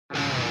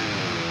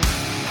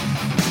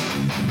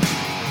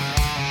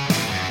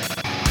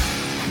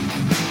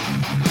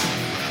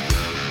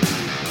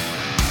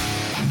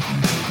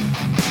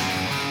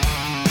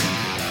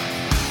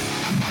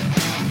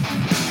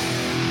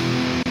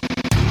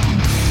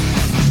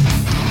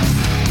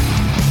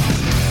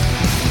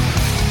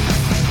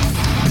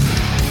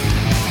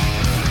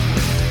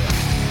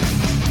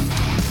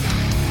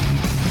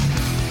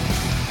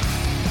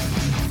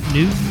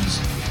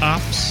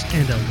ops,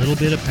 and a little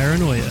bit of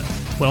paranoia.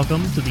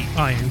 Welcome to the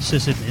Iron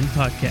Sysadmin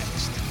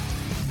Podcast.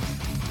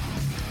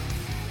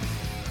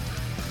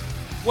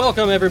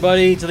 Welcome,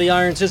 everybody, to the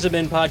Iron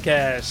Sysadmin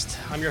Podcast.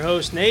 I'm your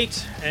host,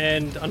 Nate,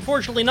 and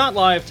unfortunately not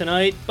live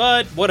tonight,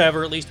 but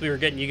whatever, at least we were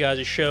getting you guys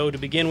a show to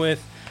begin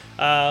with.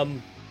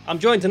 I'm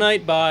joined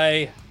tonight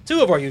by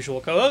two of our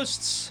usual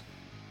co-hosts,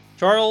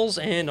 Charles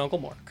and Uncle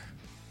Mark.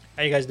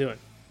 How you guys doing?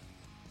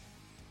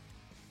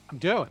 I'm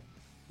doing.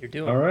 You're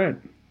doing. All right.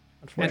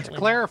 And to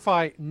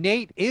clarify,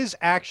 Nate is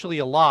actually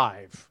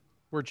alive.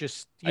 We're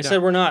just, I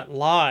said we're not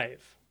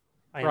live.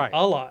 I am Right,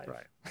 alive.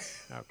 Right.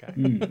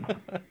 Okay.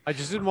 I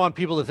just didn't want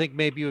people to think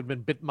maybe you had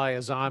been bitten by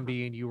a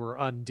zombie and you were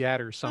undead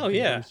or something. Oh,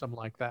 yeah. Or something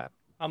like that.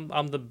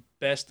 I'm the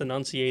best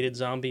enunciated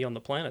zombie on the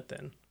planet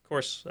then. Of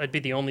course, I'd be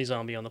the only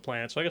zombie on the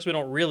planet, so I guess we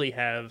don't really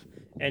have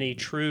any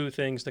true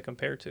things to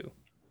compare to.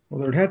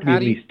 Well, there'd have to be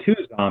at least two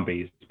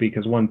zombies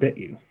because one bit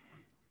you.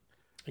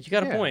 You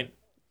got a point.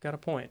 Got a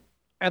point.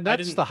 And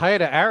that's the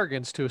height of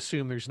arrogance to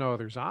assume there's no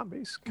other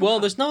zombies. Come on.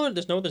 There's no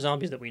other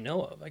zombies that we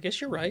know of. I guess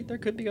you're right. There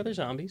could be other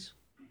zombies.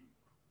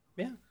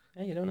 Yeah,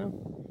 you don't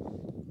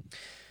know.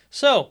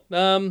 So,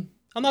 I'm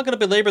not going to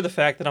belabor the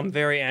fact that I'm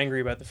very angry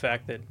about the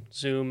fact that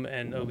Zoom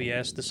and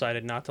OBS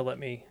decided not to let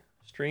me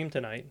stream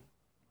tonight.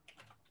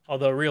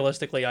 Although,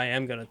 realistically, I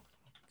am going to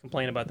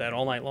complain about that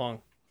all night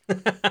long.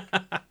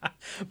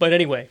 But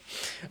anyway,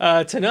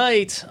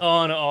 tonight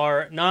on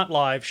our not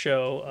live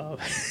show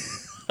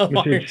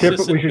we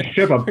should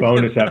ship a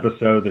bonus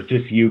episode that's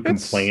just you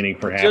complaining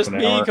for half an hour. Just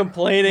me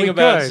complaining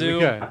about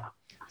Zoom.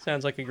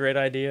 Sounds like a great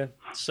idea.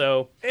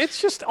 So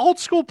it's just old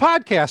school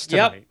podcast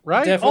tonight,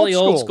 right? Definitely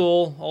old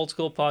school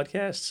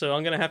podcast. So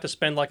I'm gonna have to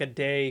spend like a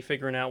day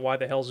figuring out why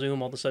the hell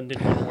Zoom all of a sudden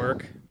didn't want to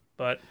work.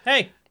 But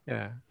hey,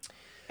 yeah.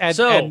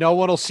 And no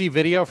one will see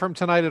video from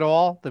tonight at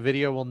all. The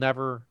video will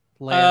never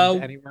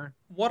land anywhere.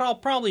 What I'll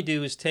probably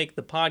do is take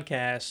the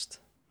podcast,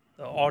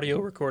 the audio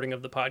recording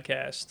of the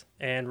podcast,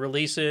 and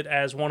release it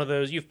as one of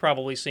those. You've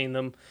probably seen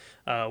them,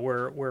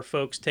 where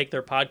folks take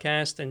their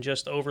podcast and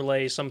just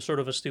overlay some sort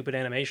of a stupid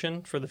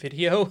animation for the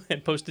video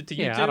and post it to YouTube.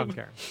 Yeah, I don't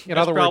care. In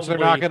other words,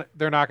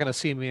 they're not gonna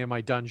see me in my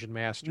Dungeon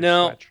Master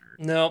sweatshirt.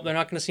 No, they're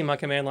not gonna see my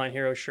Command Line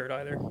Hero shirt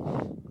either.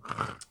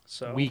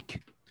 So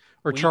weak.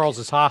 Or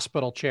Charles's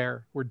hospital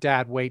chair where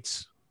Dad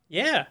waits.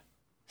 Yeah.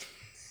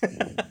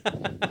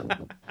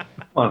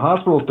 Well,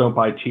 hospitals don't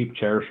buy cheap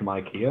chairs from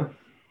IKEA.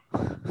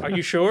 Are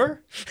you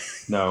sure?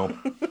 No.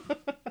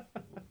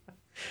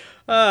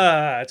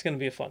 It's going to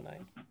be a fun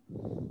night.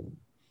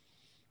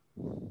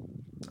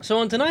 So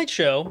on tonight's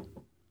show,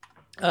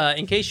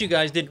 in case you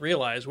guys didn't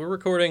realize, we're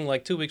recording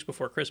like 2 weeks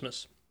before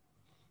Christmas.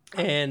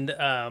 And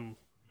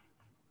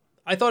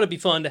I thought it'd be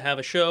fun to have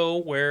a show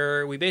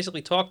where we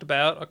basically talked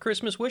about a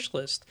Christmas wish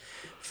list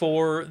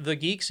for the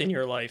geeks in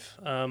your life.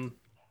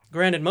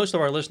 Granted, most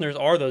of our listeners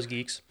are those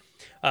geeks,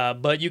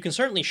 but you can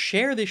certainly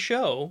share this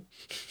show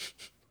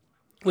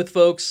with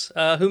folks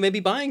who may be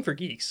buying for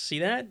geeks. See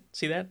that?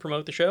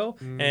 Promote the show,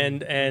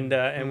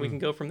 and we can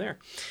go from there.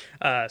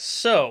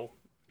 So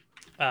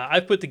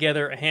I've put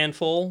together a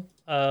handful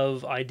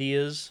of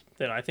ideas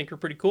that I think are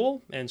pretty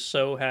cool, and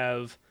so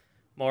have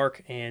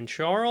Mark and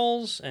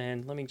Charles.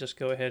 And let me just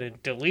go ahead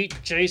and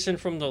delete Jason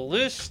from the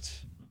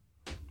list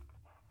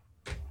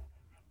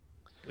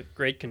with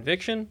great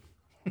conviction.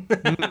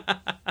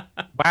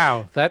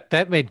 Wow,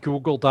 that made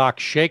Google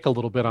Docs shake a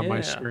little bit on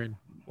my screen.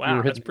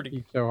 Wow, that's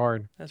pretty so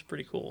hard. That's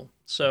pretty cool.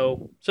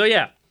 So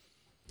yeah.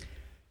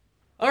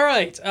 All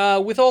right.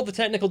 With all the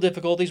technical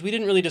difficulties, we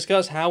didn't really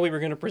discuss how we were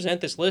going to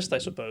present this list, I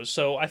suppose.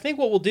 So I think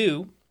what we'll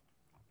do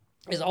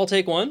is I'll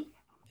take one,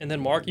 and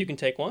then Mark, you can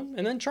take one,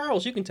 and then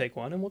Charles, you can take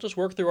one, and we'll just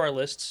work through our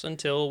lists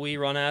until we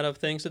run out of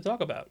things to talk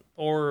about,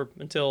 or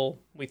until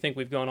we think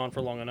we've gone on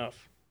for long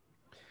enough.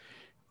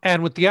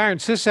 And with the Iron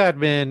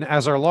Sysadmin,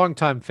 as our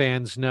longtime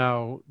fans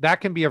know, that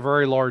can be a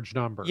very large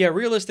number. Yeah,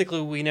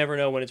 realistically, we never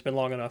know when it's been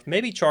long enough.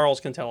 Maybe Charles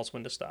can tell us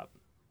when to stop.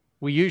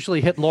 We usually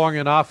hit long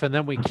enough, and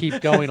then we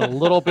keep going a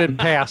little bit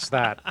past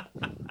that.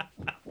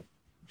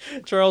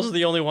 Charles is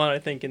the only one, I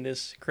think, in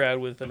this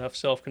crowd with enough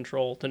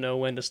self-control to know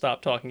when to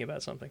stop talking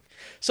about something.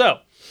 So,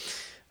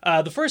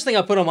 the first thing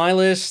I put on my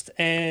list,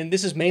 and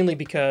this is mainly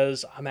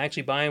because I'm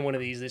actually buying one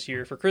of these this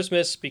year for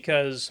Christmas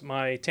because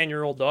my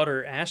 10-year-old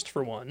daughter asked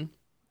for one.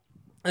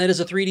 And it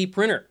is a 3D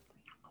printer.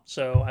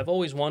 So I've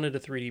always wanted a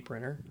 3D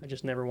printer. I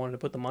just never wanted to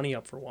put the money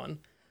up for one.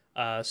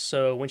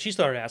 So when she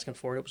started asking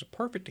for it, it was a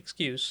perfect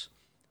excuse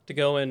to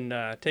go and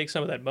take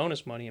some of that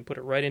bonus money and put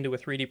it right into a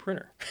 3D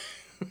printer.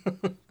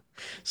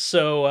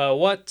 So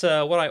what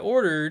I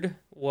ordered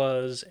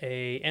was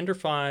a Ender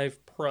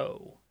 5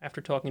 Pro after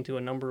talking to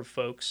a number of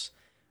folks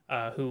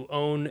who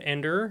own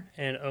Ender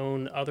and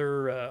own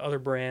other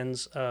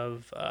brands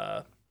of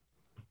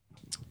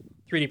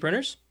 3D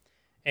printers.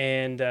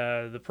 And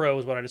the Pro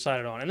is what I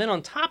decided on. And then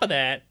on top of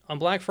that, on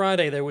Black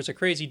Friday, there was a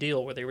crazy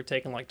deal where they were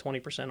taking like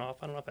 20% off.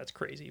 I don't know if that's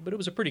crazy, but it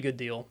was a pretty good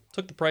deal.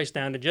 Took the price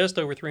down to just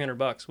over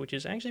 $300, which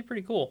is actually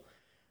pretty cool.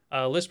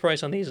 List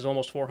price on these is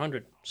almost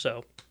 $400.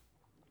 So,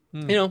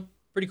 you know,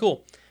 pretty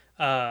cool.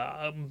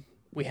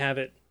 We have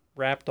it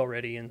wrapped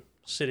already and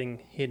sitting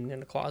hidden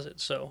in a closet.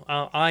 So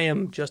I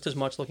am just as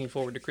much looking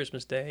forward to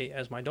Christmas Day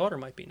as my daughter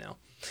might be now.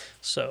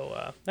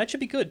 So that should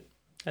be good.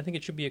 I think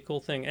it should be a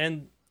cool thing.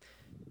 And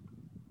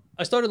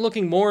I started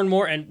looking more and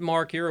more, and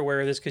Mark, you're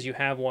aware of this because you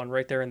have one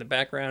right there in the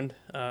background,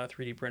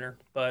 3D printer.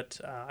 But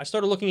I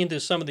started looking into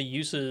some of the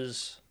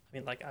uses. I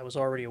mean, like I was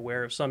already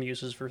aware of some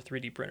uses for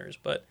 3D printers,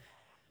 but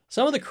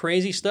some of the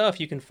crazy stuff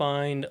you can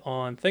find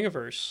on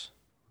Thingiverse,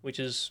 which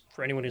is,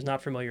 for anyone who's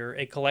not familiar,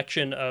 a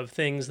collection of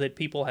things that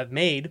people have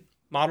made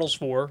models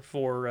for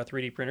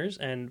 3D printers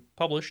and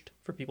published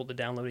for people to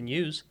download and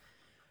use.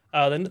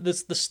 Then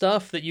the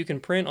stuff that you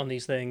can print on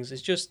these things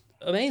is just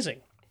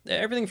amazing.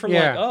 Everything from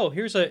like, oh,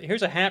 here's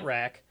a hat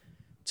rack,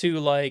 to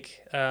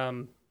like,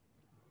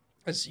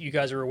 as you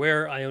guys are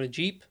aware, I own a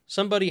Jeep.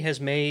 Somebody has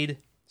made,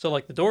 so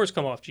like the doors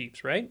come off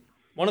Jeeps, right?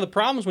 One of the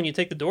problems when you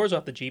take the doors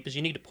off the Jeep is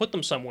you need to put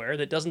them somewhere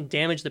that doesn't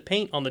damage the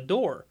paint on the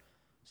door.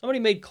 Somebody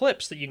made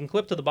clips that you can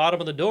clip to the bottom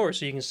of the door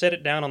so you can set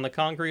it down on the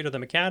concrete or the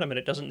macadam and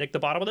it doesn't nick the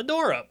bottom of the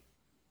door up.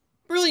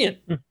 Brilliant.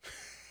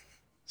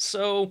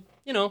 So,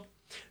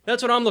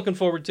 that's what I'm looking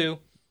forward to.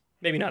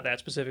 Maybe not that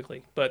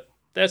specifically, but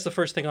that's the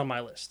first thing on my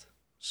list.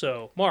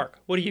 So, Mark,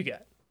 what do you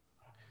got?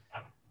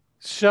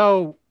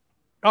 So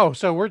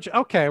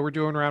we're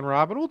doing round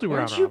robin. We'll do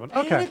round robin.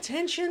 Okay. Paying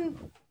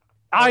attention?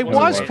 I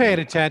was paying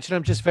attention.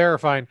 I'm just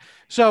verifying.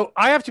 So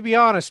I have to be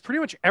honest.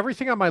 Pretty much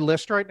everything on my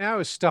list right now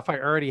is stuff I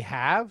already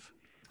have.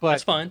 But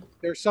that's fine.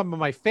 There's some of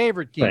my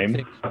favorite geek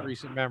things in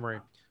recent memory.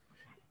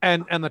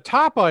 And the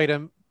top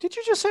item. Did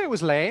you just say it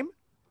was lame?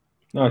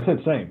 No, I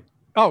said same.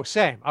 Oh,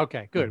 same.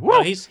 Okay, good.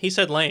 No, he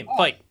said lame.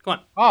 Fight. Come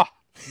on. Oh,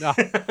 no.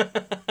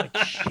 Like,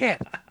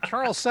 shit.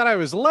 Charles said I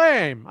was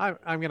lame.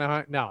 I'm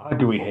gonna no. Why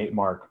do we hate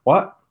Mark?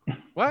 What?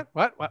 What?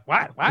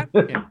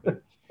 Yeah.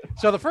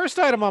 So the first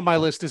item on my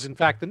list is in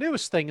fact the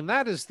newest thing, and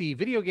that is the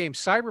video game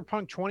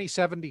Cyberpunk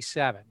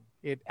 2077.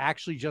 It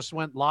actually just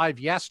went live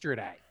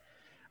yesterday.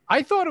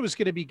 I thought it was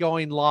going to be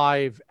going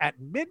live at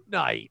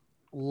midnight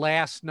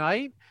last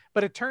night,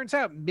 but it turns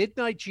out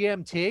midnight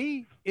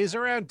GMT is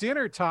around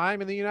dinner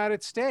time in the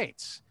United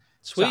States.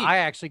 Sweet. So I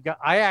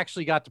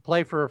actually got to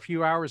play for a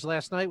few hours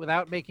last night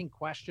without making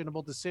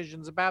questionable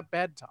decisions about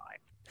bedtime.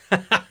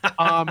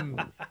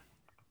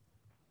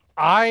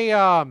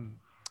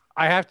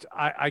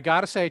 I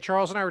gotta say,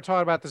 Charles and I were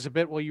talking about this a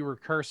bit while you were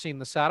cursing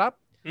the setup.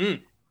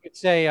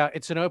 It's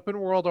an open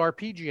world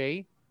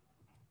RPG.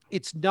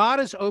 It's not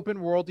as open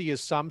worldy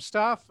as some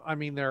stuff. I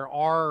mean,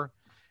 okay,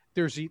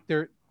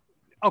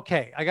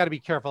 I got to be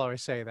careful how I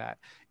say that.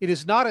 It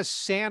is not as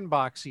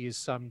sandboxy as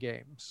some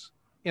games.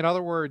 In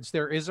other words,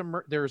 there is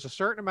a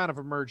certain amount of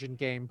emergent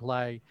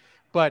gameplay,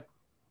 but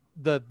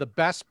the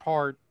best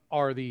part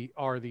are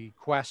the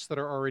quests that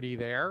are already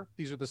there.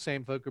 These are the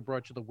same folk who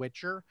brought you The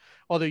Witcher,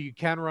 although you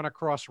can run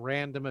across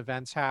random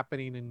events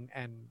happening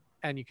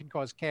and you can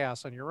cause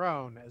chaos on your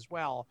own as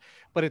well.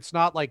 But it's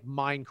not like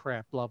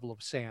Minecraft level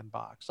of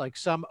sandbox. Like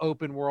some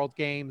open world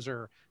games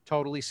are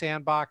totally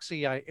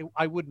sandboxy.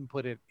 I wouldn't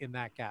put it in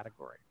that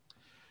category.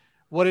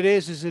 What it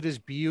is it is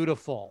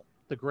beautiful.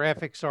 The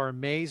graphics are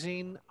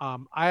amazing.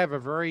 I have a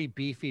very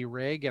beefy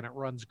rig and it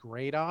runs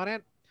great on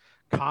it.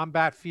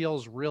 Combat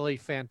feels really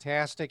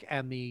fantastic,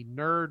 and the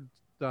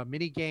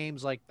mini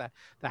games like the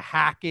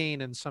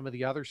hacking and some of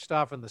the other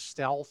stuff and the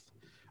stealth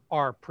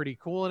are pretty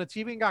cool. And it's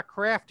even got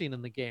crafting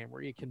in the game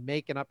where you can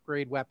make and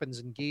upgrade weapons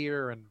and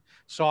gear and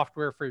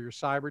software for your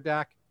cyber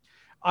deck.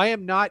 I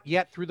am not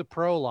yet through the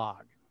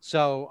prologue,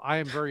 so I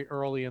am very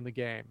early in the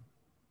game.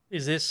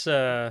 Is this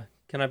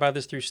can I buy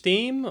this through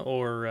Steam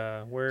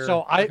or where?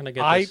 So can I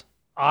get this?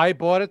 I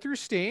bought it through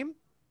Steam.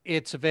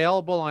 It's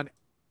available on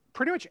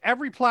pretty much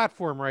every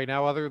platform right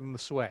now other than the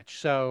Switch.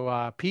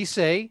 So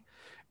PC,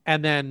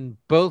 and then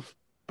both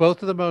of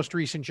the most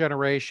recent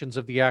generations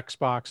of the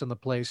Xbox and the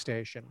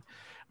PlayStation.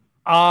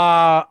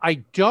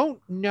 I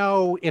don't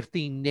know if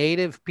the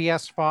native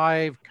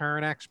PS5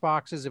 current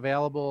Xbox is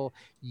available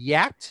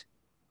yet,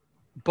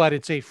 but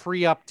it's a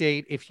free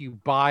update if you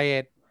buy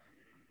it,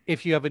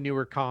 if you have a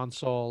newer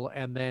console,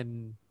 and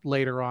then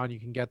later on you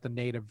can get the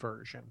native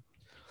version.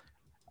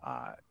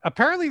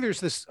 Apparently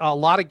there's a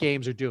lot of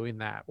games are doing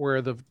that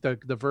where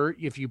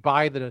if you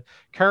buy the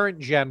current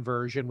gen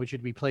version, which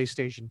would be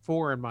PlayStation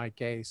 4 in my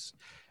case,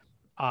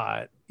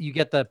 you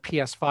get the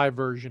PS5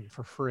 version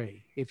for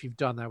free if you've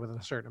done that within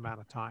a certain amount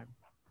of time.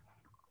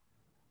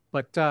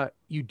 But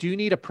you do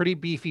need a pretty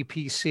beefy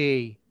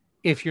PC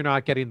if you're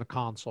not getting the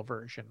console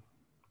version.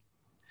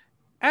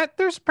 And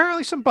there's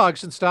apparently some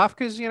bugs and stuff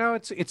because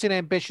it's an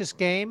ambitious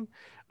game.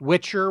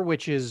 Witcher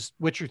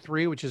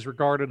 3, which is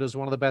regarded as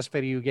one of the best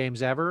video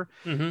games ever,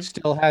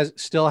 still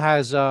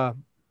has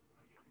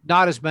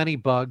not as many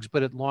bugs,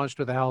 but it launched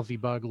with a healthy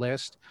bug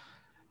list.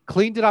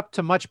 Cleaned it up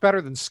to much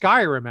better than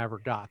Skyrim ever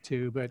got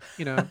to, but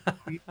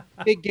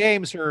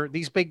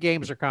these big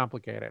games are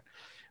complicated.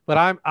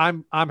 But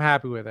I'm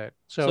happy with it.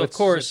 So of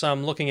course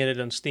I'm looking at it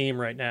on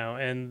Steam right now,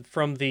 and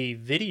from the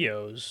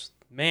videos,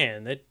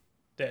 man, that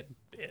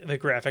the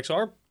graphics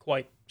are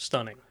quite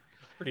stunning.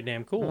 Pretty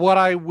damn cool. What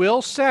I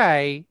will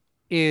say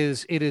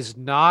is it is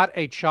not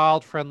a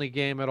child-friendly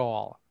game at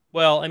all.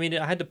 Well, I mean,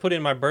 I had to put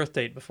in my birth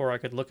date before I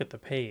could look at the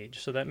page,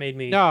 so that made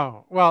me.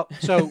 No, well,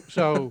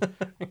 so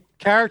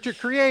character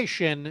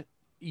creation,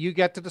 you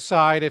get to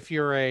decide if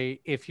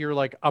you're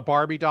like a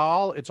Barbie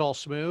doll, it's all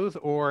smooth,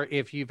 or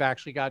if you've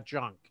actually got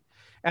junk.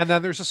 And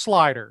then there's a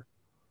slider.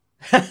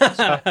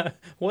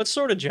 What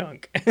sort of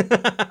junk?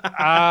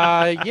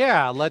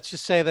 Yeah, let's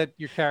just say that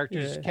your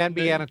characters can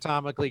be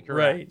anatomically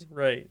correct.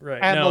 Right.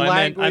 And No, the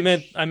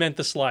language, I meant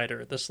the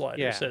slider. The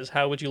slider says,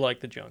 "How would you like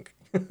the junk?"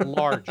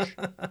 large,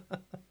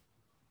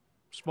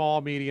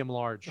 small, medium,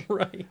 large.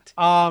 Right.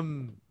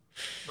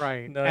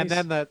 Right. Nice. And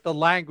then the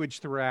language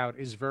throughout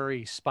is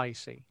very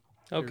spicy.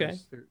 Okay.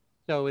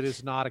 So it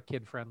is not a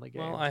kid-friendly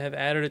game. Well, I have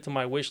added it to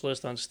my wish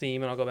list on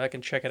Steam, and I'll go back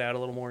and check it out a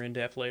little more in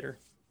depth later.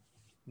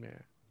 Yeah.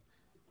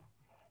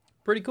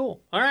 Pretty cool.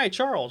 All right,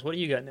 Charles, what do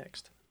you got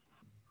next?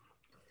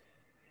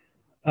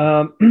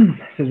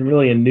 This isn't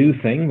really a new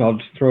thing. I'll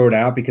just throw it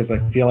out because I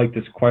feel like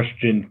this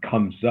question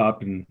comes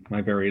up in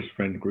my various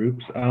friend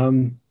groups.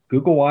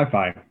 Google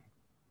Wi-Fi.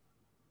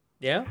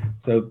 Yeah.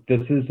 So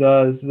this is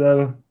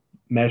a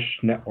mesh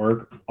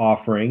network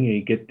offering.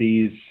 You get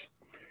these,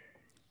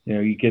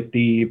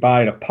 you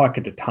buy it a puck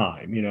at a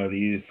time.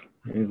 These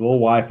little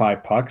Wi-Fi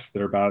pucks.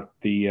 They're about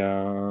the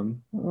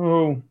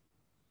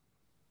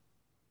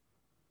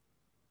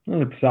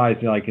size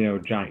like a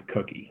giant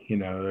cookie.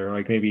 They're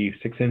like maybe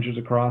 6 inches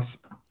across.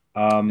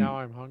 Now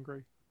I'm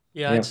hungry.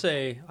 Yeah, I'd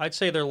say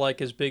they're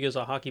like as big as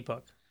a hockey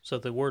puck. So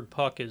the word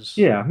puck is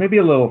maybe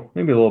a little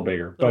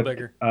bigger.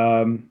 Bigger.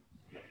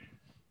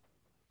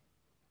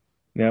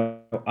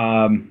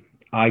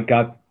 I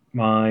got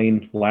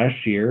mine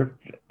last year.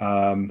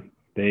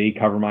 They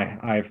cover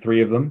I have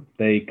 3 of them.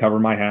 They cover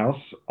my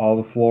house,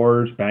 all the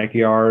floors,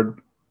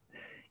 backyard,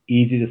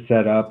 easy to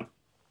set up.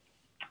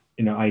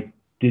 I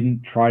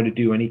didn't try to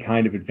do any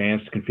kind of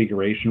advanced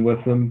configuration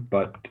with them,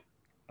 but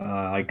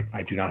I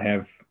do not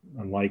have,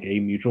 unlike a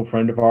mutual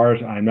friend of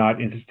ours, I'm not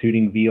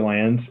instituting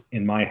VLANs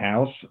in my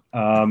house.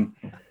 Who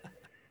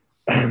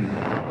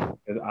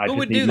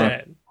would do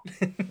that?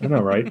 I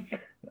know, right?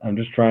 I'm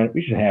just trying.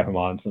 We should have him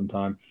on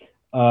sometime.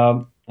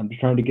 I'm just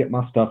trying to get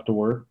my stuff to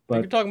work. But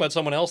you're talking about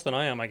someone else than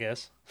I am, I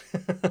guess.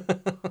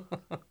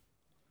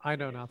 I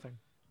know nothing.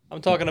 I'm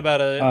talking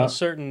about a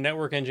certain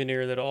network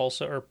engineer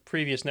or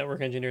previous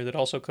network engineer that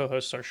also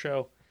co-hosts our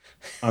show.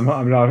 I'm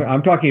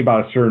talking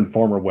about a certain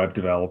former web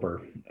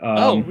developer.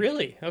 Oh,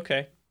 really?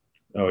 Okay.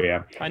 Oh,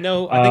 yeah. I think I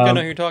know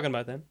who you're talking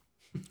about then.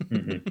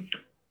 Mm-hmm.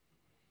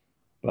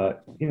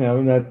 But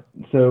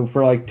so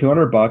for like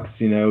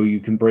 $200, you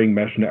can bring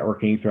mesh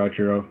networking throughout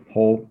your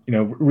whole,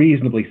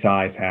 reasonably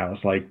sized house,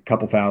 like a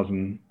couple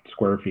thousand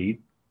square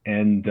feet,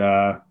 and you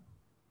don't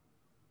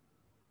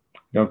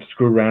have to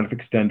screw around with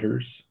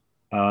extenders.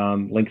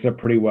 Links up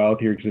pretty well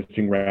with your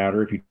existing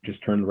router if you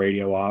just turn the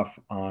radio off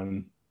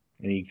on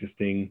any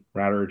existing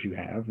router that you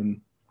have. And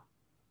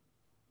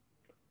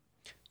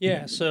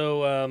yeah,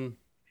 so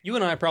you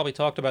and I probably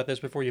talked about this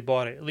before you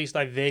bought it. At least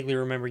I vaguely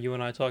remember you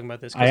and I talking about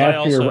this. I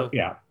asked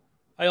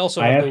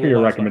for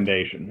your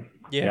recommendation.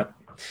 Yeah. Yep.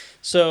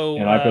 So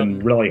and I've been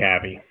really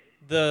happy.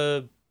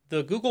 The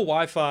Google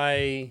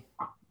Wi-Fi,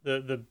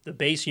 the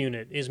base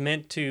unit is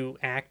meant to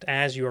act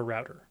as your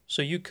router.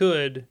 So you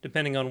could,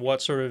 depending on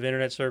what sort of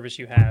internet service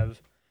you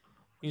have,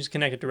 you just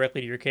connect it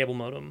directly to your cable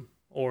modem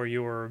or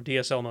your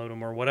DSL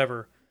modem or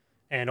whatever,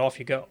 and off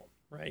you go.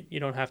 Right? You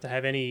don't have to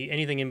have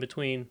anything in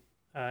between.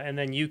 And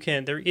then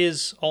there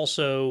is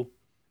also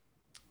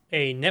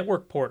a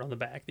network port on the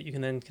back that you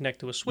can then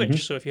connect to a switch. Mm-hmm.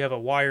 So if you have a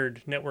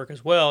wired network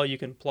as well, you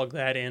can plug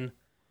that in,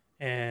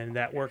 and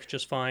that works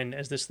just fine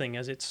as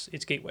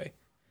its gateway.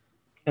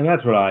 And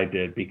that's what I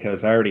did because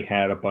I already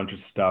had a bunch of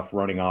stuff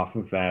running off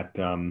of that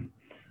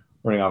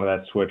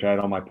switch. I had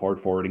all my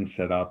port forwarding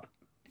set up.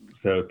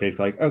 So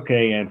basically like,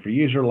 okay, and for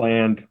user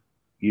land,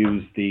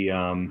 use the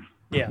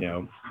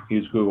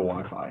use Google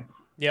Wi-Fi.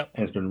 Yep.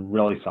 And it's been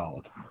really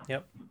solid.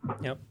 Yep.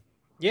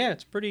 Yeah,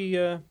 it's pretty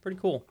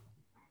cool.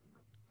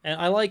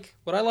 And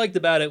what I liked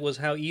about it was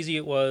how easy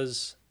it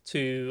was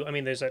to,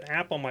 there's an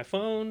app on my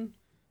phone.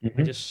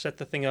 Mm-hmm. I just set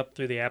the thing up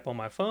through the app on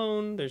my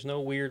phone. There's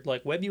no weird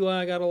web UI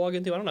I got to log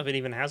into. I don't know if it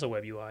even has a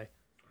web UI.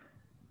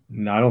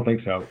 No, I don't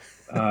think so.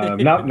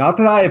 Not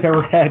that I have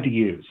ever had to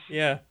use.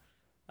 Yeah.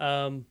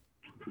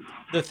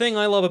 The thing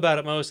I love about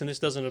it most, and this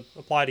doesn't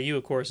apply to you,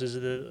 of course, is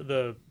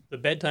the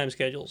bedtime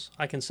schedules.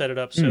 I can set it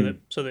up so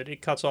that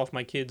it cuts off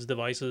my kids'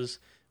 devices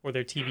or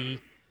their TV,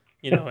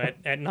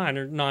 at 9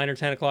 or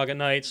 10 o'clock at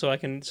night, so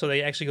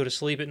they actually go to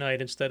sleep at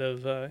night instead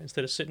of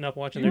sitting up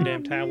watching their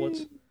damn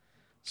tablets.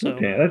 So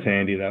that's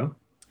handy though.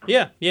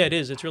 Yeah, it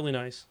is. It's really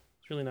nice.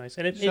 It's really nice,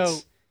 and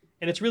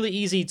it's really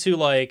easy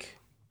to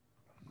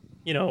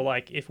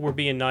if we're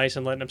being nice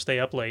and letting them stay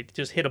up late,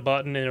 just hit a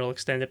button and it'll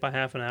extend it by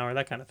half an hour,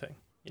 that kind of thing.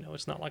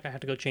 It's not like I have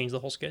to go change the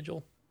whole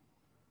schedule.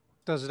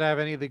 Does it have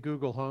any of the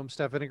Google Home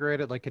stuff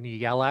integrated? Like, can you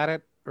yell at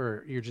it,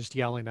 or you're just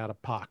yelling at a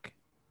puck?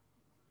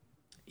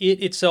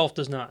 It itself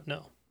does not,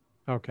 no.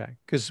 Okay,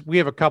 because we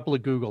have a couple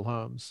of Google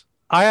Homes.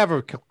 I have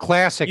a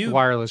classic You-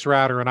 wireless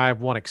router, and I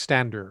have one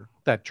extender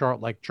that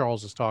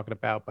Charles is talking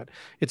about, but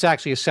it's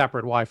actually a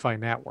separate Wi-Fi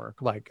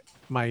network. Like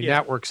my Yeah.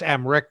 network's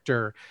M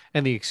Richter,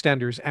 and the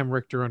extender's M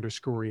Richter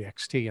underscore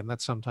EXT, and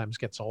that sometimes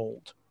gets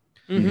old.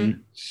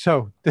 Mhm.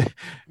 So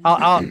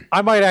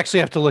I might actually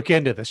have to look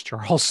into this,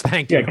 Charles.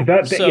 Thank Yeah, you.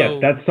 because So-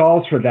 that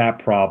solves for that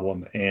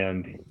problem,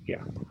 and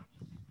yeah,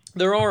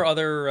 There are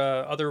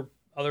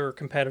other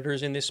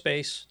competitors in this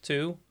space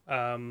too.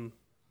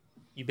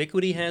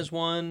 Ubiquiti has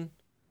one.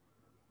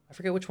 I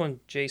forget which one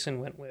Jason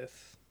went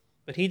with,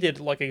 but he did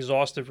like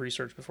exhaustive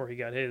research before he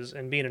got his.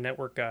 And being a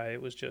network guy,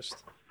 it was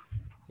just,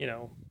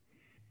 I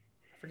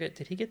forget.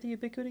 Did he get the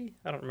Ubiquiti?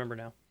 I don't remember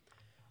now.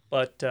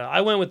 But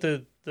I went with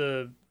the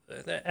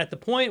at the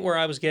point where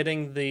I was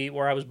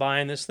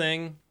buying this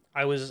thing.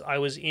 I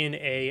was in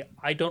a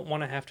I don't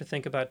want to have to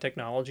think about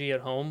technology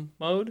at home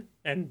mode,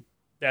 and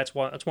that's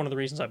one of the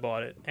reasons I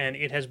bought it, and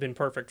it has been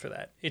perfect for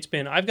that.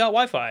 I've got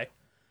Wi-Fi.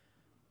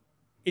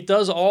 It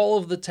does all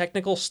of the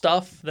technical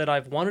stuff that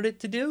I've wanted it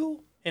to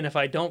do, and if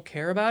I don't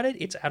care about it,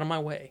 it's out of my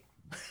way.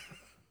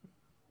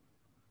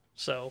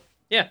 So,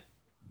 yeah.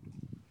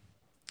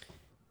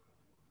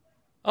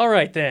 All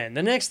right, then.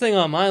 The next thing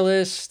on my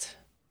list,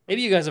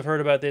 maybe you guys have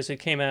heard about this. It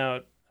came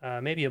out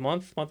maybe a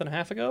month and a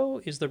half ago,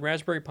 is the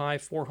Raspberry Pi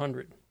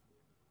 400.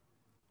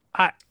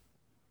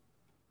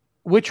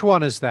 Which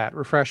one is that?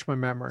 Refresh my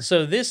memory.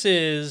 So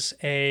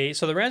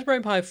the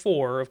Raspberry Pi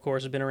 4, of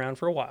course, has been around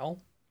for a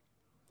while.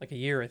 Like a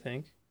year, I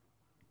think.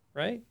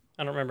 Right?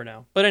 I don't remember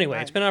now. But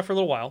anyway, it's been out for a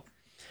little while.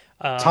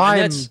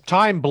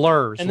 Time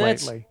blurs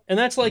lately. And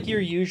that's like your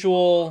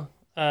usual,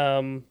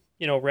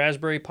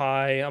 Raspberry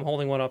Pi. I'm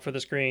holding one up for the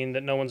screen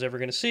that no one's ever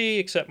going to see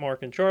except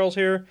Mark and Charles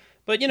here.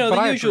 But,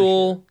 the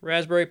usual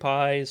Raspberry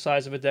Pi,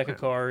 size of a deck of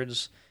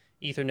cards,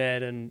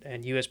 Ethernet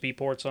and USB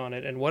ports on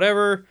it and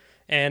whatever,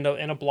 and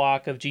a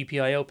block of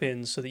GPIO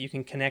pins so that you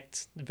can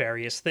connect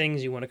various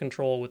things you want to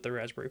control with the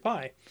Raspberry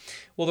Pi.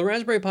 Well, the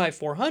Raspberry Pi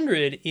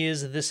 400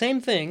 is the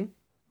same thing,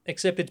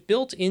 except it's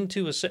built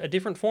into a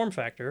different form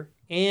factor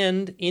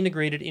and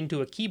integrated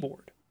into a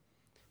keyboard.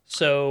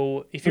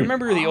 So if you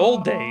remember the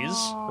old days,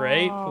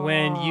 right,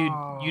 when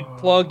you'd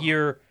plug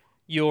your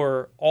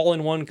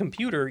all-in-one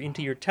computer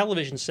into your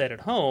television set at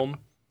home,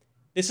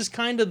 this is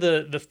kind of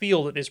the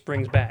feel that this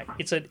brings back.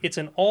 It's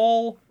an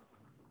all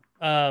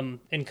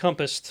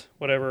encompassed,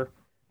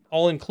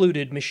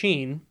 all-included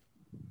machine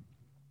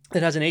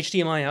that has an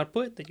HDMI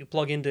output that you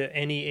plug into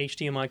any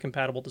HDMI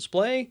compatible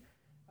display.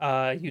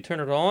 You turn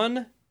it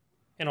on,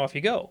 and off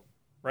you go.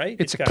 Right?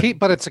 It's a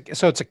keyboard.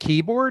 Essentially?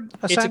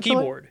 It's a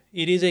keyboard.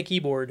 It is a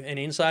keyboard, and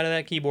inside of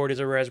that keyboard is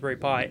a Raspberry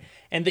Pi.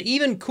 And the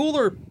even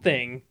cooler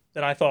thing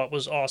that I thought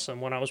was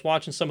awesome when I was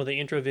watching some of the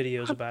intro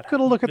videos about I'm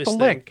gonna look at the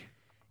link.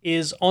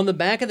 Is on the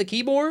back of the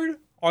keyboard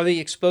are the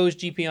exposed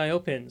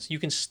GPIO pins. You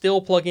can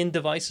still plug in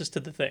devices to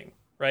the thing,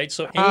 right?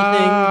 So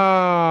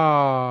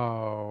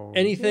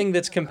anything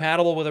that's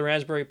compatible with a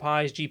Raspberry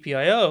Pi's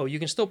GPIO, you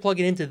can still plug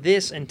it into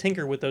this and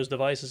tinker with those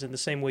devices in the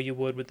same way you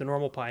would with the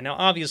normal Pi. Now,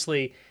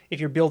 obviously,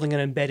 if you're building an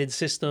embedded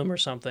system or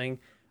something,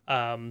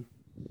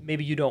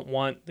 maybe you don't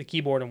want the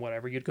keyboard and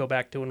whatever. You'd go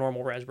back to a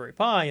normal Raspberry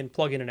Pi and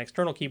plug in an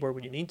external keyboard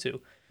when you need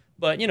to.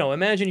 But,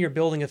 imagine you're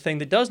building a thing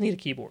that does need a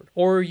keyboard,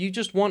 or you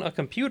just want a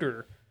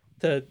computer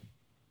to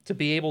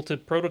be able to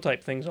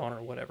prototype things on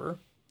or whatever.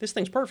 This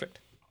thing's perfect.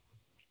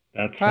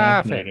 That's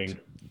fascinating.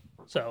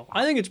 So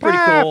I think it's pretty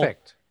cool.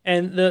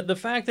 And the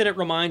fact that it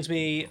reminds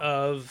me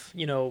of,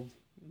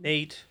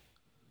 Nate,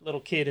 little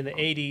kid in the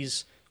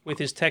 80s with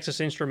his Texas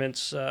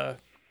Instruments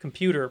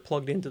computer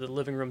plugged into the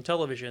living room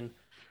television.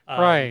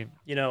 Right.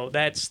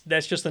 That's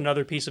just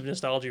another piece of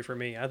nostalgia for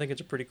me. I think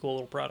it's a pretty cool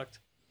little product.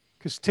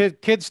 Because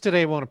kids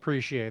today won't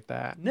appreciate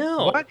that.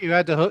 No. What? You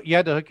had to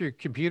hook your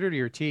computer to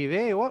your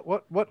TV?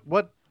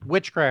 What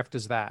witchcraft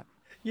is that?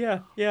 Yeah,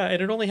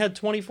 and it only had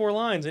 24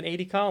 lines and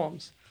 80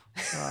 columns.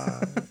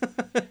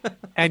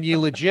 And you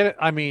legit,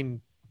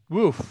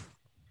 woof.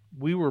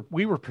 We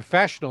were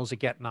professionals at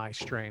getting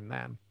iStrain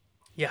then.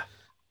 Yeah.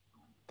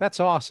 That's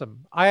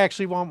awesome. I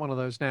actually want one of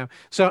those now.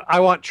 So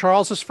I want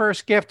Charles's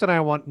first gift, and I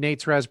want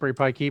Nate's Raspberry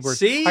Pi keyboard.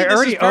 See, I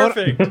already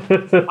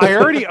perfect. I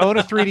already own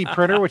a 3D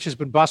printer, which has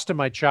been busting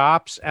my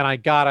chops, and I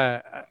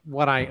got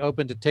when I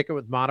opened a ticket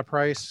with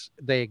Monoprice,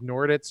 they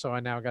ignored it, so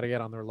I now got to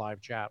get on their live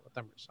chat with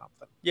them or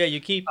something. Yeah, you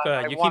keep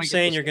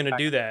saying you're going to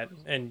do that,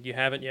 and you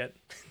haven't yet.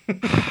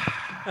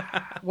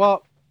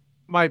 Well,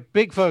 my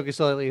big focus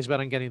lately has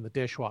been on getting the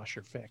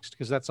dishwasher fixed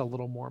because that's a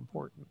little more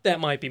important. That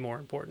might be more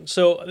important.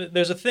 So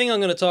there's a thing I'm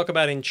going to talk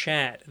about in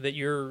chat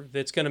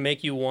that's going to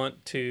make you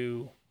want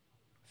to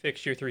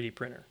fix your 3D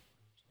printer.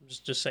 I'm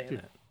just saying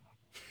that.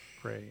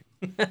 Great.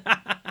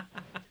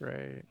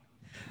 Great.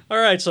 All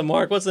right, so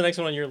Mark, what's the next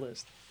one on your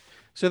list?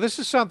 So this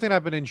is something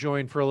I've been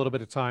enjoying for a little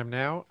bit of time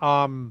now.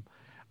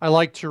 I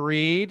like to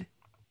read,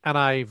 and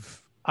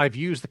I've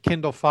used the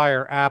Kindle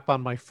Fire app on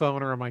my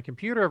phone or on my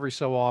computer every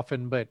so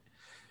often, but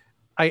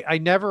I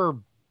never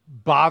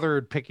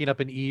bothered picking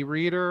up an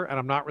e-reader, and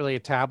I'm not really a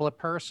tablet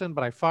person,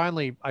 but I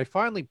finally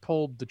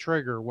pulled the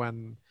trigger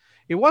when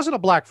It wasn't a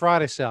Black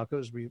Friday sale.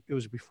 It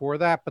was before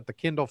that, but the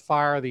Kindle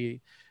Fire, I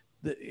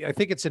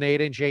think it's an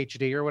 8-inch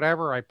HD or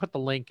whatever. I put the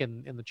link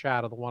in the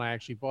chat of the one I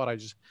actually bought. I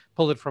just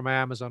pulled it from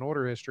Amazon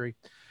order history.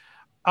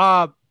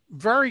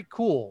 Very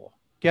cool.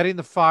 Getting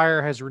the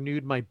Fire has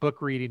renewed my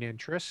book reading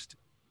interest,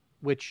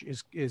 which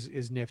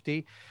is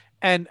nifty.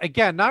 And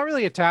again, not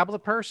really a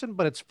tablet person,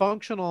 but it's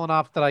functional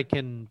enough that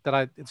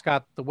it's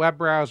got the web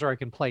browser. I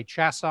can play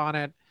chess on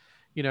it.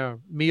 You know,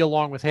 me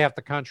along with half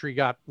the country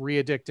got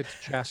re-addicted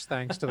to chess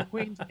thanks to the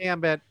Queen's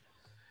Gambit.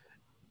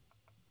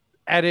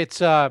 And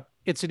it's an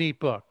neat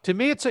book. To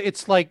me,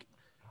 it's like,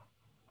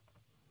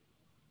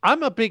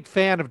 I'm a big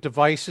fan of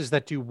devices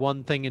that do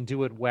one thing and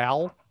do it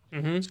well.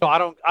 Mm-hmm. So I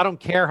don't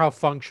care how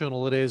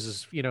functional it is,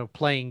 as, you know,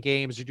 playing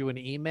games or doing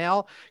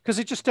email, because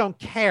I just don't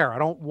care. I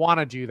don't want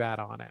to do that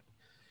on it.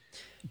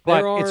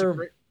 But it's a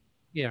great,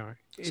 you know,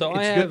 so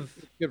it's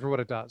good for what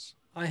it does.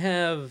 I've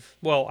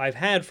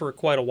had for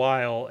quite a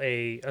while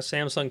a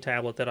Samsung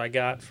tablet that I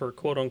got for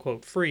quote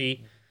unquote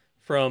free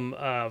from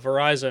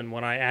Verizon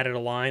when I added a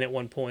line at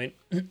one point.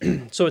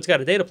 So it's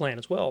got a data plan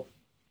as well.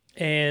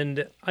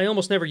 And I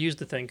almost never used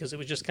the thing because it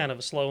was just kind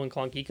of slow and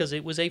clunky because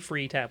it was a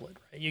free tablet.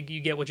 Right? You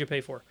get what you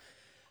pay for.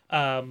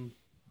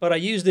 But I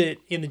used it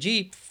in the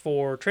Jeep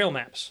for trail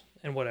maps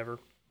and whatever.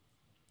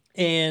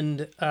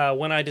 And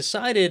when I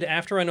decided,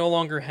 after I no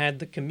longer had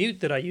the commute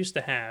that I used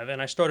to have, and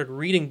I started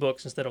reading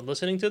books instead of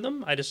listening to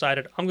them, I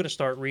decided I'm going to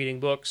start reading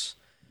books,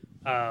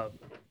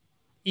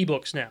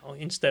 ebooks now,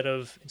 instead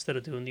of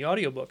doing the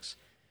audiobooks.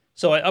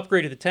 So I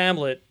upgraded the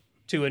tablet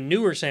to a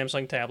newer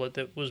Samsung tablet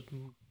that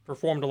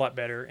performed a lot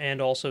better and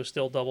also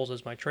still doubles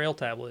as my trail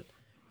tablet.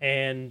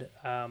 And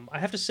I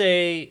have to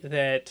say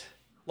that,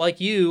 like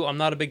you, I'm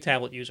not a big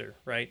tablet user,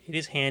 right? It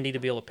is handy to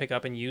be able to pick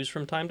up and use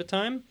from time to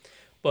time.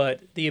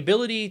 But the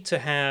ability to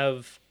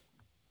have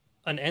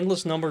an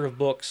endless number of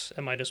books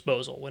at my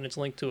disposal when it's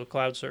linked to a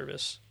cloud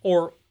service,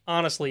 or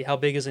honestly, how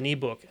big is an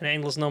ebook? An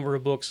endless number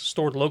of books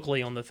stored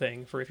locally on the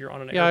thing for if you're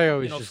on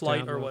an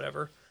flight or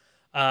whatever,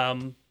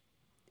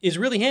 is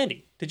really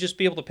handy to just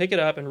be able to pick it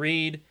up and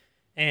read.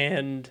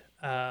 And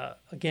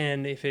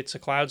again, if it's a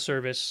cloud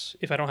service,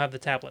 if I don't have the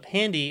tablet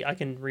handy, I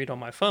can read on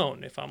my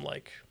phone if I'm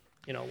like,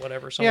 you know,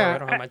 whatever, somewhere I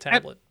don't have my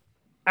tablet.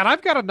 And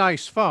I've got a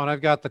nice phone.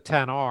 I've got the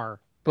XR,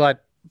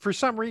 but for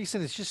some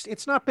reason,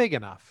 it's not big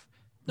enough.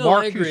 No,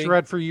 Mark, who's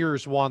read for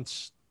years,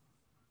 wants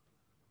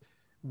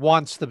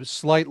the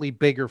slightly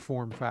bigger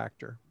form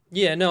factor.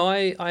 Yeah, no,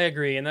 I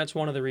agree. And that's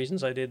one of the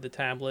reasons I did the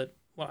tablet.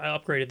 Well, I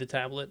upgraded the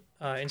tablet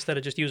instead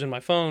of just using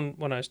my phone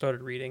when I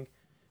started reading.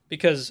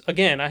 Because,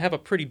 again, I have a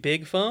pretty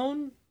big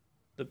phone,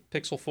 the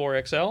Pixel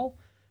 4 XL.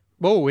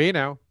 Oh, you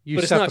know,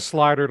 set the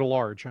slider to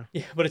large. Huh?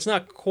 Yeah, but it's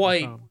not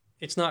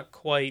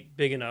quite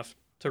big enough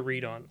to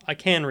read on. I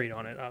can read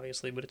on it,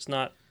 obviously, but it's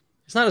not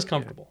as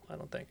comfortable, I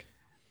don't think.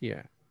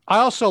 Yeah. I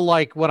also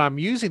like when I'm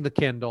using the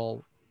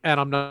Kindle and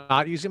I'm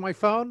not using my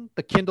phone,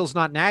 the Kindle's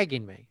not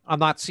nagging me. I'm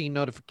not seeing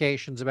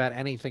notifications about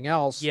anything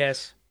else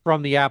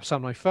from the apps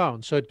on my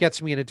phone. So it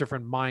gets me in a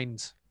different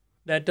mind's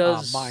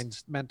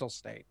mental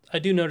state. I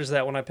do notice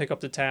that when I pick up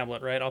the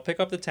tablet, right? I'll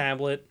pick up the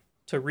tablet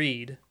to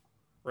read,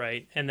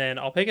 right? And then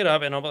I'll pick it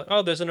up and I'll be like,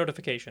 oh, there's a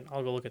notification.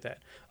 I'll go look at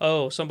that.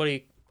 Oh,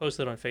 somebody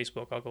posted on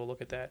Facebook. I'll go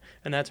look at that.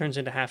 And that turns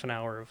into half an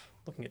hour of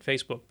looking at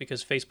Facebook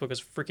because Facebook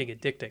is freaking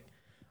addicting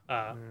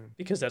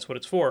because that's what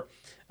it's for.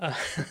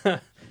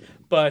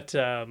 But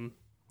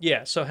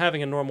yeah, so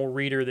having a normal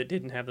reader that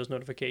didn't have those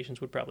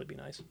notifications would probably be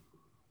nice.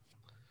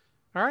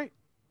 All right.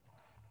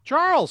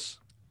 Charles,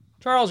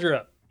 you're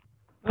up.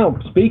 Oh,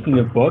 speaking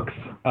of books,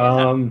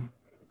 I'm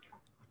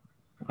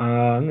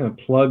going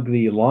to plug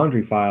the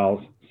Laundry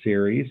Files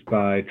series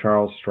by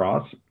Charles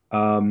Stross.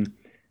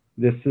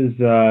 This is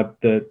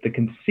the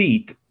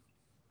conceit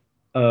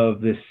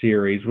of this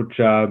series, which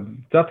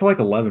it's up to like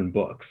 11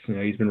 books. You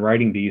know, he's been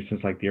writing these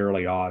since like the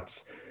early aughts.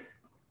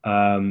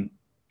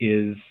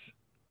 Is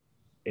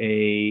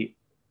a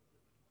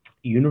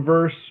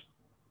universe,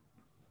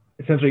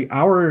 essentially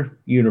our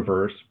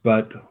universe,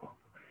 but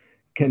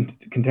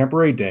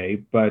contemporary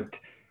day, but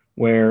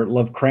where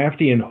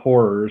Lovecraftian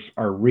horrors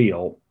are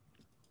real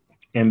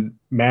and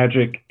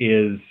magic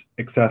is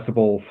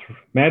accessible.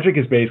 Magic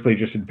is basically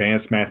just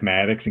advanced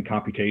mathematics and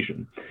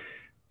computation.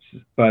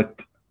 But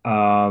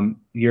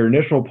your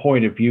initial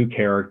point of view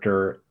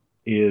character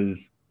is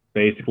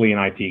basically an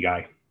IT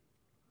guy.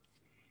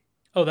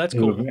 Oh, that's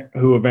cool.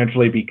 Who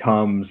eventually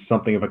becomes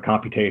something of a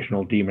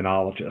computational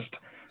demonologist.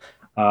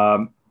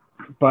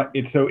 But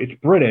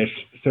it's British,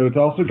 so it's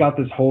also got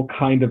this whole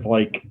kind of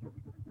like,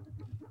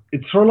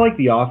 it's sort of like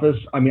The Office.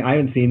 I mean, I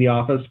haven't seen The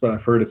Office, but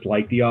I've heard it's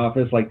like The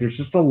Office. Like, there's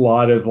just a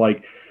lot of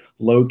like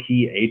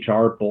low-key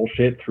HR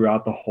bullshit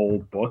throughout the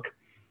whole book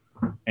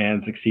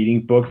and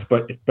succeeding books.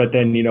 But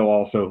then, you know,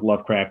 also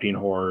Lovecraftian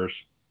horrors,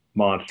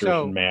 monsters,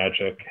 and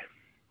magic.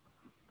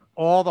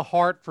 All the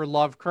heart for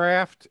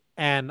Lovecraft,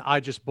 and I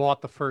just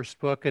bought the first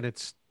book, and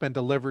it's been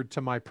delivered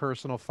to my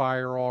personal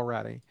fire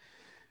already.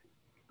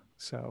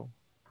 So,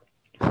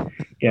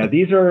 yeah,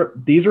 these are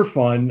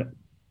fun.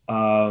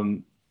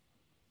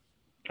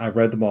 I've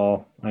read them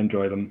all. I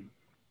enjoy them.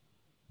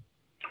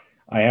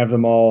 I have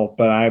them all,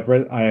 but I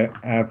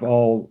have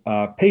all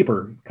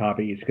paper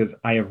copies because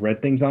I have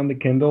read things on the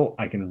Kindle.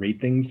 I can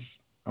read things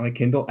on a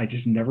Kindle. I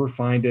just never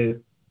find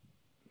it.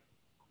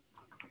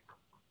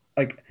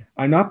 Like,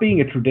 I'm not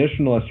being a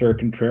traditionalist or a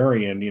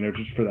contrarian,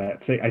 just for that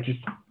sake.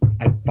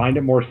 I find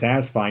it more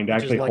satisfying to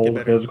actually hold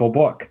a physical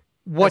book.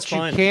 What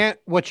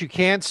you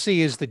can't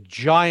see is the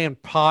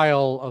giant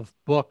pile of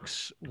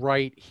books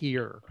right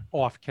here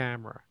off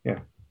camera. Yeah.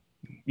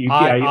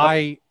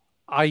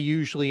 I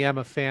usually am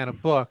a fan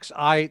of books.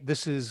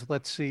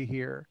 Let's see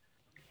here.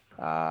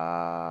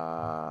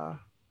 Yeah.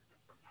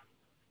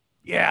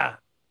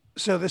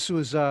 So this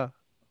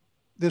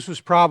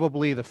was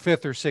probably the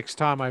fifth or sixth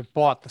time I've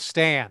bought The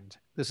Stand.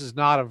 This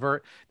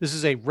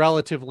is a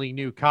relatively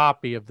new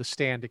copy of The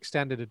Stand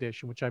Extended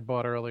Edition, which I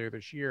bought earlier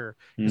this year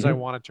because I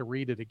wanted to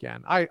read it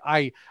again.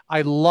 I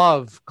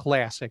love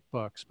classic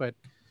books, but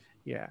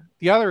yeah.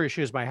 The other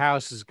issue is my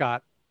house is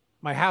kind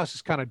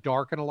of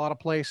dark in a lot of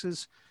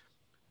places.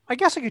 I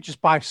guess I could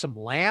just buy some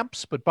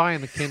lamps, but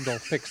buying the Kindle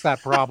fixed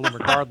that problem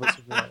regardless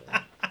of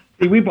what.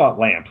 See, we bought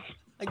lamps.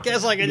 I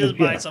guess I could just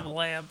buy some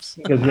lamps.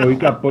 Because we've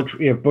got books,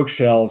 we have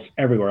bookshelves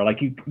everywhere. Like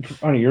it's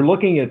funny, you're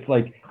looking at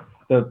like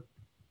the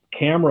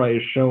camera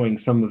is showing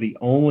some of the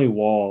only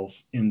walls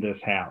in this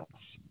house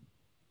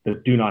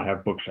that do not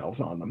have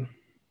bookshelves on them.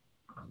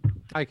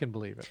 I can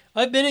believe it.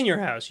 I've been in your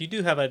house. You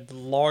do have a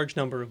large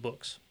number of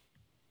books.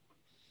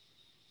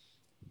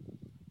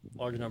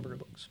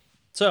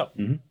 So,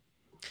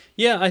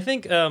 yeah, I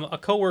think a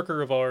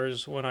coworker of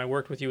ours, when I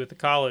worked with you at the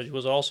college,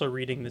 was also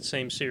reading the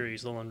same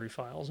series, The Laundry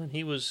Files, and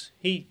he was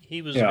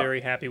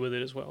very happy with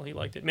it as well. He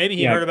liked it. Maybe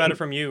he heard about it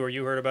from you, or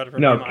you heard about it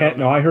from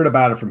him. I heard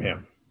about it from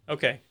him.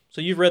 Okay,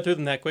 so you've read through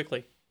them that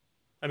quickly.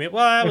 I mean,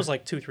 well, that was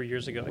like 2-3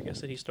 years ago, I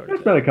guess, that he started.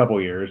 It's been a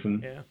couple years,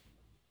 and yeah.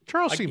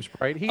 Charles seems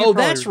right.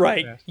 That's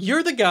right.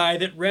 You're the guy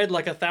that read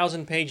like a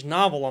 1,000-page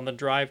novel on the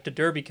drive to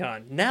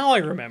DerbyCon. Now I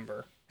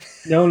remember.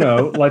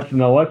 No, let's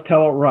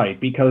tell it right,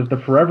 because the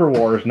Forever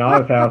War is not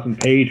 1,000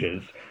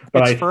 pages.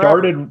 But I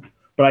started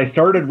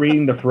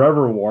reading the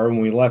Forever War when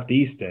we left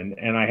Easton,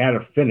 and I had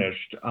it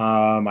finished.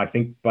 I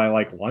think by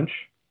like lunch.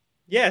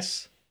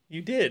 Yes,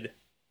 you did.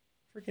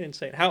 Freaking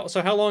insane.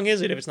 How long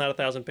is it if it's not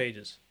 1,000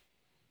 pages?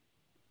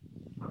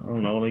 I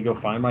don't know. Let me go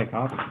find my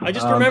copy. I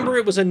just remember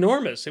it was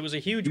enormous. It was a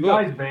huge book.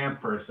 You guys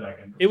vamp for a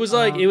second. It was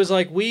like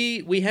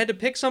we had to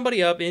pick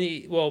somebody up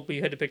we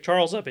had to pick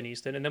Charles up in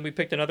Easton, and then we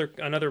picked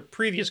another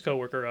previous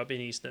coworker up in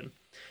Easton.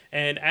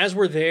 And as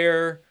we're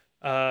there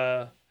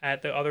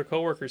at the other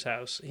coworker's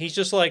house, he's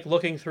just like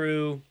looking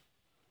through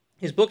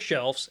his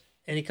bookshelves,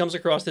 and he comes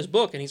across this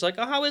book, and he's like,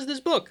 "Oh, how is this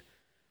book?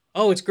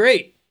 Oh, it's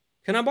great.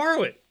 Can I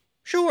borrow it?"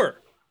 Sure.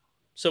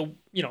 So,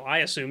 I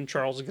assume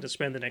Charles is going to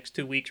spend the next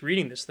 2 weeks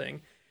reading this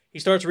thing. He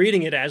starts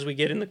reading it as we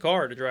get in the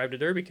car to drive to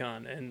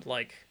DerbyCon, and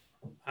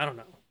I don't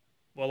know.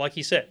 Well, like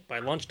he said, by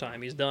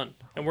lunchtime he's done,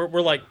 and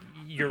we're like,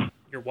 "You're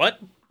what?"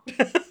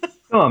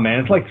 Oh man,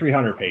 it's like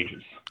 300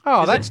 pages.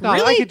 Oh, that's not.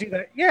 Really? I could do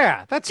that.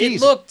 Yeah, that's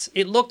easy.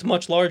 It looked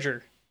much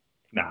larger.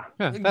 Nah,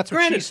 that's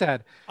what she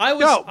said. I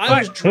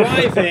was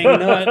driving.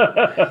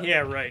 Not, yeah,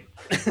 right.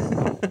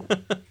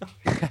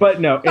 But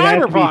no,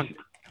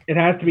 it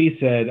has to be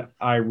said,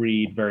 I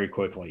read very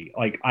quickly.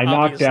 Like I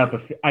knocked out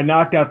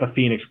the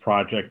Phoenix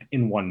Project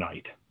in one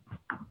night.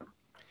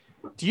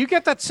 Do you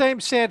get that same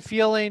sad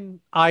feeling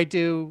I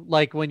do,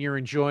 like when you're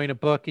enjoying a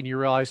book and you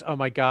realize, oh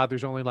my God,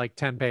 there's only like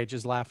 10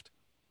 pages left?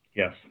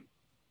 Yes.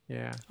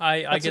 Yeah.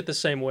 I get the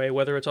same way,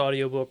 whether it's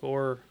audiobook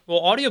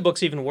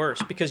audiobook's even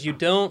worse because you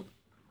don't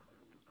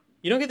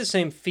get the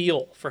same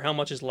feel for how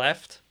much is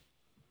left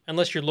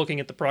unless you're looking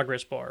at the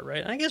progress bar,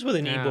 right? I guess with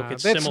an ebook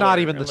it's similar. It's not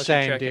even the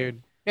same,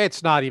 dude.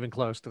 It's not even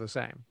close to the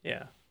same.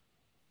 Yeah.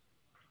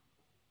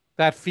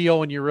 That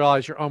feel when you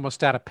realize you're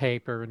almost out of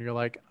paper and you're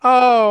like,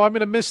 oh, I'm going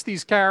to miss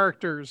these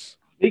characters.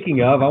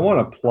 Speaking of, I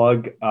want to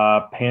plug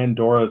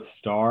Pandora's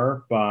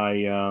Star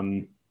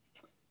by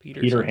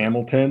Peter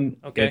Hamilton.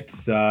 Okay.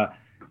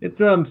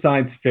 It's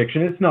science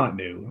fiction. It's not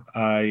new.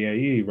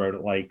 He wrote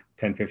it like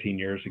 10, 15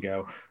 years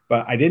ago.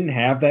 But I didn't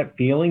have that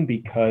feeling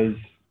because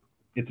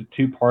it's a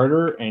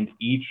two-parter and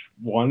each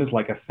one is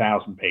like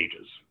 1,000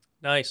 pages.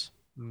 Nice.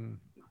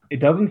 It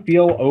doesn't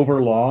feel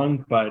over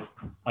long, but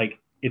like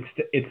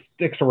it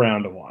sticks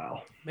around a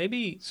while.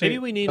 Maybe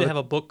we need to have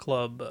a book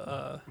club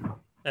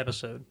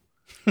episode.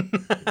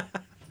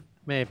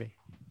 Maybe.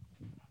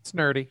 It's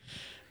nerdy.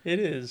 It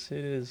is.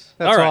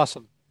 That's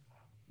awesome.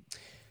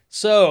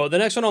 So the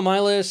next one on my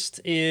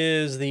list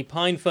is the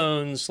Pine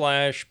Phone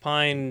 /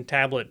 Pine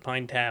Tablet,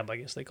 Pine Tab, I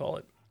guess they call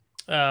it.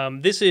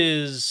 This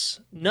is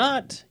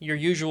not your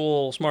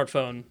usual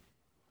smartphone.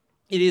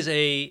 It is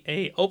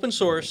a open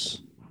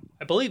source,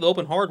 I believe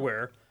open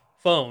hardware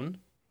phone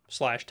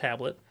 /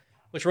 tablet,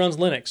 which runs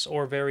Linux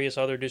or various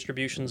other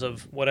distributions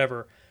of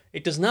whatever.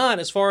 It does not,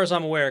 as far as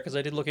I'm aware, because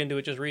I did look into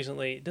it just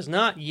recently, it does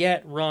not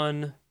yet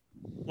run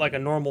like a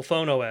normal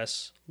phone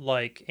OS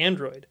like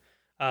Android,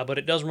 but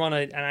it does run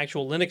an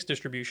actual Linux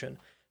distribution.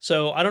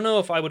 So I don't know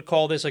if I would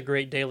call this a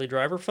great daily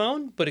driver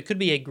phone, but it could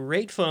be a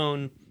great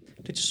phone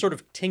to just sort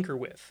of tinker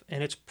with.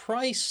 And it's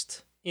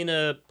priced in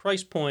a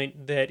price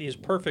point that is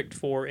perfect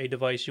for a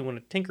device you want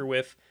to tinker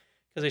with,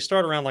 because they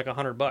start around like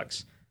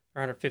 $100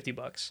 or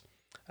 $150.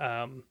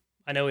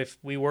 I know if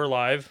we were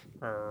live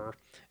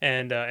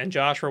and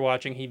Josh were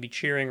watching, he'd be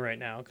cheering right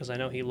now because I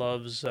know he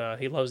loves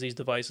these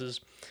devices.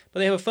 But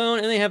they have a phone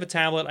and they have a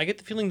tablet. I get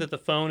the feeling that the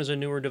phone is a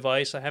newer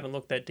device. I haven't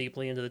looked that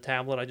deeply into the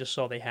tablet. I just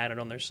saw they had it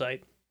on their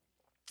site.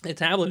 The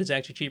tablet is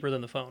actually cheaper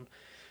than the phone.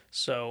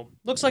 So,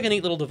 looks like a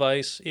neat little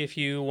device if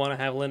you want to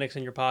have Linux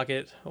in your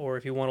pocket, or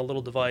if you want a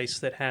little device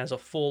that has a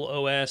full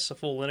OS, a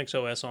full Linux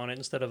OS on it,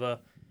 instead of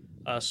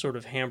a sort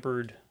of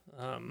hampered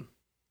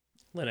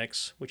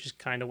Linux, which is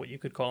kind of what you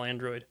could call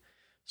Android.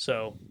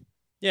 So,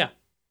 yeah,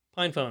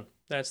 PinePhone.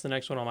 That's the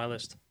next one on my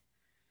list.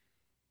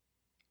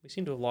 We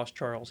seem to have lost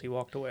Charles. He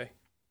walked away.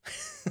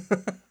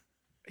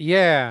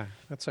 Yeah,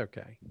 that's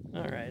okay.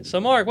 All right. So,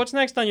 Mark, what's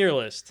next on your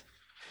list?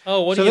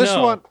 Oh, what do So you this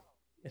know? one,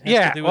 It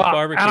has to do with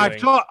barbecuing. and I've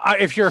taught,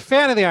 if you're a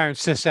fan of the Iron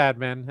Sis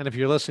admin, and if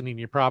you're listening,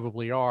 you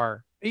probably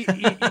are. You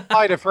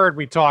might have heard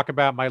me talk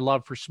about my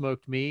love for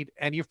smoked meat,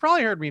 and you've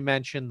probably heard me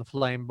mention the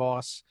Flame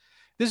Boss.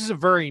 This is a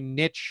very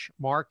niche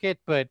market,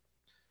 but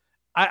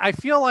I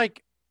feel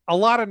like a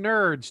lot of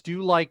nerds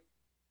do like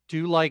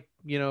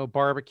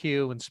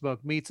barbecue and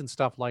smoked meats and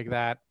stuff like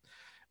that.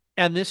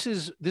 And this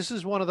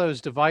is one of those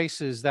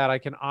devices that I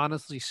can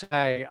honestly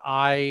say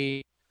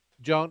I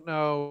don't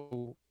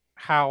know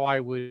how I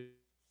would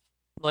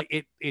like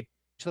it. It's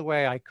the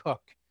way I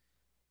cook.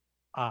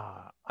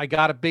 I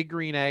got a Big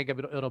Green Egg.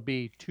 It'll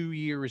be 2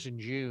 years in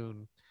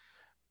June,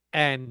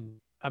 and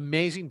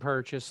amazing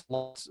purchase.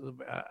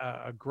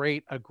 A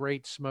great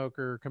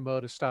smoker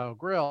Komodo style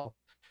grill.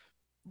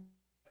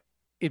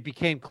 It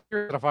became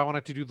clear that if I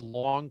wanted to do the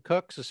long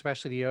cooks,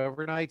 especially the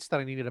overnights, that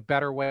I needed a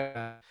better way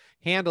to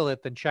handle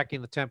it than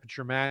checking the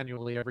temperature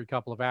manually every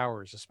couple of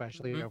hours,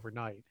 especially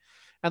overnight.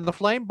 And the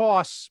Flame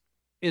Boss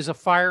is a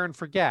fire and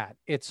forget.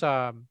 It's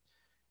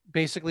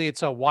basically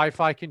it's a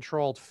Wi-Fi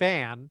controlled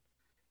fan.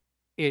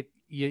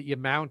 You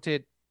mount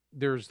it.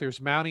 There's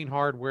mounting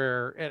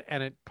hardware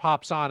and it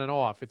pops on and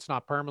off. It's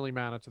not permanently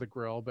mounted to the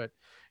grill, but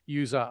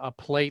use a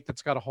plate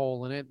that's got a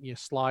hole in it, and you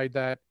slide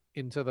that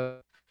into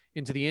the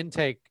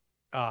intake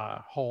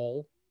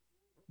hole,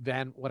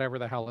 vent, whatever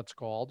the hell it's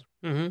called.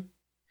 Mm-hmm.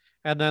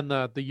 And then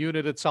the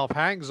unit itself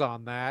hangs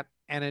on that,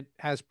 and it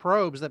has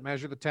probes that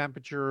measure the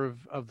temperature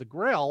of the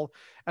grill,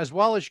 as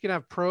well as you can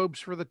have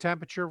probes for the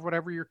temperature of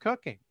whatever you're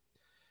cooking.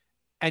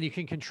 And you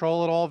can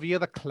control it all via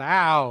the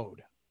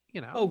cloud.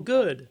 Oh,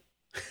 good.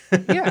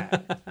 Yeah.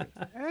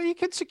 You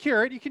can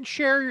secure it. You can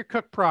share your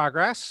cook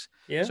progress.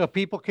 Yeah. So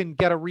people can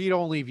get a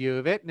read-only view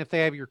of it. And if they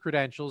have your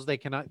credentials, they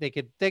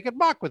could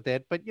muck with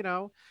it. But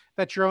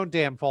that's your own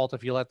damn fault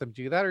if you let them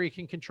do that. Or you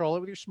can control it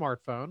with your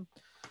smartphone.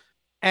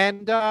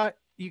 And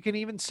you can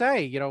even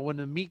say, when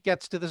the meat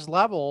gets to this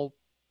level,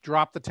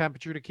 drop the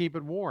temperature to keep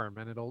it warm,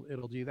 and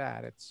it'll do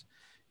that.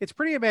 It's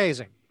pretty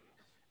amazing.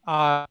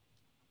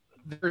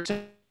 There's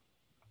a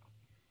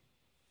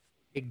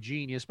big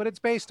genius, but it's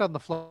based on the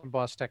Flame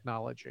Boss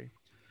technology.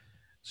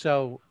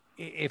 So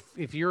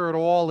if you're at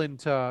all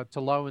into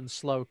low and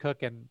slow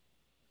cooking,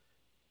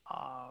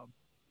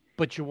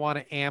 but you want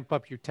to amp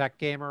up your tech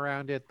game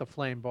around it, the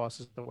Flame Boss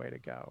is the way to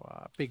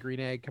go. Big Green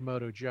Egg,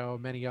 Komodo Joe,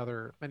 many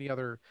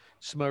other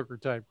smoker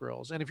type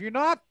grills. And if you're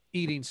not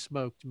eating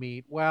smoked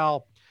meat,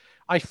 well,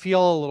 I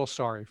feel a little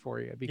sorry for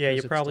you.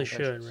 Because you probably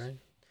should, right?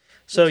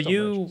 So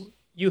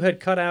you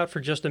had cut out for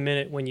just a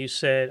minute when you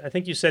said, I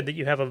think you said that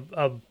you have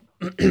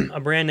a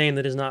brand name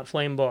that is not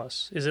Flame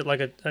Boss. Is it like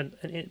a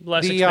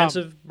less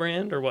expensive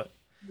brand or what?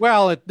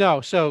 Well,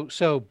 no.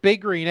 So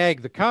Big Green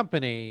Egg, the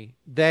company,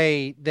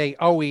 they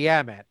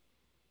OEM it.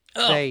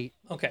 Oh,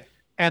 okay.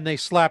 And they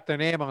slap their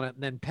name on it,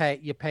 and then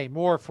you pay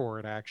more for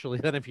it actually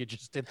than if you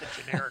just did the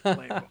generic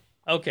label.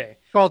 Okay.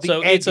 It's called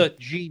the Egg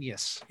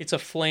Genius. It's a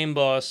Flame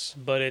Boss,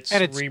 but it's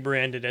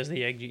rebranded as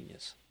the Egg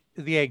Genius.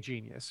 The Egg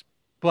Genius.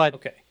 But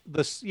okay.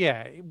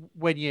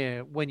 When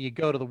you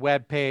go to the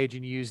web page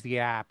and you use the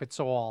app, it's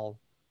all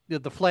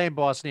the Flame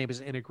Boss name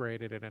is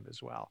integrated in it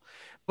as well.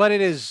 But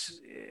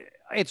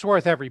it's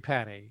worth every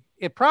penny.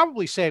 It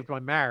probably saved my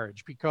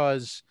marriage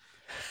because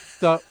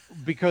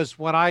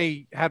when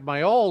I had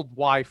my old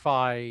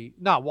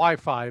not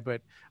Wi-Fi,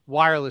 but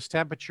wireless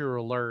temperature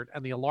alert,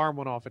 and the alarm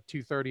went off at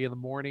 2:30 in the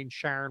morning,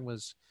 Sharon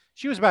was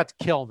about to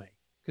kill me.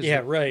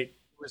 Yeah, right. It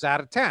was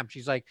out of temp.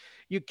 She's like,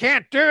 "You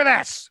can't do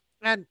this."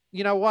 And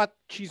you know what?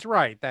 She's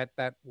right.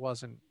 That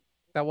wasn't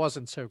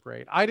so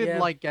great. I didn't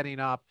like getting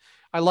up.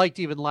 I liked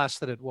even less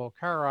that it woke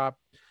her up.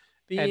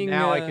 And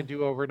now I can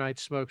do overnight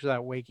smokes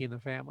without waking the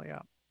family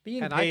up.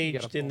 Being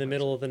paged in the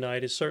middle of the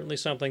night is certainly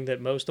something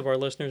that most of our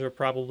listeners are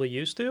probably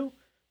used to,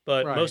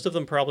 but most of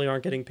them probably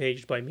aren't getting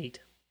paged by meat.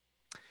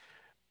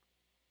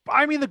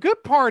 I mean, the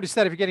good part is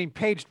that if you're getting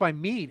paged by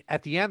meat,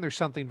 at the end there's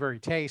something very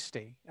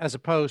tasty, as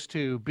opposed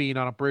to being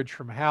on a bridge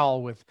from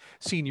hell with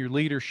senior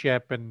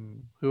leadership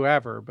and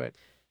whoever,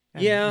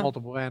 and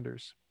multiple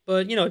vendors.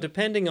 But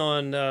depending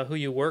on who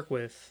you work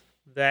with,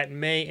 that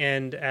may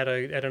end at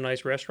a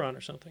nice restaurant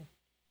or something.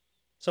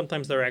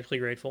 Sometimes they're actually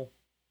grateful.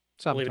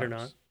 Sometimes. Believe it or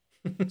not.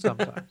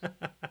 Sometimes.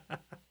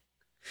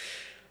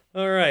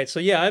 All right. So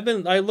yeah,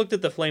 I looked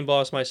at the Flame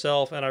Boss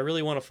myself, and I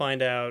really want to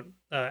find out.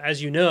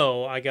 As you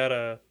know, I got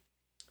a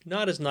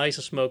not as nice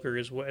a smoker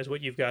as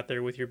what you've got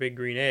there with your big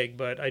green egg,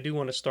 but I do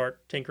want to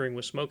start tinkering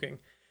with smoking,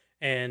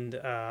 and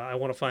I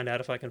want to find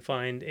out if I can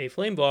find a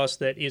Flame Boss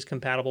that is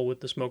compatible with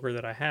the smoker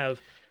that I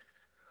have.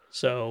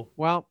 So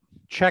Well,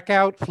 check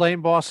out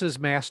Flame Boss's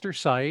master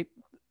site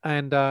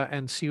and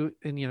see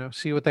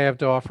what they have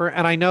to offer.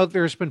 And I know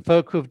there's been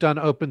folk who've done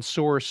open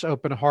source,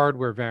 open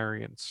hardware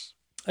variants,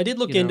 I did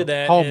look into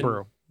that, and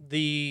homebrew.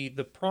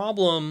 the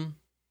problem.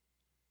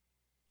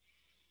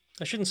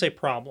 I shouldn't say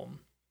problem.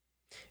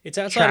 It's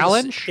outside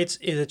Challenge? it's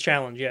a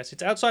challenge, yes.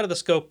 It's outside of the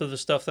scope of the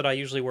stuff that I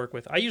usually work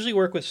with. I usually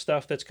work with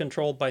stuff that's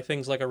controlled by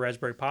things like a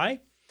Raspberry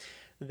Pi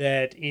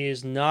that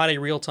is not a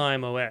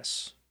real-time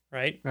OS,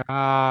 right?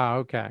 Ah,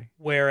 okay.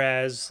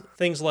 Whereas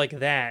things like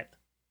that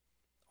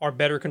are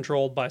better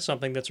controlled by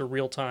something that's a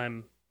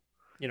real-time,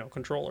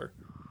 controller.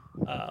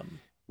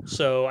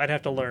 So I'd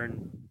have to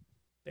learn,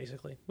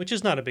 basically, which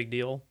is not a big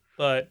deal.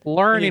 But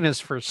Learning is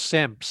for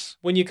simps.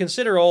 when you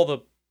consider all the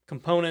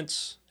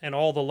components and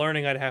all the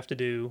learning I'd have to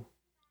do,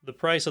 the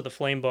price of the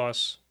Flame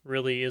Boss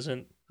really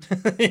isn't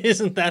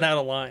isn't that out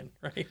of line,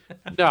 right?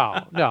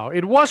 No,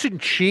 it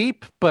wasn't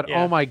cheap, but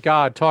Yeah. oh my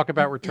God, talk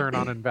about return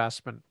on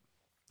investment.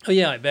 Oh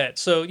yeah, I bet.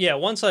 So yeah,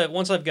 once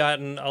I've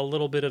gotten a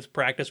little bit of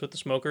practice with the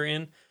smoker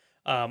in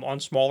on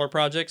smaller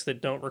projects that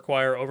don't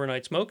require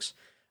overnight smokes,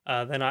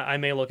 then I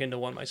may look into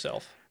one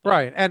myself.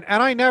 Right. And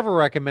I never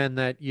recommend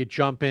that you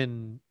jump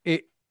in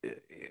it.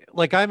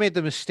 Like I made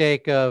the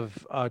mistake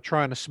of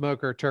trying to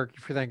smoke a turkey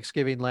for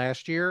Thanksgiving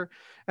last year,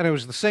 and it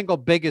was the single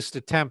biggest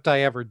attempt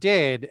I ever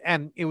did,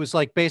 and it was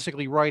like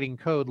basically writing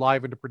code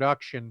live into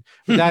production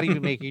without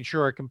even making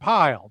sure it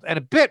compiled, and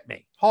it bit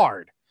me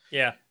hard.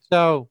 Yeah.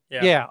 So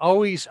Yeah.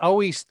 always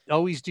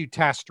do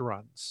test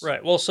runs.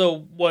 Right. Well, so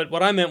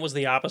what I meant was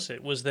the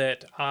opposite, was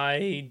that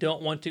I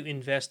don't want to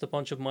invest a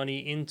bunch of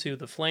money into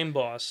the Flame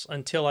Boss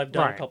until I've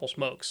done a Right. couple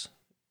smokes.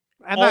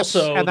 And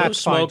Also, that's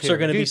those fine, smokes too. are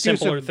going to be Do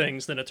simpler some-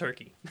 things than a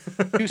turkey.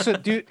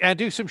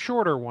 do some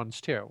shorter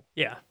ones too.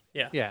 Yeah.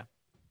 Yeah.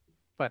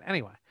 But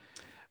anyway.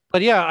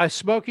 But yeah,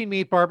 smoking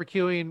meat,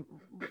 barbecuing,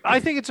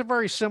 I think it's a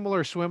very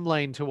similar swim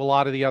lane to a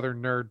lot of the other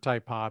nerd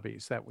type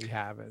hobbies that we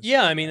have as,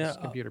 Yeah, I mean, as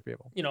computer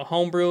people.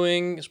 home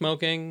brewing,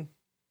 smoking,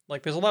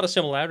 like there's a lot of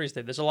similarities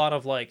there. There's a lot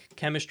of like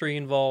chemistry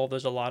involved.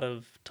 There's a lot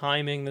of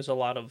timing. There's a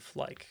lot of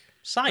like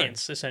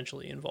science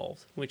essentially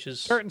involved, which is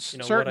Certain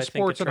what I think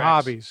sports and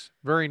attracts. hobbies,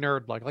 very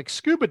nerd like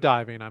scuba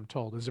diving, I'm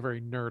told, is a very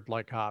nerd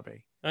like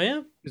hobby. Oh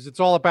yeah, Because it's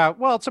all about,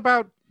 well, it's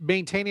about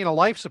maintaining a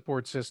life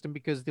support system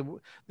because the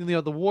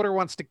water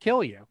wants to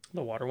kill you.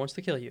 the water wants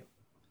to kill you.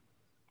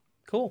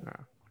 Cool.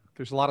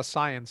 There's a lot of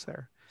science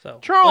there. So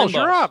Charles,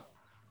 Flame you're Boss. up.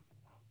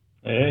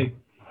 Hey.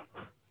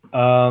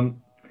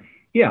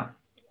 Yeah.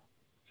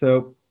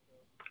 So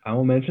I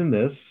will mention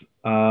this.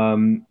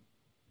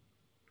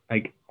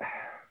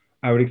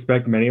 I would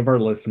expect many of our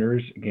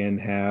listeners, again,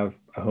 have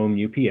a home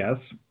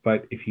UPS,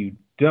 but if you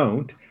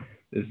don't,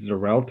 this is a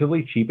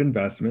relatively cheap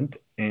investment,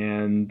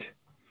 and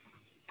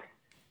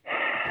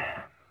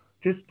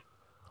just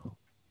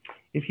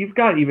if you've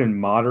got even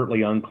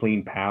moderately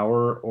unclean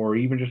power, or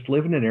even just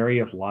live in an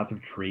area with lots of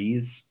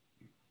trees.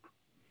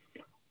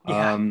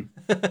 Yeah.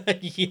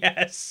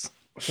 Yes.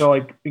 So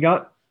we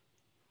got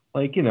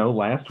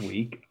last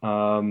week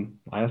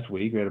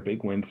we had a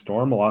big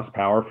windstorm. I lost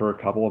power for a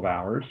couple of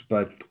hours,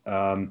 but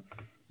I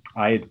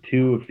had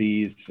two of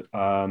these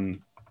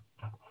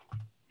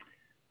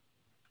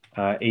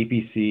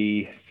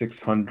APC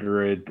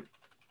 600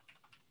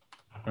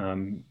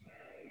 VA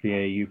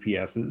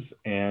UPSs,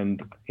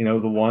 and the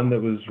one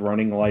that was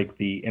running like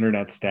the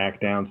internet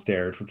stack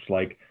downstairs, which is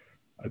like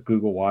a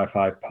Google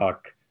Wi-Fi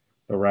puck,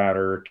 the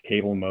router,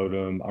 cable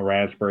modem, a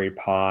Raspberry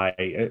Pi.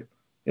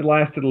 It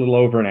lasted a little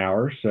over an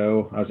hour,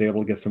 so I was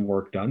able to get some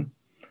work done.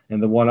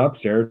 And the one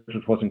upstairs,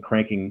 which wasn't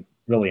cranking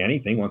really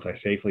anything once I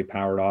safely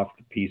powered off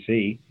the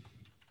PC,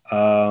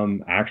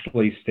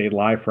 actually stayed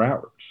live for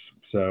hours.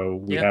 So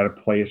we had a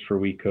place where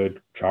we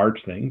could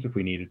charge things if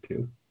we needed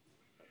to.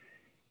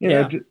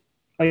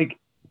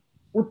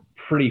 We're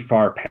pretty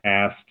far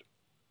past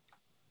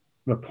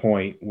the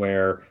point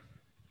where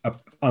an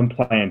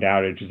unplanned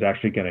outage is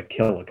actually going to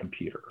kill a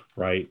computer,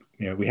 right?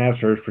 We have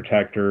surge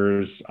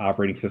protectors,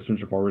 operating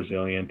systems are more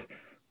resilient,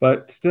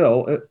 but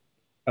still,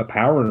 a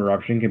power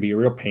interruption can be a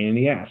real pain in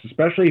the ass,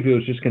 especially if it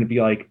was just going to be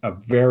like a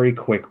very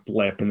quick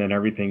blip and then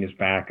everything is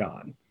back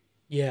on.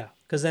 Yeah,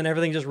 because then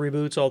everything just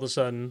reboots all of a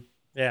sudden.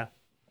 Yeah.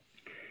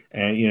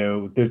 And,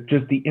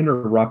 just the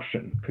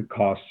interruption could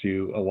cost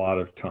you a lot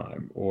of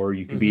time, or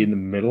you could be in the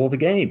middle of a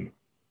game.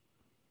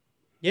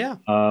 Yeah.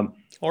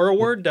 Or a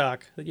Word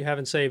doc that you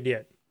haven't saved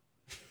yet.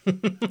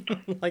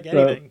 Like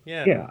anything.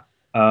 Yeah.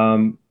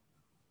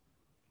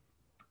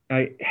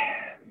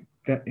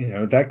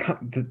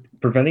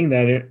 Preventing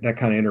that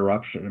kind of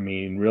interruption, I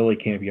mean, really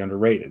can't be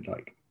underrated.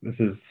 Like, this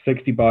is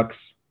 $60.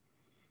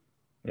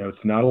 It's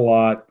not a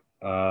lot.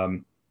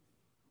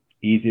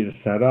 Easy to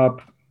set up.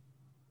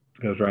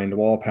 Goes right into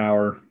wall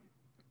power.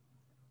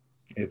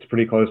 It's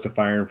pretty close to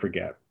fire and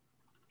forget.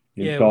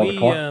 You Yeah, install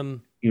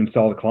we you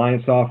install the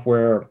client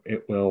software.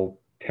 It will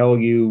tell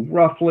you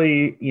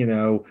roughly,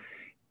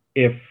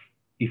 if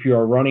you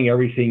are running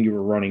everything you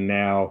are running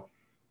now,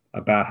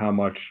 about how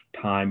much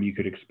time you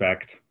could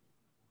expect.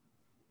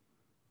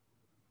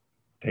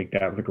 Take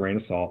that with a grain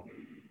of salt.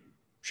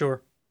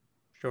 Sure.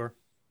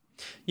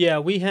 Yeah,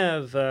 we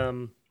have.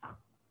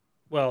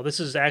 Well, this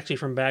is actually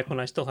from back when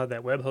I still had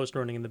that web host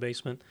running in the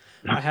basement.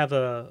 I have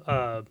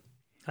I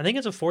think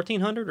it's a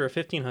 1400 or a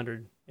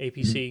 1500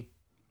 APC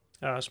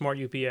smart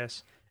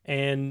UPS,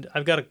 and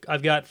I've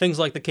got things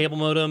like the cable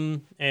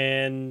modem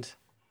and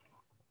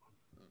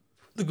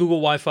the Google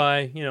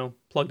Wi-Fi,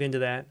 plugged into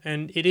that,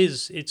 and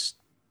it's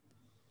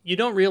you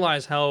don't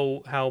realize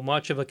how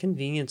much of a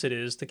convenience it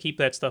is to keep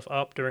that stuff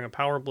up during a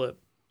power blip,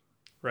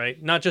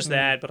 right? Not just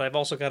that, but I've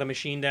also got a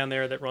machine down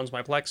there that runs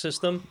my Plex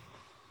system,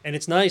 and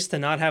it's nice to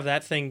not have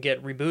that thing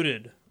get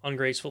rebooted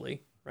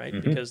ungracefully, right?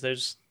 Mhm. Because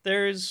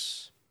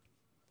there's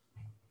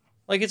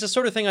like it's a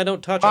sort of thing I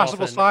don't touch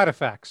Possible often. side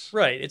effects.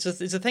 Right. It's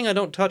a thing I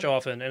don't touch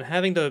often, and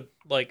having to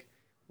like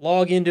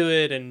log into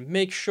it and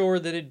make sure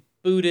that it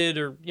booted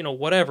or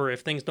whatever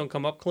if things don't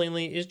come up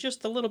cleanly is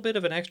just a little bit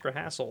of an extra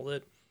hassle.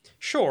 That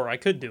sure I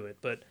could do it,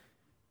 but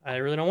I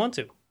really don't want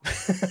to.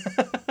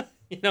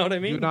 You know what I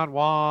mean? Do not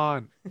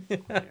want.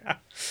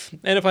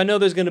 And if I know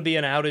there's going to be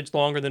an outage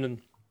longer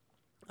than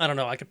I don't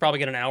know, I could probably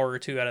get an hour or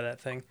two out of that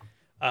thing.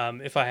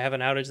 If I have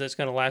an outage that's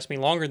going to last me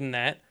longer than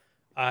that,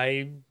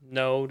 I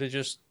know to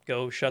just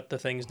go shut the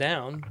things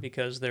down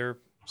because they're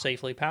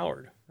safely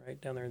powered right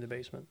down there in the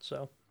basement.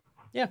 So,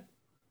 yeah,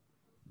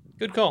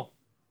 good call.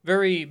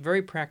 Very,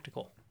 very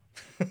practical.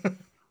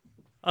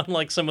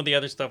 Unlike some of the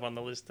other stuff on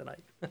the list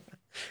tonight.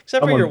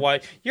 Except for your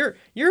wife. You're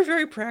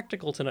very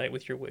practical tonight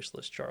with your wish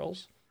list,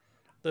 Charles.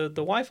 The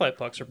Wi-Fi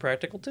pucks are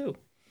practical too.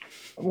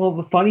 Well,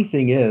 the funny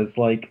thing is,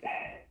 like,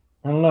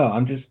 I don't know.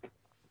 I'm just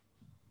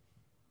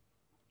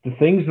the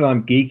things that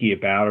I'm geeky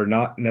about are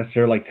not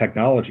necessarily like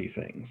technology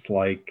things.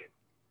 Like,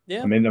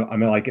 Yeah. I'm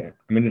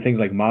into things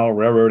like model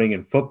railroading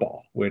and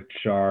football, which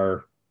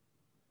are,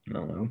 I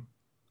don't know.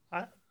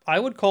 I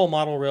would call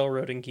model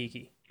railroading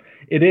geeky.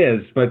 It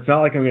is, but it's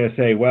not like I'm going to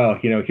say, well,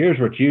 here's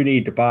what you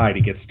need to buy to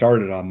get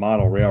started on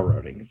model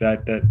railroading.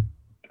 That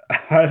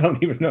I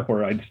don't even know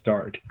where I'd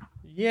start.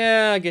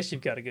 Yeah, I guess you've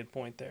got a good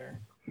point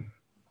there.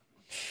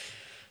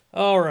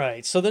 All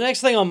right, so the next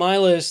thing on my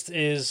list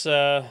is,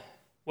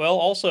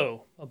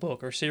 also a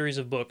book or series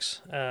of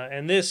books.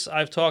 And this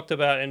I've talked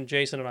about, and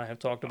Jason and I have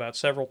talked about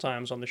several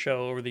times on the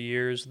show over the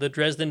years, The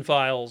Dresden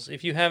Files.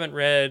 If you haven't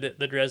read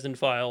The Dresden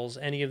Files,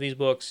 any of these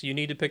books, you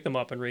need to pick them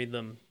up and read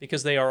them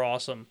because they are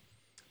awesome.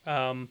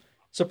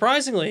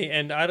 Surprisingly,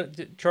 and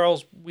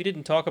Charles, we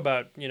didn't talk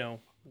about,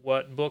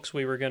 what books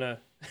we were going to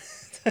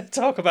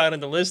talk about in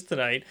the list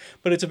tonight,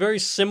 but it's a very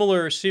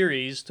similar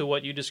series to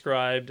what you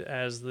described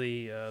as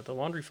the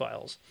Laundry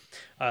Files.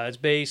 It's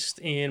based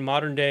in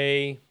modern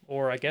day,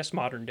 or I guess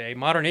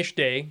modernish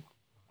day,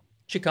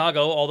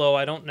 Chicago, although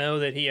I don't know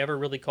that he ever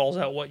really calls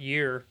out what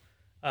year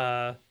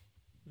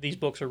these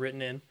books are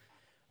written in.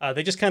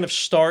 They just kind of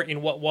start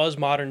in what was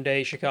modern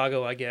day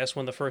Chicago, I guess,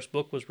 when the first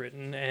book was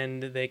written,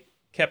 and they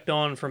kept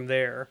on from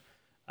there.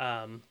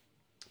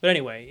 But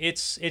anyway,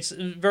 it's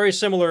a very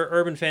similar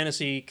urban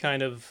fantasy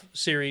kind of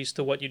series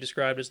to what you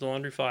described as the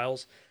Laundry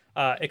Files,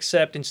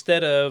 except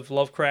instead of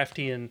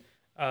Lovecraftian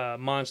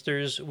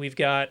monsters, we've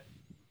got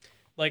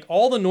like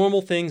all the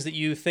normal things that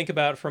you think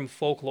about from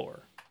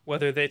folklore,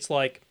 whether it's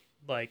like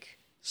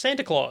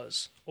Santa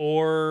Claus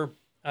or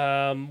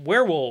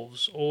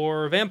werewolves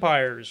or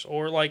vampires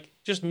or like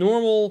just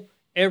normal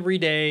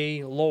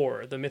everyday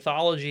lore, the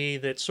mythology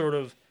that sort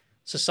of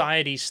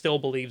society still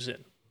believes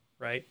in,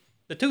 right?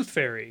 The Tooth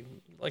Fairy,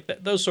 like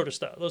that, those sort of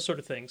stuff, those sort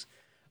of things.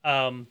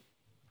 The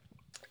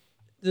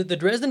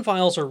Dresden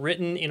Files are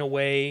written in a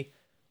way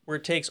where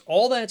it takes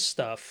all that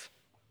stuff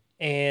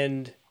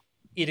and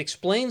it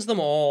explains them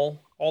all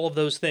of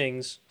those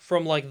things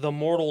from like the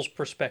mortal's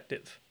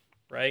perspective,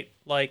 right?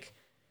 Like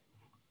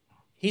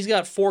he's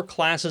got 4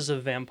 classes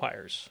of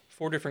vampires,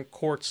 4 different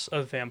courts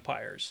of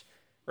vampires,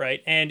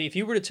 right? And if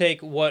you were to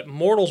take what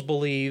mortals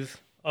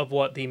believe of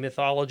what the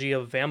mythology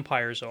of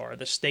vampires are,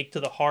 the stake to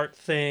the heart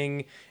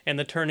thing, and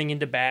the turning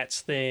into bats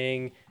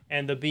thing,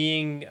 and the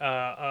being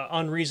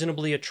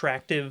unreasonably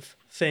attractive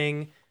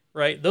thing,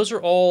 right? Those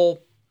are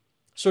all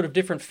sort of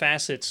different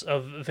facets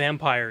of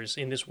vampires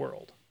in this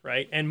world,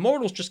 right? And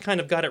mortals just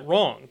kind of got it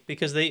wrong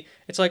because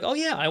it's like, oh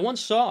yeah, I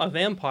once saw a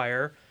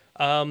vampire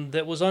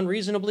that was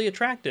unreasonably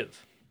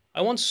attractive.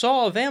 I once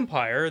saw a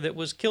vampire that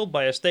was killed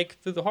by a stake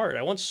through the heart.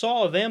 I once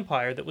saw a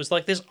vampire that was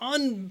like this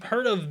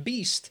unheard of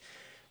beast,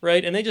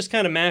 right? And they just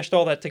kind of mashed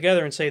all that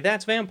together and say,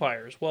 that's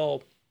vampires.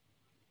 Well,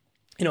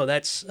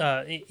 that's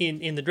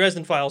in the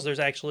Dresden Files, there's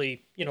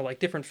actually, like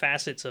different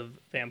facets of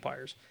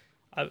vampires.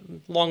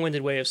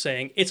 Long-winded way of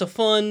saying it's a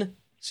fun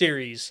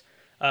series.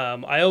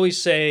 I always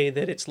say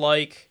that it's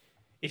like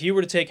if you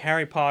were to take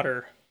Harry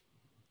Potter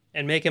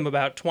and make him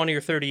about 20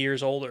 or 30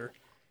 years older,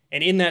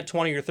 and in that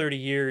 20 or 30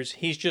 years,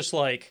 he's just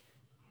like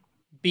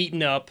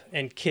beaten up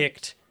and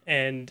kicked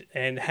and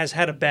has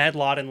had a bad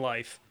lot in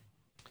life.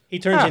 He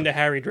turns into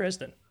Harry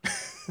Dresden.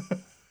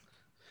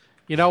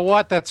 You know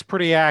what? That's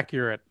pretty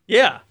accurate.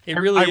 Yeah, it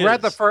really is.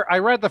 I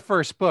read the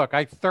first book.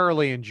 I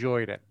thoroughly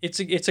enjoyed it.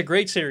 It's a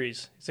great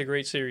series. It's a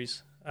great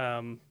series.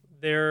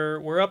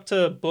 We're up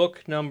to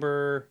book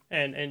number,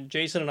 and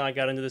Jason and I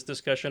got into this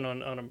discussion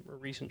on a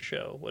recent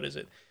show. What is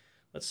it?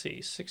 Let's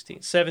see,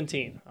 16,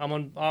 17.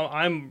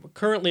 I'm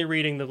currently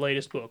reading the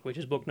latest book, which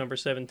is book number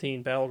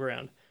 17,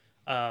 Battleground.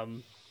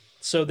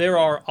 So there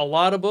are a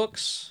lot of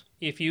books.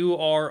 If you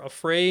are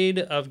afraid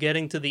of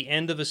getting to the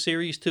end of a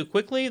series too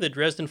quickly, the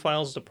Dresden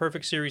Files is a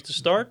perfect series to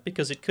start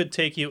because it could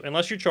take you,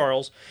 unless you're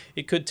Charles,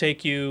 it could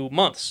take you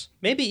months,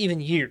 maybe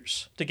even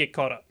years to get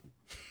caught up.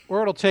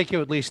 Or it'll take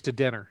you at least to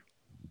dinner.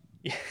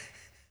 Yeah.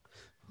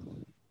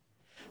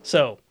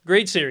 So,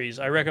 great series.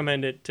 I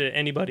recommend it to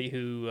anybody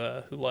who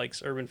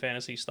likes urban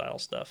fantasy style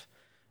stuff.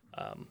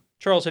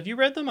 Charles, have you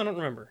read them? I don't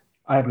remember.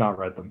 I have not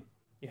read them.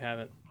 You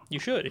haven't. You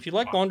should. If you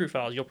like Laundry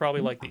Files, you'll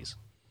probably like these.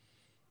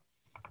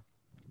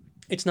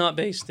 It's not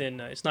based in.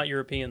 It's not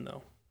European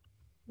though.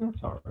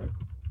 That's all right.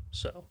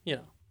 So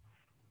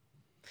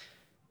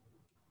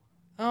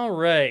All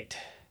right,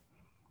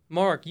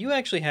 Mark, you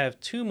actually have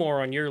two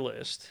more on your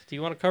list. Do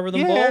you want to cover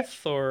them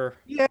both, or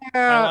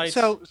highlights?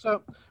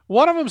 So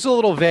one of them's a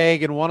little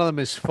vague, and one of them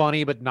is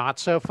funny but not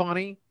so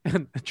funny.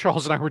 And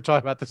Charles and I were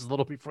talking about this a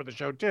little before the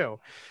show too.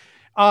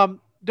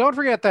 Don't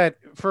forget that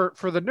for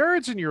the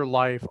nerds in your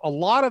life, a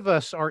lot of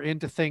us are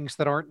into things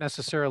that aren't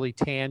necessarily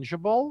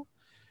tangible,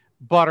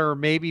 but are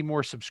maybe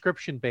more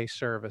subscription-based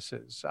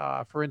services.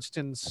 For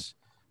instance,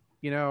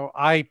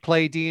 I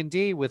play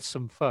D&D with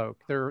some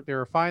folk.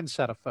 They're a fine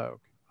set of folk,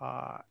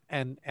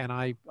 and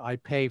I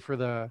pay for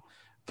the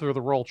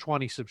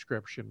Roll20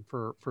 subscription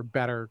for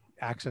better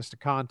access to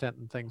content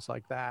and things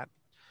like that.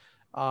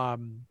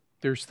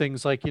 There's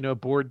things like,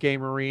 Board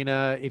Game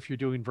Arena. If you're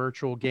doing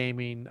virtual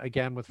gaming,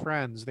 again, with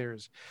friends,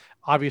 there's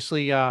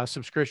obviously a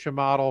subscription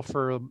model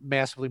for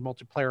massively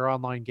multiplayer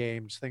online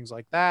games, things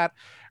like that.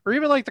 Or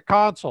even like the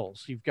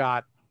consoles. You've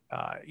got,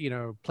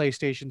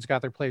 PlayStation's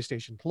got their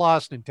PlayStation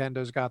Plus,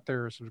 Nintendo's got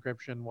their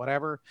subscription,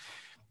 whatever.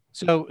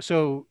 So,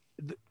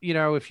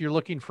 if you're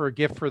looking for a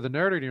gift for the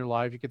nerd in your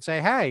life, you could say,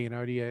 hey,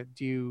 are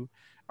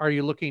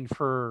you looking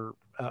for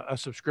a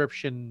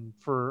subscription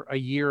for a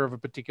year of a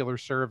particular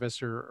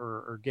service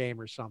or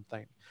game or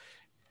something?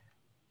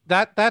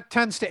 That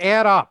tends to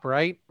add up,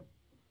 right?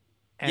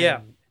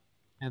 And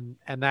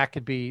that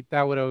could be,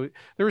 there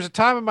was a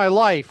time in my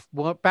life,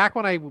 back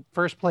when I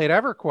first played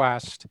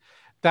EverQuest,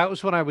 that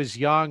was when I was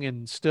young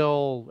and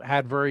still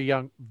had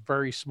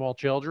very small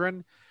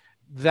children,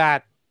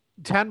 that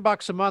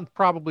 $10 a month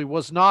probably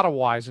was not a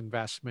wise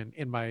investment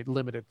in my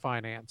limited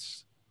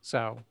finance.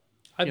 So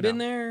I've been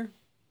there.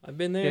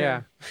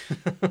 Yeah.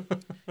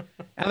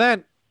 And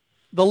then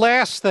the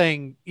last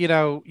thing,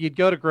 you'd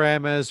go to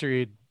grandma's or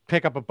you'd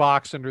pick up a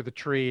box under the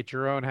tree at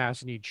your own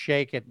house and you'd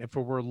shake it. And if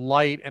it were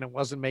light and it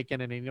wasn't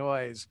making any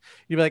noise,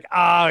 you'd be like,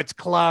 oh, it's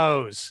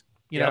clothes.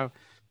 You know,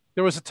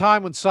 there was a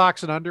time when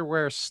socks and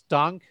underwear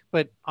stunk,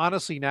 but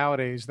honestly,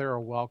 nowadays they're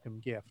a welcome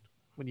gift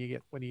when you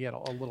get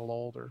a little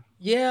older.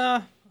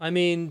 Yeah. I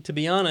mean, to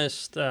be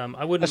honest,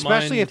 I wouldn't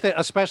especially mind.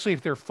 Especially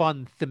if they're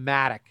fun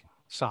thematic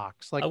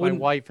socks. Like my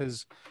wife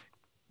has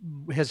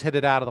hit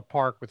it out of the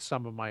park with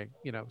some of my,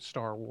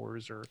 Star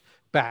Wars or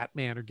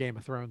Batman or Game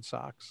of Thrones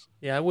socks.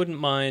 Yeah, I wouldn't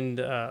mind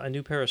a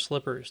new pair of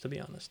slippers, to be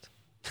honest.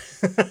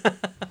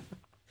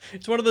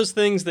 It's one of those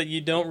things that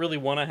you don't really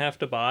want to have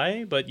to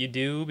buy, but you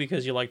do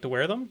because you like to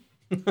wear them.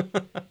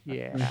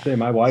 Yeah.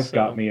 My wife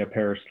got me a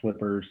pair of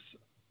slippers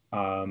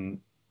a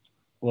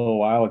little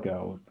while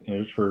ago. It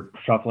was for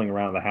shuffling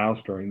around the house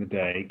during the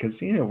day because,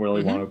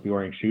 really want to be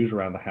wearing shoes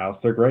around the house.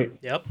 They're great.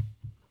 Yep.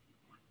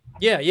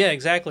 Yeah,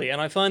 exactly.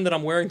 And I find that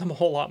I'm wearing them a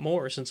whole lot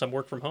more since I'm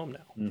work from home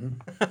now. Mm-hmm.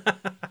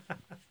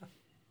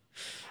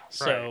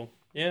 So,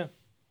 yeah,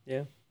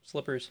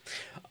 slippers.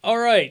 All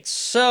right,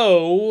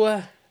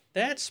 so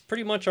that's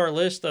pretty much our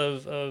list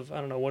of I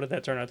don't know, what did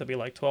that turn out to be,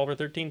 like 12 or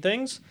 13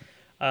 things?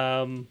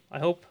 I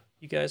hope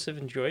you guys have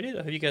enjoyed it. I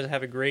hope you guys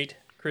have a great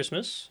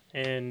Christmas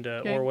and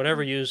or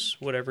whatever you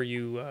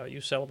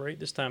celebrate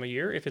this time of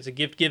year. If it's a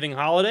gift-giving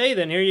holiday,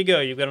 then here you go.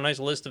 You've got a nice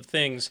list of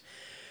things.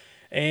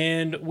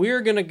 And we're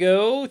going to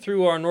go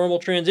through our normal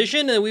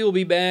transition, and we will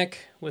be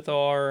back with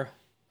our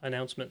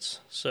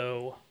announcements.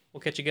 So we'll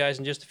catch you guys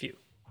in just a few.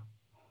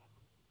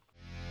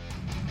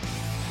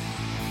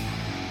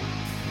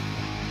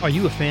 Are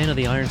you a fan of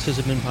the Iron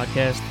Sysadmin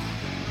podcast?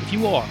 If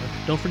you are,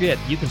 don't forget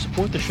you can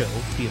support the show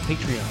via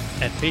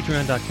Patreon at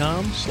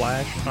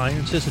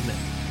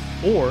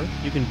patreon.com/IronSysAdmin. Or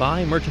you can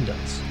buy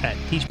merchandise at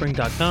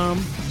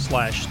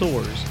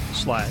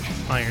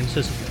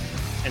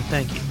teespring.com/stores/IronSysAdmin. And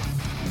thank you.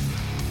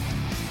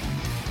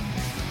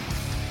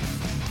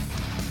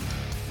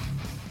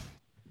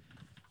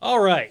 All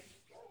right,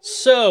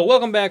 so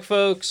welcome back,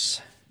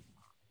 folks.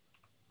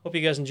 Hope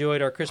you guys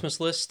enjoyed our Christmas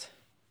list.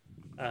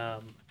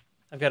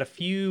 I've got a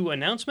few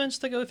announcements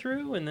to go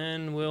through, and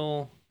then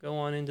we'll go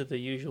on into the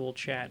usual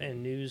chat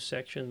and news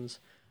sections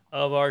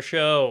of our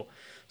show.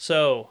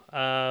 So,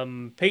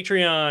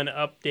 Patreon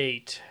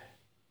update.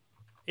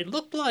 it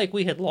looked like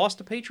we had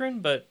lost a patron,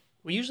 but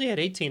we usually had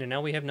 18 and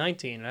now we have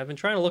 19. And I've been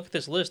trying to look at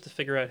this list to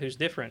figure out who's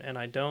different, and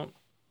I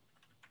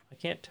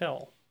can't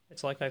tell.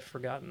 It's like I've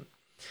forgotten.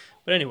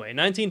 But anyway,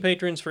 19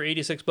 patrons for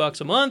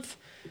 $86 a month,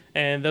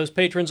 and those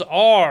patrons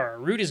are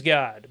Root is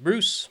God,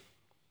 Bruce,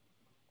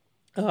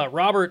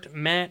 Robert,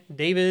 Matt,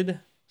 David,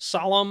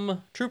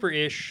 Solemn,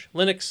 Trooper-ish,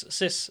 Linux,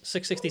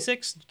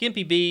 Sys666,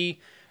 Gimpy B,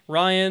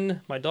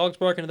 Ryan, my dog's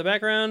barking in the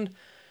background,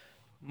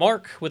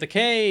 Mark with a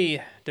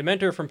K,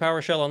 Dementor from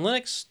PowerShell on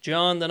Linux,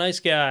 John the Nice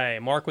Guy,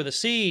 Mark with a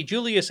C,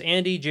 Julius,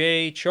 Andy,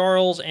 J,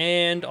 Charles,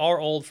 and our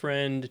old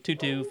friend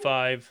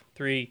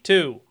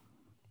 22532.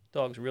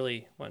 Dog's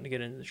really wanting to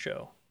get into the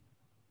show.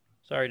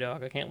 Sorry,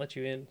 dog, I can't let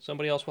you in.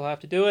 Somebody else will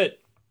have to do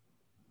it.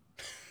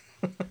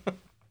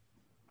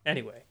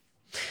 Anyway.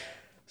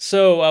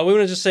 So we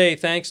want to just say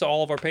thanks to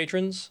all of our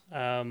patrons.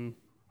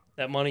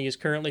 That money is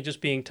currently just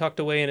being tucked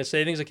away in a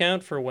savings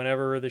account for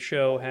whenever the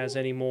show has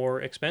any more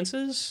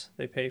expenses.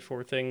 They pay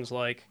for things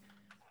like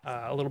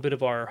a little bit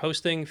of our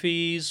hosting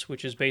fees,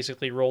 which is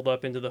basically rolled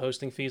up into the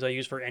hosting fees I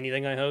use for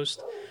anything I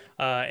host,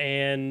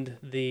 and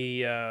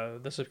the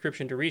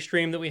subscription to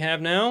Restream that we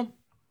have now,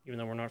 even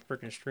though we're not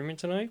freaking streaming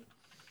tonight,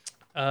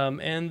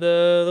 and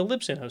the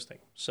Libsyn hosting.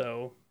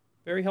 So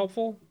very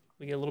helpful.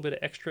 We get a little bit of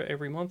extra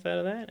every month out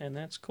of that, and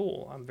that's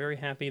cool. I'm very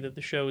happy that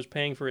the show is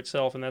paying for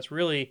itself, and that's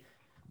really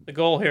the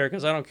goal here,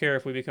 because I don't care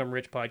if we become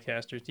rich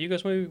podcasters. Do you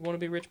guys want to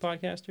be rich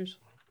podcasters?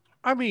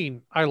 I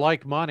mean, I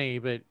like money,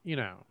 but,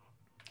 I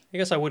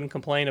guess I wouldn't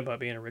complain about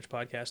being a rich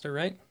podcaster,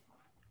 right?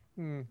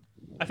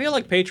 I feel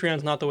like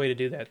Patreon's not the way to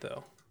do that,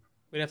 though.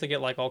 We'd have to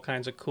get like all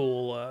kinds of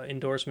cool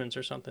endorsements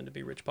or something to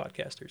be rich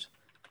podcasters.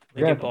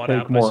 They have to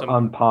take more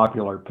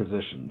unpopular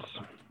positions.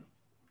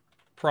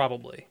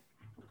 Probably.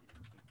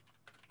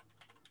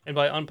 And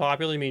by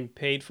unpopular, you mean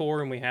paid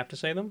for and we have to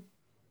say them?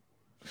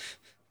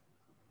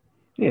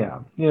 Yeah,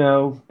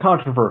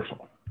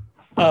 controversial.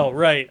 Oh,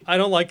 right. I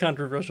don't like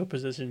controversial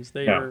positions.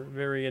 They are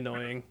very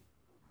annoying.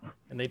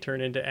 And they turn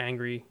into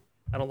angry.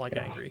 I don't like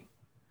angry.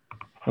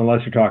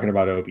 Unless you're talking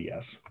about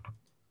OBS.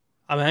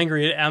 I'm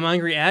angry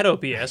at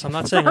OBS. I'm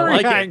not saying I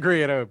like it.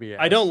 Angry at OBS.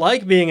 I don't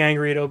like being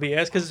angry at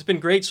OBS because it's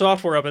been great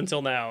software up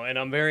until now, and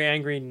I'm very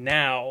angry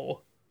now.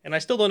 And I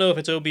still don't know if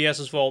it's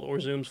OBS's fault or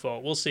Zoom's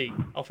fault. We'll see.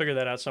 I'll figure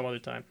that out some other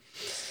time.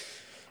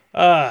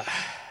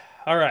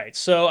 All right.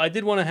 So I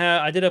did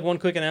have one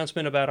quick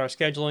announcement about our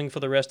scheduling for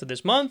the rest of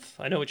this month.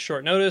 I know it's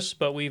short notice,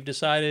 but we've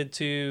decided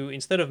to,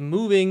 instead of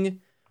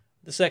moving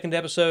the second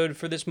episode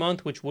for this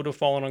month, which would have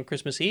fallen on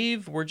Christmas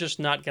Eve, we're just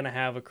not going to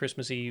have a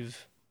Christmas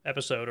Eve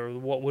episode, or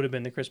what would have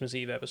been the Christmas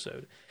Eve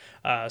episode.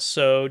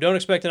 So don't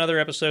expect another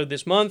episode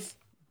this month,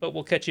 but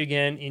we'll catch you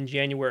again in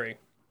January.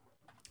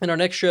 And our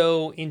next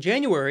show in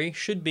January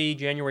should be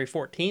January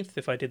 14th,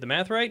 if I did the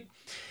math right.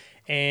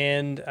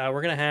 And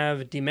we're going to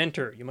have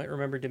Dementor. You might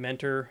remember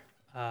Dementor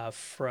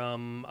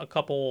from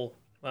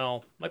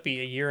might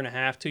be a year and a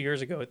half, 2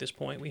 years ago at this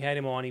point. We had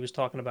him on. He was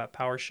talking about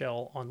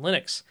PowerShell on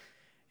Linux.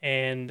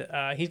 And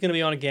he's going to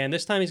be on again.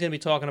 This time he's going to be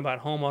talking about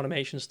home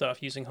automation stuff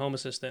using Home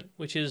Assistant,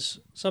 which is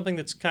something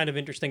that's kind of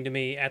interesting to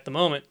me at the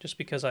moment, just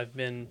because I've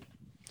been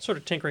sort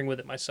of tinkering with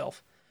it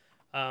myself,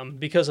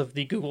 because of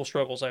the Google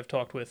struggles I've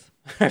talked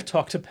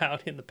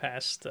about in the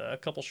past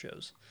couple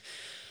shows.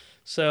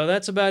 So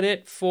that's about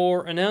it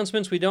for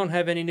announcements. We don't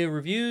have any new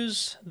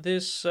reviews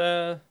this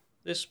time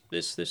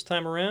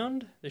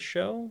around, this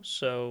show.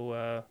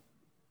 So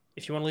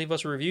if you want to leave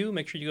us a review,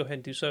 make sure you go ahead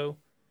and do so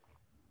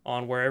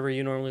on wherever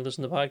you normally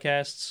listen to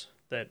podcasts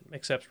that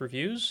accepts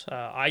reviews.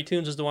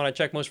 iTunes is the one I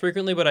check most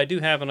frequently, but I do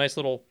have a nice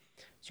little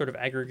sort of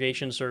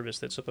aggregation service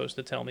that's supposed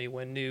to tell me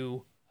when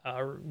new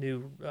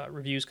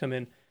reviews come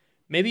in.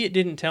 Maybe it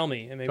didn't tell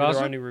me, and maybe there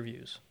are new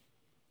reviews.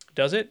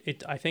 Does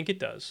it? I think it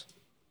does.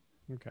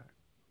 Okay.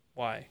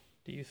 Why?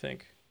 Do you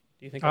think?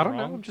 I don't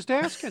know. I'm just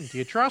asking. Do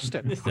you trust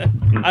it?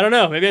 I don't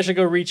know. Maybe I should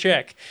go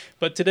recheck.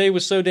 But today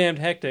was so damned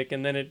hectic,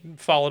 and then it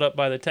followed up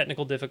by the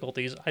technical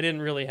difficulties. I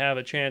didn't really have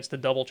a chance to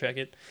double check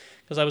it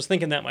because I was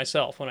thinking that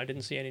myself when I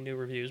didn't see any new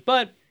reviews.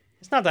 But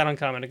it's not that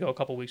uncommon to go a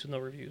couple weeks with no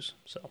reviews.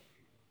 So,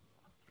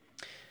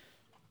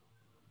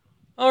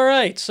 all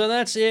right. So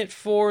that's it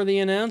for the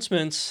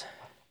announcements.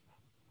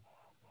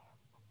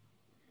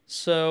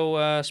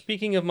 So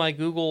speaking of my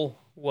Google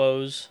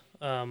woes,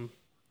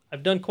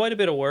 I've done quite a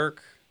bit of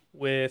work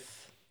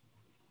with,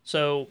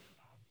 so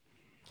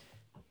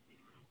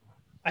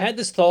I had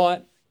this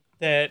thought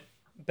that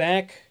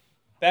back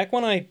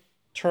when I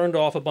turned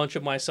off a bunch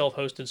of my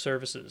self-hosted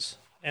services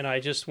and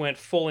I just went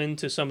full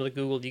into some of the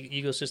Google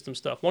ecosystem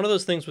stuff, one of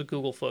those things with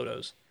Google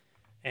Photos,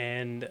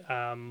 and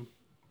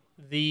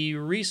the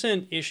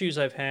recent issues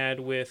I've had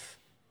with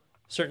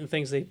certain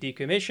things they've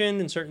decommissioned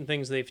and certain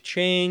things they've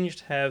changed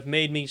have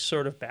made me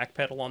sort of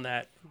backpedal on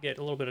that, get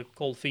a little bit of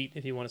cold feet,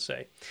 if you want to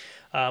say.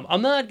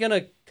 I'm not going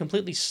to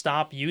completely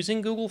stop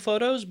using Google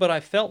Photos, but I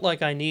felt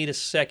like I need a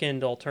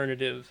second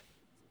alternative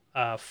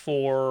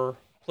for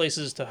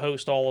places to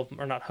host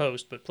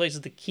but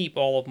places to keep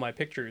all of my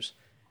pictures.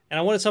 And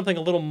I wanted something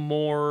a little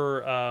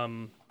more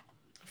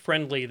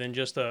friendly than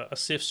just a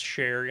CIFS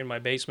share in my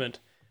basement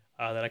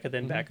that I could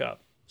then back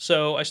up.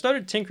 So I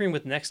started tinkering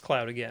with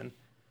Nextcloud again,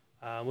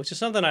 which is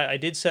something I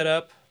did set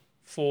up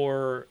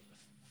for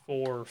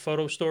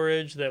photo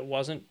storage that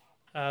wasn't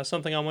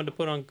something I wanted to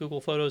put on Google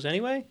Photos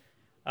anyway.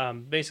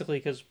 Basically,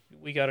 because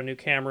we got a new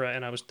camera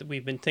and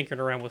we've been tinkering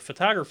around with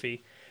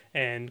photography,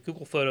 and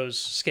Google Photos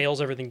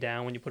scales everything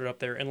down when you put it up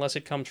there, unless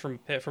it comes from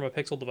a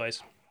Pixel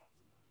device.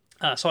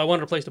 So I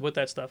wanted a place to put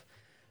that stuff.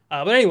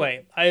 But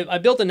anyway, I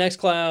built a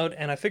Nextcloud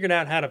and I figured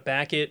out how to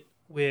back it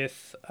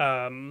with.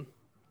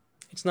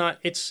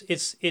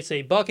 It's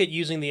a bucket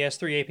using the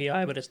S3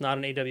 API, but it's not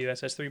an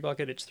AWS S3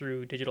 bucket. It's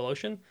through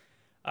DigitalOcean,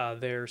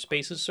 their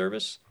Spaces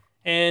service.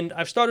 And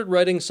I've started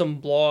writing some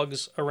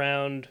blogs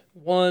around,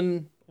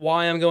 one,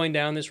 why I'm going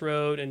down this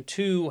road, and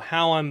two,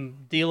 how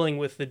I'm dealing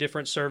with the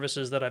different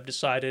services that I've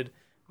decided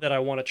that I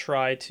want to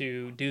try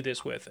to do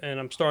this with. And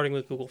I'm starting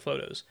with Google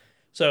Photos.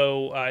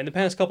 So in the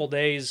past couple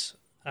days,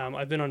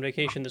 I've been on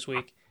vacation this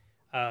week.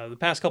 The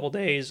past couple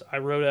days, I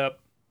wrote up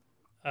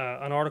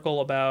an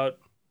article about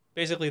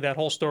basically that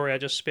whole story I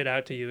just spit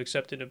out to you,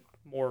 except in a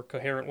more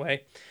coherent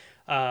way.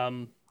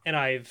 And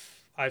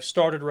I've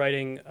started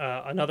writing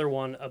another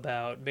one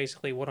about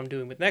basically what I'm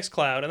doing with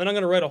Nextcloud, and then I'm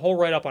going to write a whole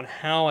write-up on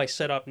how I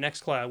set up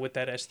Nextcloud with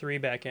that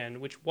S3 backend,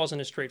 which wasn't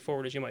as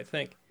straightforward as you might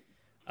think.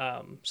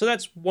 So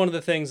that's one of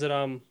the things that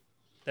I'm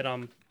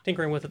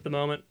tinkering with at the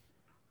moment.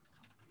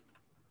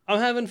 I'm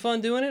having fun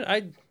doing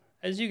it.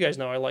 As you guys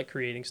know, I like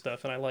creating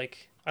stuff, and I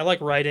like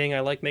writing. I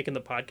like making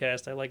the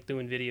podcast. I like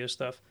doing video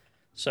stuff.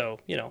 So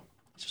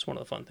it's just one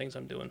of the fun things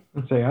I'm doing.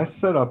 Let's say I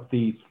set up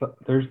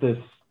there's this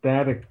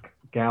static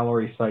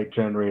gallery site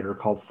generator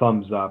called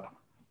Thumbs Up,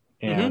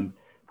 and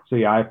so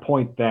I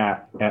point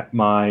that at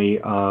my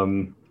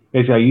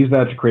basically I use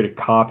that to create a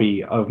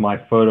copy of my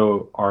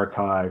photo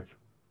archive,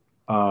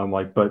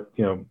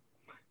 to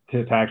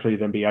actually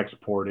then be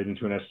exported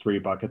into an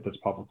S3 bucket that's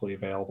publicly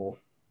available.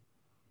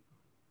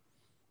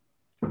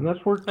 And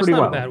that's worked pretty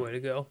well. That's not a bad way to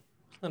go.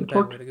 It's not a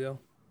bad way to go.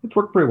 It's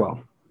worked pretty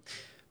well.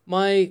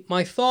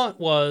 My thought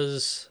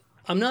was,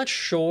 I'm not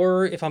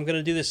sure if I'm going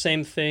to do the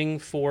same thing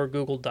for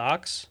Google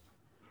Docs.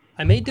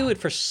 I may do it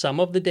for some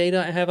of the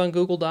data I have on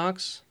Google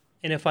Docs,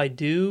 and if I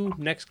do,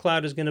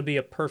 Nextcloud is going to be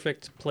a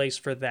perfect place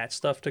for that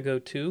stuff to go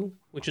to,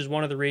 which is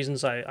one of the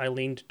reasons I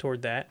leaned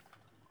toward that.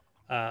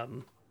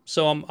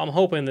 So I'm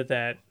hoping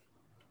that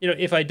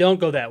if I don't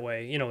go that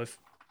way, if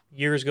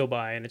years go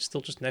by and it's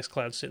still just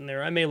Nextcloud sitting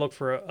there, I may look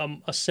for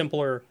a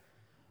simpler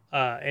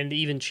and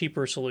even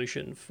cheaper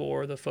solution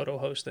for the photo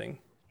hosting.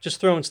 Just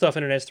throwing stuff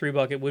in an S3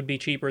 bucket would be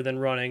cheaper than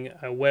running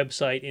a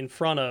website in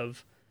front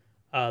of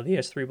the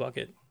S3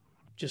 bucket,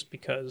 just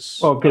because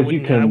I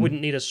wouldn't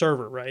need a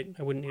server, right?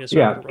 I wouldn't need a server.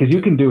 Yeah, because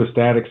you can do a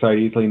static site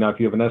easily enough.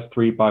 You have an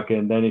S3 bucket,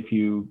 and then if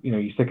you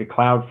stick a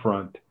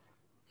CloudFront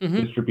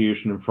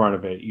distribution in front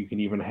of it, you can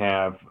even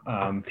have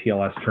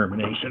TLS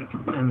termination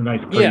and a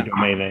nice pretty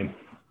domain name.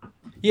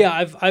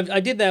 Yeah,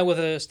 I did that with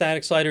a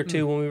static site or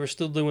two when we were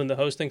still doing the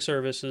hosting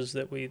services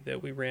that we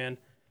ran.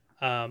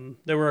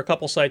 There were a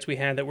couple sites we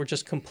had that were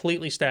just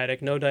completely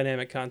static, no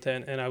dynamic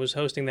content, and I was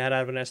hosting that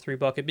out of an S3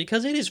 bucket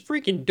because it is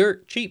freaking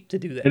dirt cheap to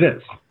do that. It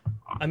is.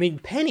 I mean,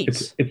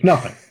 pennies. It's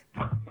nothing.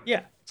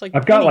 Yeah, it's like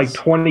I've got like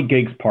 20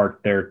 gigs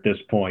parked there at this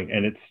point,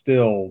 and it's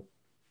still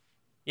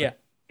 $1.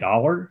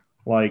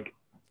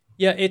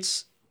 Yeah,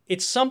 it's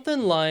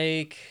something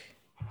like.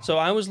 So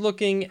I was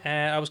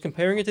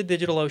comparing it to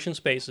DigitalOcean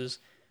Spaces.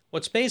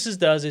 What Spaces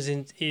does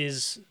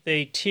is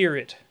they tier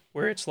it,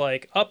 where it's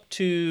like up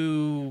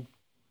to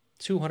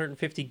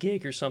 250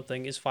 gig or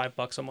something is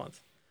 $5 a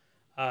month.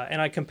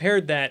 And I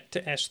compared that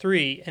to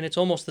S3, and it's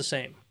almost the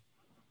same,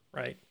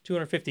 right?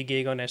 250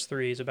 gig on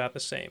S3 is about the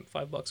same,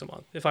 $5 a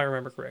month, if I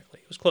remember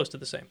correctly. It was close to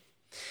the same.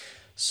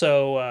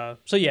 So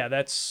yeah,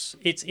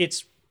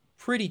 it's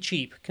pretty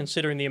cheap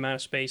considering the amount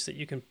of space that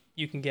you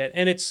can get,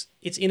 and it's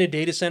in a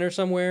data center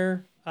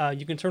somewhere.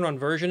 You can turn on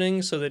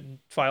versioning so that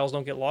files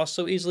don't get lost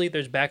so easily.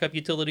 There's backup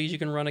utilities you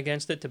can run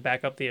against it to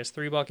back up the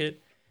S3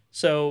 bucket.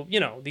 So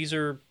these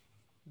are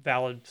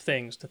valid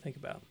things to think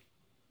about.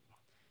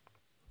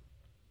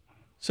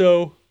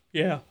 So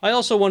yeah, I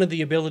also wanted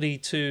the ability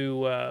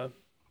to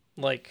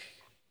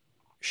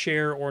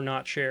share or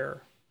not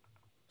share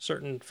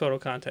certain photo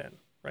content,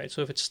 right?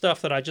 So if it's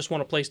stuff that I just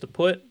want a place to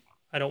put,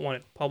 I don't want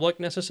it public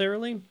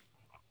necessarily.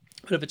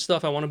 But if it's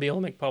stuff I want to be able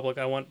to make public,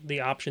 I want the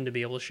option to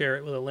be able to share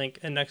it with a link,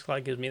 and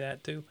Nextcloud gives me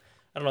that too.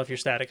 I don't know if your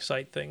static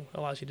site thing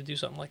allows you to do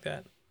something like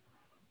that.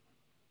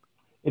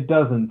 It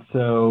doesn't,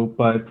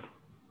 but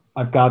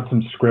I've got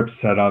some scripts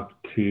set up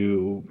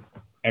to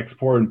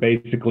export, and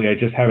basically I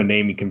just have a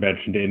naming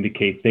convention to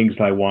indicate things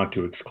I want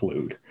to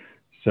exclude,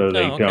 so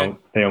they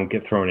don't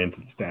get thrown into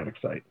the static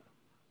site.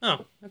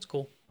 Oh, that's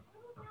cool.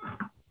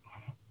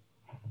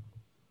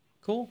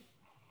 Cool.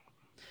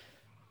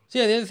 So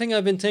yeah, the other thing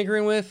I've been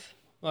tinkering with,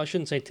 well, I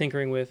shouldn't say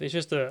tinkering with, it's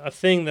just a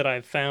thing that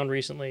I've found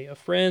recently. A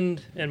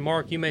friend, and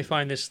Mark, you may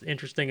find this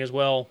interesting as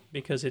well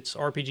because it's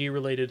RPG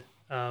related.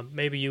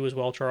 Maybe you as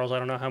well, Charles. I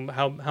don't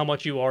know how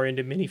much you are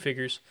into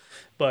minifigures,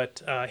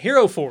 but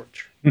Hero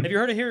Forge. Have you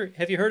heard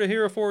of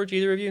Hero Forge?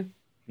 Either of you?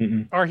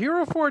 Mm-mm. Are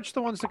Hero Forge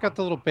the ones that got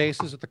the little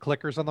bases with the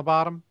clickers on the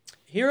bottom?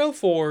 Hero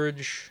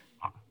Forge.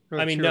 Or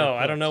I the mean, Hero no,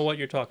 I don't know Clicks? what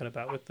you're talking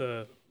about with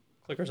the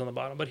clickers on the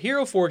bottom. But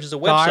Hero Forge is a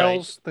website.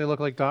 Dials. They look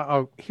like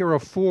Hero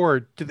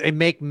Forge. Do they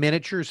make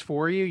miniatures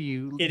for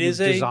you? It You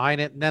is a design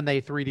it and then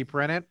they 3D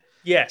print it.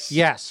 yes.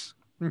 Yes.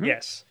 Mhm.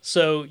 Yes.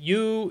 So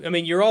I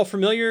mean, you're all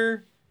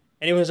familiar.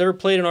 Anyone who's ever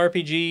played an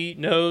RPG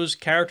knows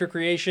character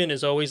creation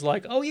is always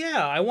like, oh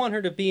yeah, I want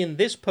her to be in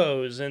this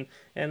pose, and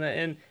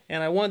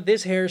I want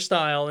this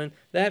hairstyle and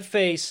that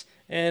face,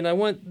 and I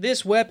want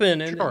this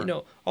weapon, and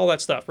Sure. all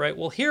that stuff, right?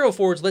 Well, Hero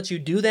Forge lets you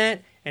do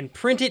that and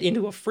print it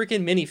into a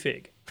freaking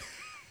minifig.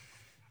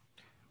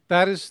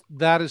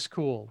 That is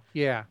cool.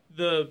 Yeah.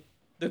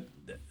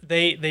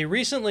 They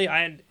recently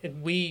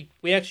we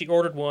actually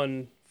ordered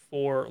one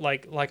for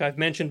like I've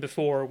mentioned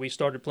before, we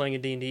started playing a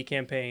D&D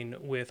campaign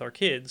with our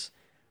kids.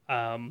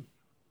 And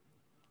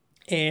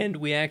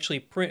we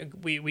actually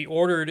we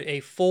ordered a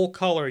full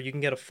color. You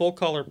can get a full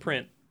color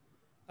print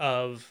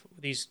of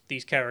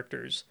these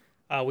characters.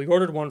 We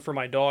ordered one for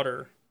my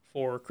daughter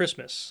for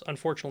Christmas.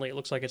 Unfortunately, it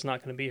looks like it's not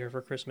going to be here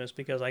for Christmas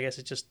because I guess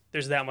it's just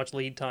there's that much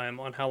lead time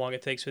on how long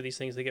it takes for these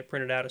things to get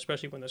printed out,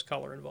 especially when there's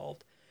color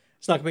involved.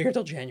 It's not going to be here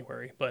until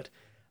January. But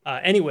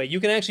anyway, you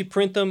can actually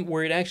print them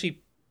where it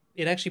actually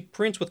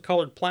prints with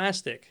colored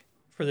plastic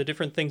for the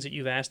different things that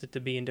you've asked it to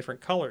be in different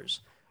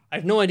colors. I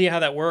have no idea how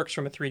that works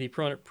from a 3D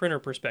printer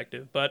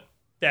perspective, but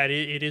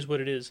it is what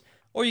it is.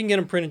 Or you can get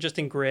them printed just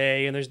in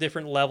gray, and there's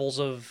different levels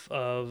of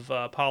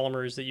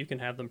polymers that you can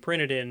have them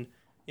printed in,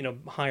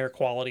 higher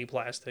quality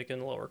plastic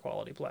and lower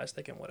quality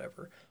plastic and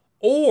whatever.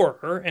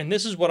 Or, and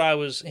this is what I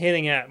was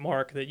hinting at,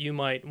 Mark, that you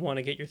might want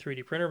to get your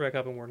 3D printer back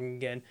up and working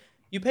again.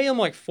 You pay them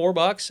like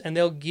 $4, and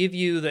they'll give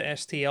you the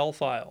STL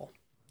file,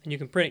 and you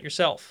can print it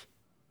yourself.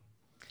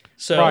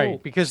 So,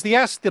 right, because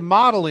the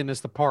modeling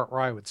is the part where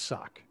I would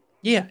suck.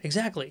 Yeah,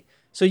 exactly.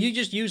 So you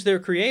just use their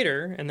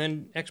creator and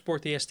then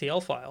export the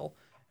STL file,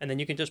 and then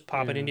you can just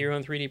pop it into your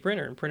own 3D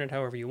printer and print it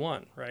however you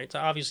want, right? So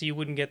obviously you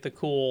wouldn't get the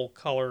cool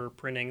color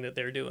printing that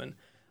they're doing.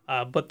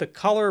 But the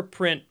color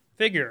print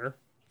figure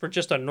for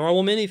just a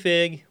normal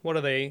minifig, what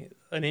are they,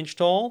 an inch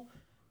tall?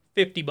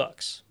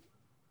 $50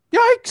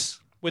 Yikes!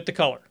 with the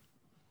color.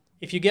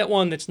 If you get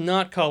one that's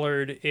not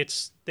colored,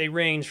 they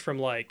range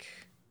from I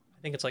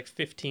think it's like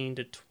 15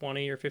 to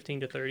 20 or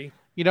 15 to 30.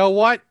 You know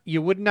what?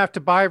 You wouldn't have to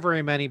buy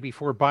very many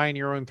before buying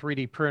your own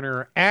 3D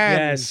printer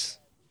and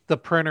the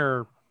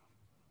printer.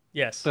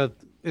 Yes.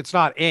 It's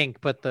not ink,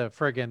 but the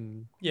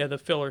friggin' the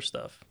filler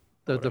stuff.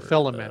 The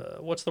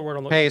filament. What's the word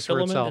I'm looking for? Pays for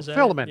Filament? itself.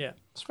 Filament. Yeah.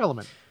 It's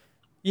filament.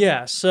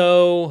 Yeah.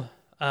 So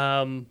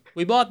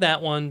we bought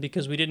that one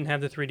because we didn't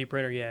have the 3D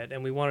printer yet,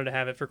 and we wanted to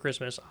have it for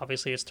Christmas.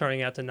 Obviously, it's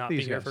turning out to not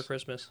be here for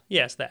Christmas.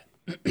 Yes, that.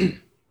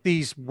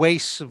 These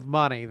wastes of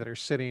money that are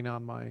sitting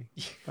on my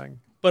thing.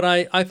 But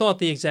I thought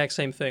the exact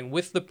same thing.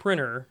 With the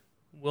printer,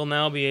 we'll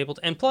now be able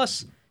to... And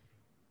plus,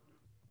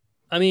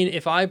 I mean,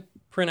 if I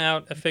print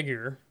out a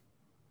figure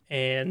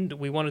and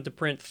we wanted to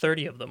print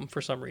 30 of them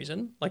for some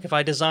reason, like if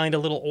I designed a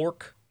little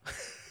orc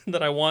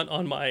that I want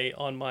on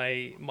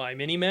my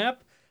mini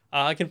map,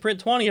 I can print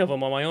 20 of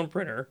them on my own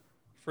printer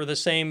for the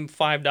same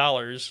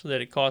 $5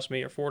 that it cost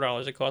me, or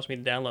 $4 it cost me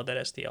to download that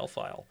STL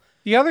file.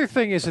 The other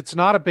thing is it's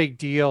not a big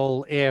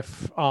deal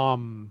if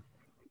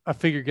a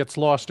figure gets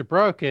lost or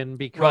broken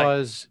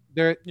because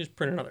just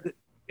print another.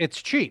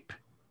 It's cheap.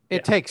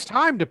 It takes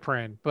time to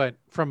print, but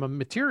from a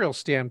material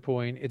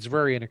standpoint, it's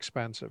very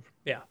inexpensive.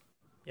 Yeah.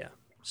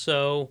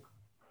 So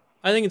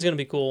I think it's going to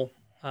be cool.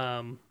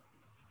 Yeah.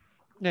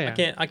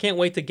 I can't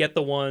wait to get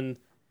the one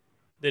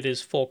that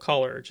is full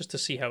color just to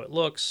see how it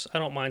looks. I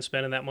don't mind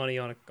spending that money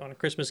on a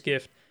Christmas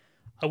gift.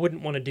 I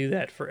wouldn't want to do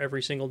that for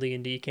every single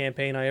D&D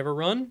campaign I ever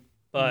run,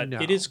 but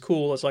it is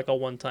cool as like a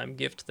one-time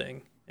gift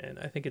thing. And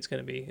I think it's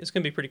gonna be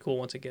pretty cool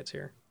once it gets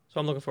here.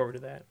 So I'm looking forward to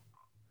that.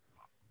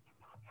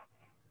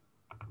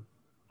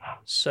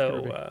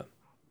 So,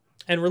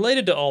 and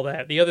related to all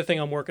that, the other thing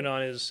I'm working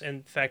on is,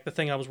 in fact, the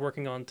thing I was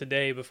working on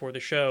today before the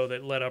show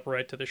that led up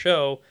right to the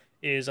show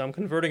is I'm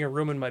converting a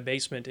room in my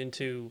basement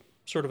into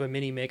sort of a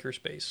mini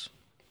makerspace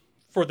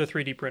for the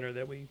 3D printer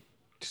that we.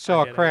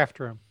 So a craft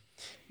room.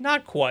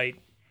 Not quite.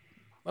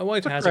 My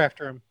wife has a craft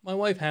room. My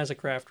wife has a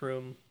craft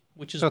room,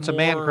 which is so it's a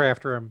man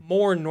craft room.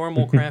 More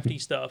normal crafty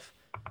stuff.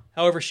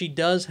 However, she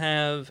does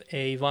have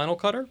a vinyl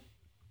cutter,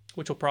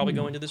 which will probably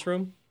go into this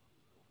room.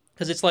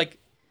 Because it's like,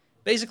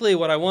 basically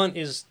what I want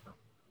is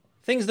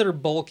things that are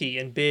bulky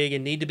and big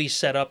and need to be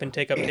set up and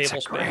take up table space.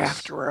 It's a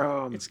craft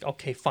room.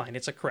 Okay, fine.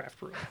 It's a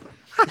craft room.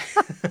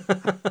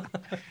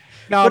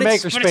 No,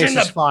 makerspace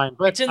is fine.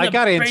 But it's in the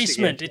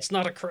basement. It's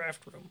not a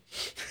craft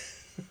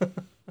room.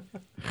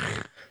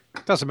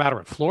 Doesn't matter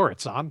what floor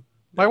it's on.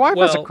 My wife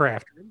has a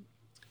craft room.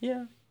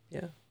 Yeah.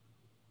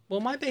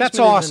 Well, my basement. That's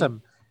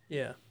awesome.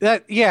 Yeah.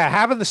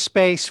 Having the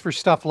space for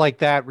stuff like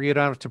that where you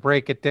don't have to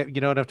break it, you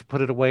don't have to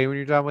put it away when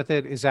you're done with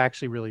it is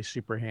actually really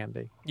super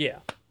handy. Yeah.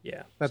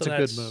 That's a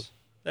good move.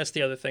 That's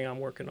the other thing I'm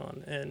working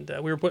on, and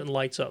we were putting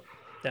lights up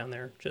down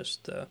there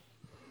just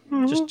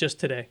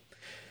today.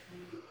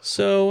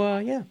 So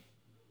yeah.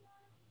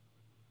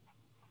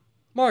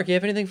 Mark, you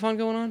have anything fun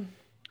going on?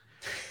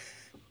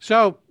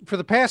 So for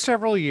the past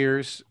several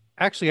years,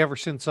 actually ever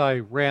since I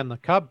ran the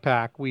Cub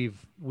Pack, we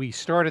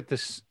started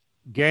this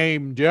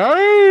game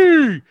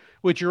day,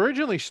 which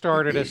originally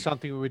started as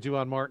something we would do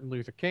on Martin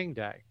Luther King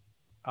Day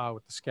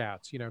with the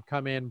Scouts. You know,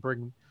 come in,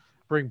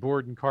 bring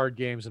board and card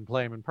games and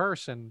play them in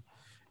person,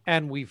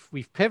 and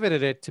we've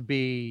pivoted it to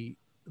be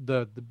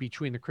the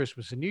between the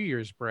Christmas and New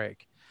Year's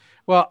break.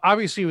 Well,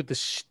 obviously with the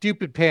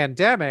stupid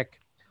pandemic,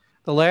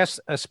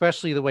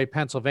 especially the way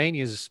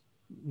Pennsylvania is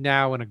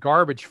now in a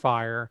garbage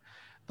fire,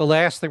 the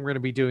last thing we're going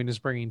to be doing is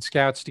bringing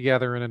scouts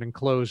together in an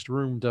enclosed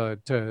room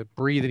to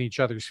breathe in each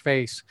other's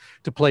face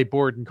to play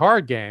board and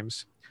card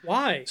games.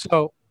 Why?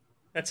 So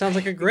that sounds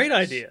like a great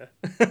idea.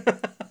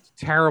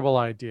 Terrible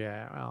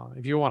idea. Well,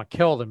 if you want to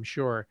kill them,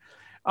 sure.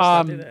 Let's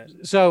not do that.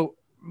 So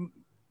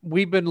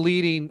I've been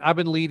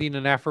leading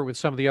an effort with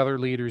some of the other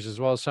leaders as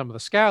well as some of the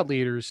scout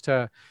leaders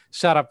to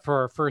set up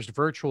for our first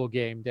virtual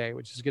game day,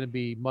 which is going to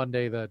be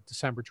Monday, the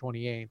December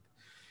 28th.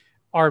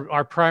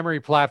 Our primary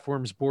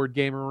platform is Board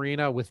Game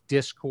Arena with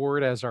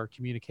Discord as our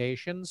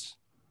communications.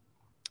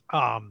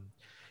 And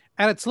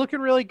it's looking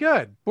really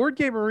good. Board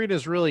Game Arena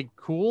is really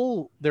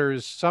cool.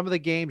 There's some of the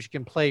games you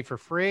can play for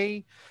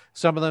free.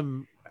 Some of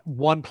them,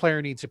 one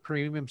player needs a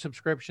premium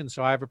subscription.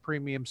 So I have a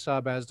premium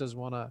sub, as does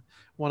one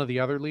of the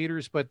other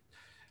leaders. But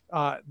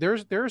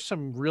there's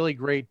some really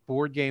great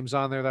board games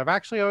on there that I've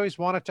actually always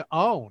wanted to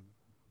own.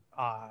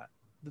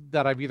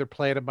 That I've either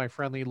played at my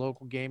friendly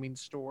local gaming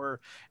store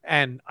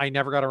and I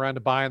never got around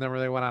to buying them or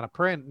they went out of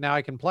print. Now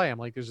I can play them.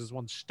 Like there's this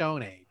one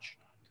Stone Age,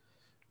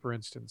 for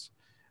instance.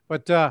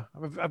 But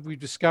we've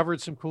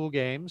discovered some cool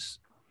games.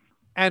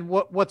 And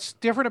what's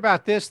different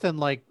about this than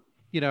like,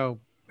 you know,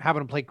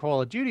 having them play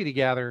Call of Duty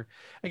together.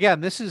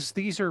 Again,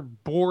 these are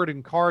board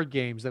and card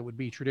games that would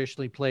be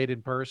traditionally played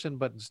in person,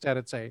 but instead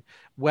it's a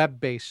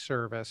web-based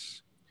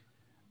service.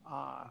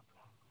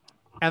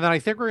 And then I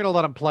think we're going to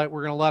let them play.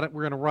 We're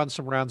going to run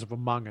some rounds of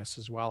Among Us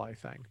as well, I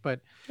think. But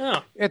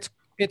it's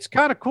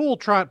kind of cool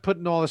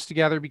putting all this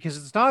together because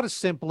it's not as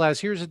simple as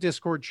here's a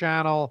Discord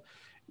channel.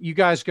 You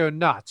guys go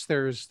nuts.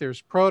 There's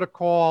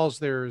protocols.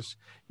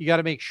 You got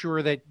to make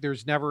sure that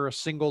there's never a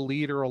single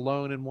leader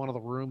alone in one of the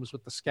rooms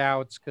with the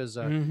scouts because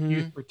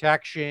youth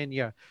protection.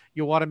 You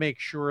want to make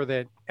sure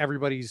that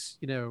everybody's,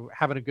 you know,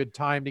 having a good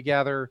time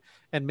together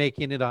and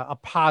making it a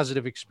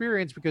positive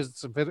experience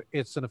because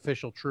it's an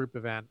official troop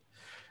event.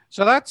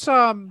 So that's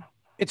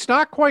it's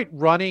not quite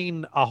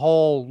running a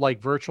whole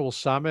like virtual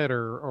summit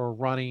or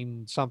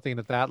running something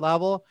at that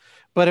level,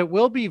 but it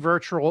will be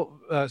virtual,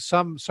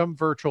 some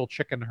virtual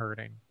chicken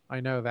herding.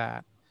 I know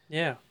that.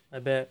 Yeah, I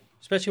bet.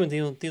 Especially when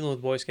dealing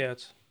with Boy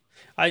Scouts.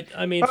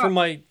 I mean, from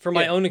my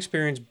own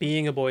experience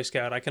being a Boy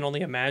Scout, I can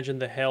only imagine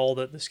the hell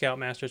that the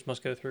Scoutmasters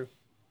must go through.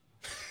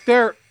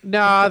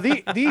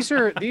 These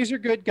are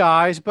good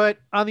guys, but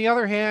on the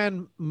other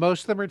hand,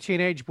 most of them are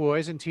teenage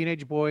boys, and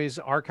teenage boys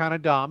are kind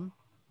of dumb.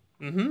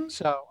 Mm-hmm.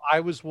 So I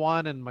was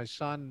one, and my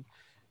son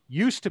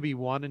used to be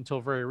one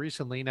until very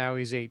recently. Now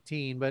he's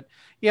 18. But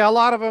yeah, a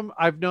lot of them,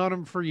 I've known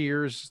them for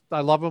years. I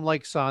love them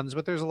like sons,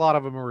 but there's a lot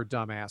of them who are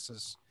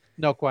dumbasses.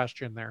 No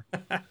question there.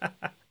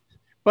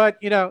 But,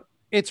 you know,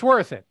 it's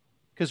worth it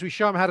because we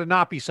show them how to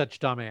not be such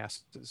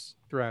dumbasses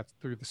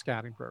through the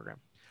scouting program.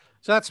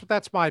 So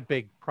that's my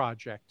big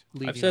project.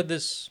 I've said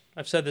this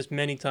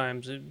many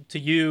times to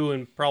you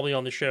and probably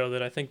on the show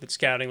that I think that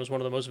scouting was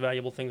one of the most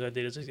valuable things I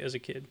did as a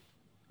kid.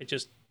 It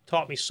just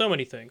taught me so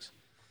many things.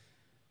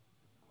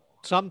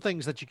 Some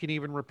things that you can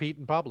even repeat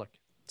in public.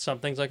 Some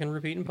things I can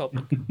repeat in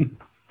public.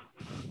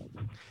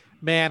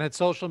 Man, had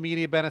social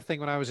media been a thing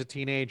when I was a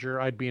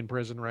teenager, I'd be in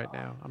prison right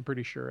now. I'm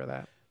pretty sure of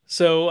that.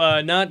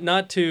 So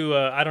not to,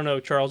 I don't know,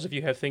 Charles, if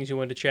you have things you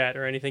want to chat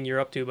or anything you're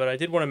up to, but I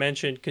did want to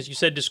mention, because you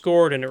said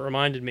Discord and it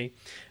reminded me,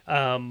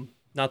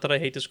 not that I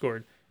hate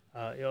Discord,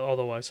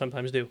 although I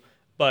sometimes do,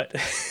 but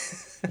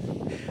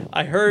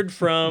I heard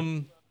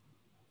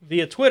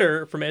via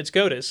Twitter from Ed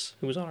Scotus,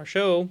 who was on our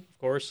show, of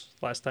course,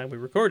 last time we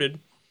recorded.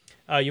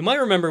 You might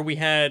remember we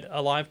had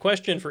a live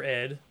question for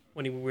Ed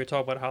when we were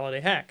talking about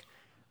Holiday Hack,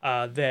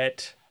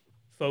 that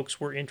folks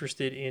were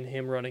interested in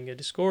him running a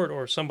Discord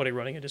or somebody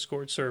running a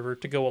Discord server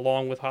to go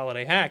along with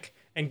Holiday Hack.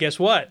 And guess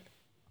what?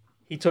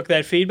 He took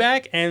that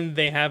feedback and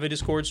they have a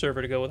Discord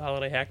server to go with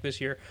Holiday Hack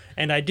this year.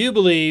 And I do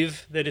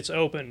believe that it's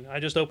open. I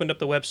just opened up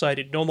the website.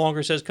 It no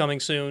longer says coming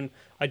soon.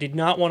 I did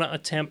not want to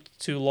attempt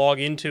to log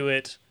into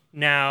it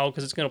now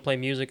because it's going to play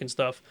music and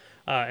stuff.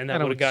 And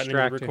that would have gotten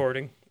into the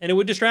recording. And it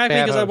would distract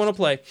me because I want to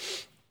play.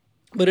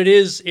 But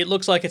it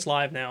looks like it's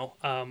live now.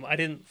 I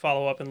didn't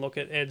follow up and look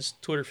at Ed's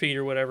Twitter feed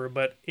or whatever,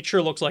 but it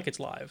sure looks like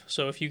it's live.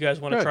 So if you guys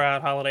want to try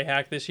out Holiday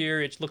Hack this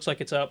year, it looks like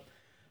it's up.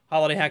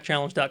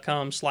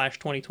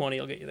 holidayhackchallenge.com/2020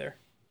 will get you there.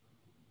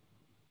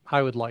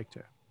 I would like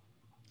to.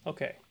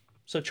 Okay.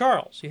 So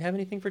Charles, you have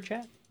anything for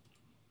chat?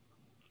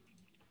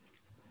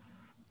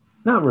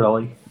 Not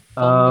really.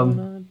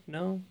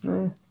 No?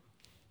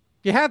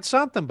 You had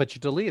something, but you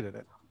deleted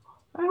it.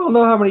 I don't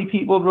know how many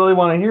people really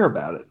want to hear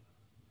about it.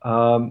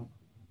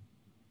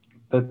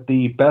 But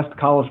the best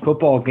college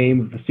football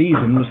game of the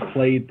season was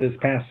played this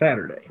past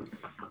Saturday.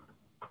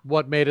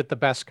 what made it the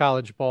best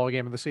college ball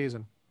game of the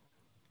season?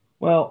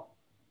 Well,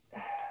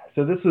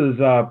 so this was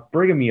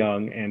Brigham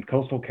Young and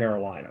Coastal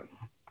Carolina.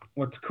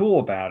 What's cool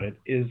about it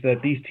is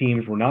that these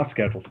teams were not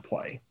scheduled to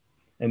play.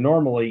 And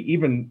normally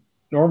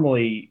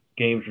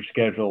games are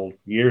scheduled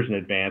years in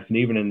advance. And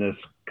even in this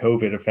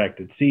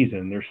COVID-affected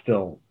season, there's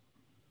still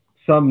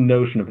some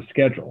notion of a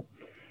schedule.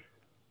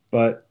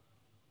 But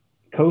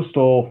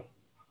Coastal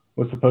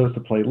was supposed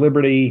to play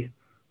Liberty.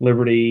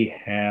 Liberty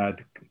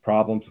had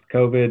problems with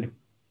COVID.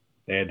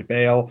 They had to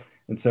bail.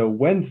 And so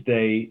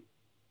Wednesday,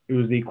 it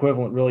was the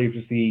equivalent really of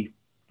just the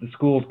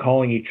schools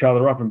calling each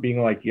other up and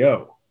being like,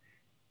 yo,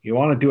 you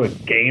want to do a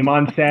game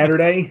on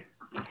Saturday?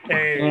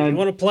 Hey, you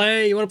want to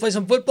play? You want to play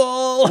some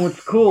football? What's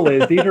cool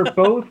is these are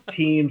both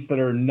teams that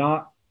are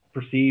not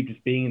perceived as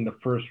being in the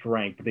first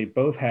rank, but they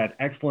both had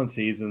excellent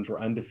seasons, were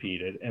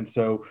undefeated. And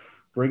so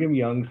Brigham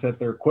Young sent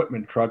their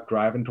equipment truck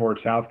driving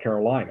towards South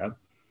Carolina,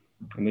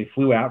 and they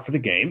flew out for the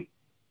game.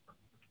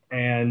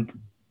 And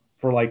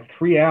for like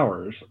 3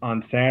 hours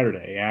on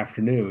Saturday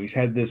afternoon, he's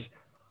had this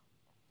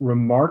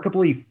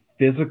remarkably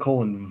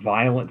physical and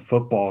violent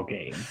football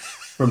game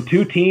from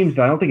two teams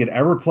that I don't think had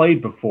ever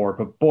played before.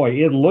 But boy,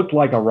 it looked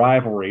like a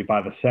rivalry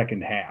by the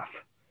second half.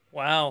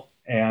 Wow.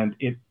 And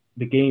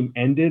the game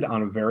ended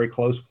on a very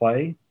close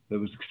play that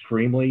was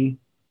extremely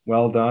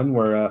well done,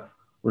 where a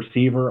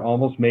receiver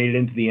almost made it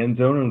into the end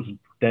zone and was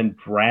then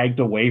dragged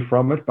away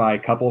from it by a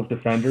couple of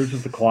defenders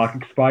as the clock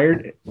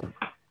expired.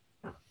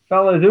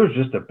 Fellas, it was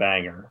just a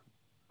banger.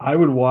 I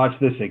would watch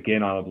this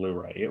again on a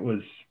Blu-ray. It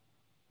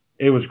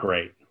was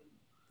great.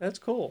 That's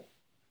cool.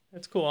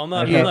 That's cool.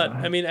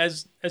 I mean,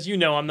 as you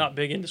know, I'm not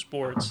big into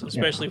sports,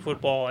 especially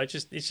football. It's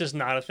just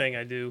not a thing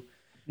I do.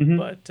 Mm-hmm.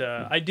 But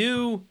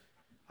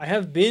I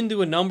have been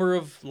to a number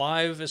of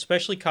live,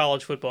 especially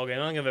college football games. I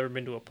don't think I've ever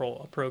been to a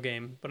pro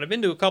game, but I've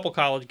been to a couple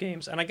college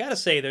games, and I got to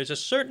say, there's a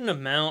certain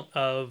amount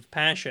of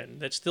passion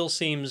that still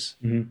seems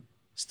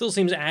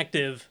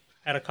active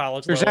at a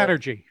college level. There's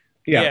energy.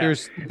 Yeah.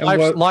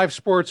 Live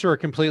sports are a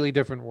completely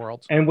different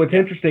world. And what's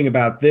interesting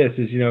about this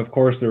is, of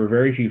course, there were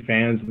very few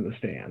fans in the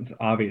stands,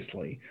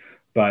 obviously,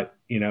 but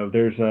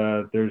there's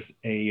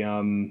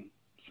a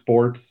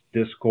sports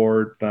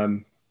Discord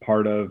I'm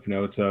part of.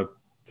 It's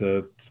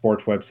a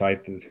sports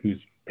website whose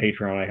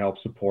Patreon I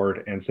help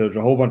support, and so there's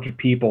a whole bunch of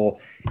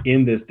people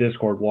in this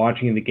Discord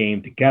watching the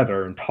game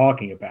together and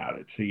talking about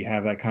it. So you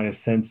have that kind of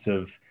sense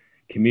of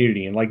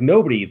community, and like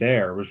nobody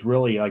there was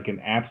really like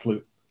an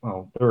absolute.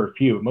 Well, there were a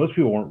few. Most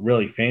people weren't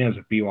really fans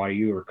of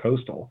BYU or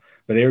Coastal,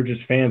 but they were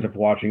just fans of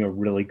watching a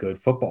really good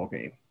football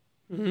game.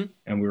 Mm-hmm.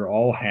 And we were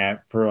all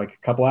for like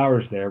a couple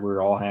hours there, we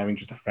were all having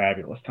just a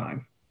fabulous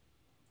time.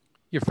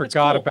 You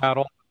forgot about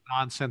all the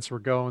nonsense we're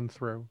going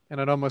through,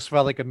 and it almost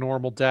felt like a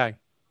normal day.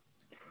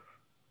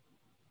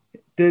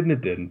 It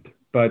didn't.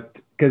 But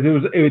because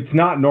it's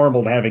not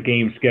normal to have a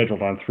game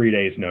scheduled on 3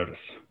 days' notice.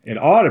 It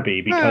ought to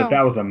be, because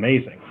that was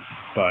amazing.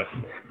 But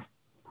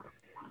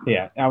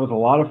yeah, that was a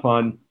lot of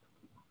fun.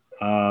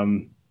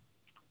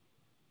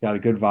 Got a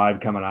good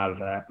vibe coming out of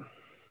that.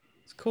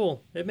 It's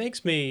cool. It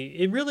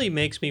really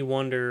makes me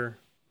wonder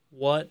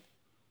what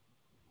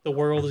the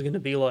world is going to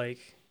be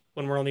like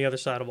when we're on the other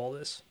side of all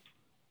this.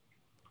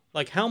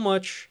 Like how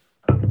much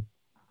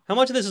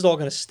of this is all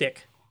going to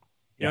stick?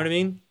 You know what I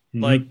mean?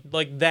 Mm-hmm.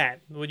 Like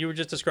that, what you were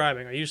just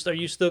describing. Are you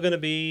still going to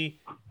be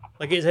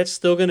like, is that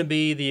still going to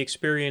be the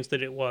experience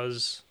that it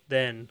was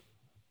then,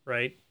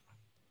 right?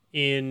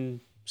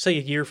 In say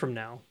a year from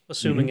now,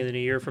 assuming in a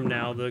year from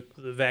now the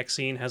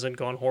vaccine hasn't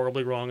gone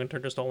horribly wrong and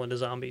turned us all into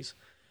zombies.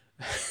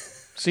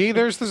 See,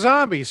 there's the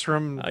zombies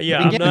from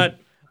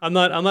I'm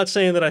not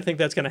saying that I think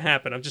that's going to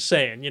happen. I'm just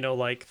saying,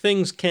 like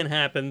things can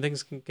happen,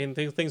 things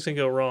can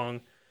go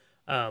wrong.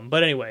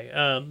 But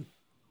anyway,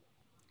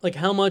 like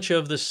how much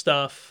of the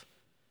stuff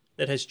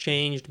that has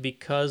changed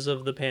because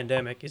of the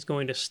pandemic is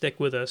going to stick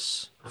with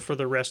us for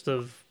the rest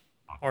of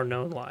our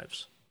known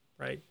lives,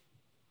 right?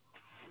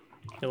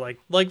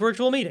 Like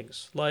virtual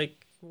meetings,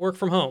 like work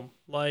from home,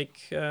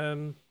 like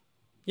some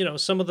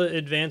of the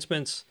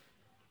advancements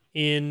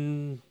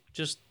in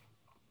just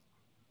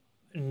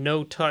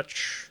no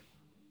touch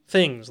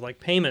things like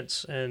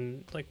payments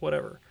and like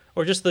whatever,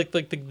 or just like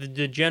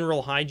the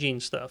general hygiene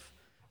stuff.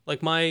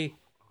 Like I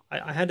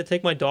had to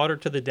take my daughter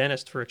to the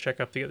dentist for a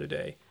checkup the other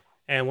day,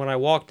 and when I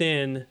walked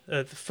in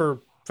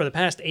for the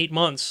past 8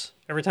 months,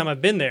 every time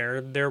I've been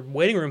there, their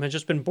waiting room has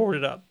just been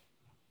boarded up.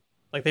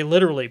 Like they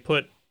literally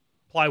put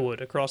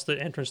plywood across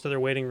the entrance to their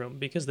waiting room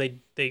because it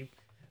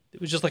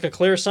was just like a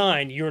clear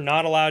sign, you're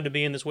not allowed to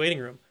be in this waiting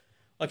room.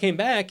 I came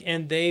back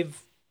and they've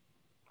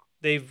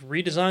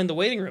redesigned the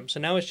waiting room. So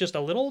now it's just a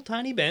little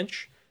tiny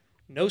bench,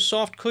 no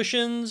soft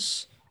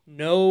cushions,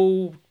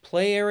 no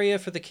play area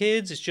for the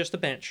kids. It's just a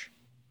bench,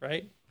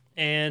 right?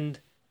 And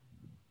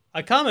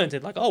I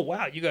commented like, oh,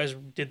 wow, you guys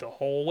did the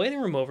whole waiting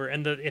room over.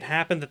 And it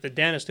happened that the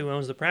dentist who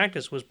owns the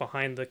practice was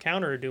behind the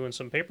counter doing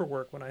some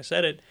paperwork when I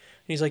said it.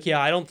 And he's like, yeah,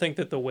 I don't think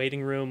that the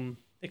waiting room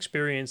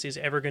experience is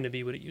ever going to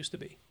be what it used to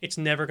be. It's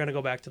never going to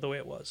go back to the way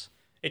it was.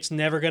 It's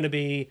never going to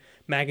be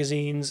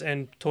magazines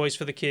and toys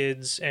for the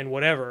kids and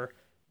whatever.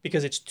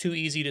 because it's too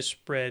easy to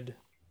spread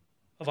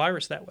a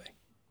virus that way.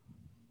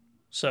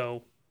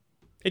 So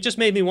it just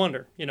made me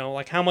wonder,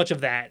 like how much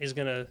of that is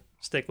going to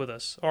stick with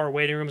us? Are our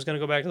waiting rooms going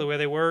to go back to the way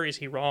they were? Is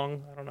he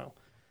wrong? I don't know.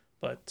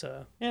 But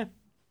yeah,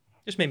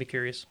 just made me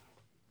curious.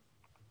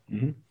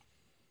 Mm-hmm.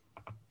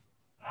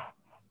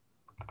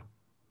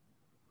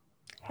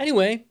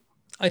 Anyway,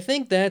 I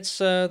think that's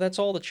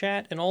all the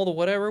chat and all the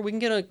whatever. We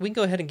can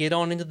go ahead and get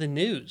on into the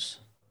news.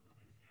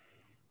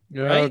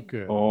 Right?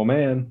 Good. Oh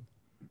man.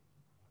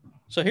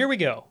 So here we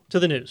go to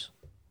the news.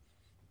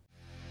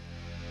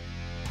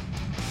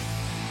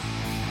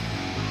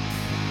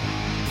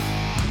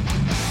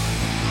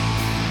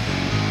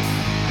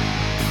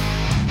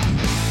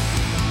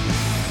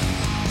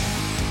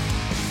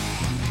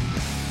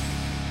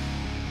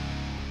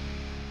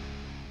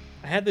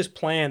 I had this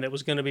plan that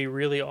was going to be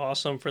really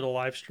awesome for the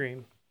live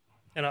stream.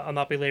 And I'll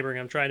not be laboring.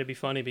 I'm trying to be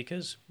funny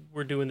because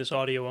we're doing this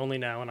audio only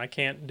now, and I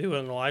can't do it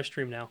on the live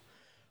stream now.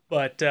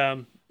 But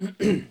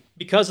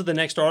because of the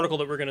next article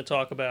that we're going to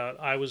talk about,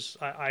 I was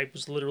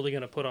literally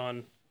going to put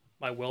on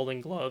my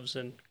welding gloves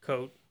and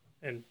coat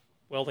and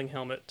welding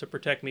helmet to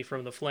protect me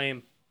from the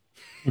flame.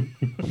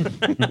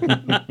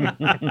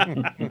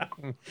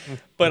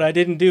 But I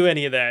didn't do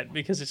any of that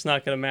because it's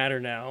not going to matter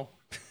now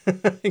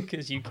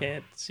because you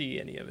can't see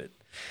any of it.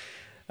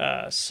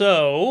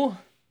 So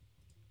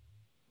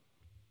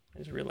I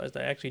just realized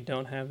I actually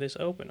don't have this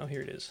open. Oh,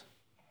 here it is.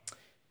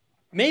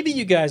 Maybe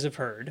you guys have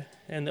heard,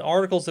 and the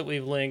articles that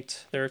we've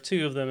linked, there are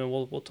two of them, and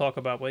we'll talk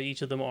about what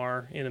each of them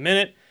are in a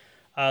minute.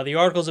 The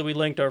articles that we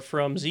linked are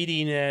from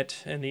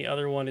ZDNet, and the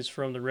other one is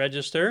from the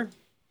Register.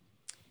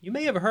 You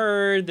may have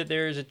heard that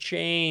there's a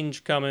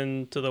change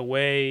coming to the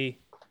way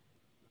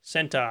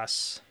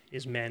CentOS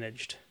is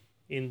managed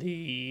in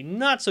the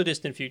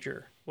not-so-distant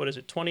future. What is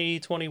it,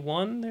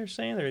 2021, they're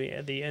saying?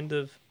 Or the end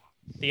of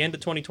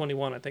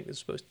 2021, I think, is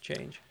supposed to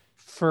change.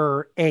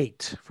 For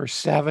 8. For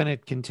 7,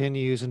 it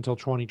continues until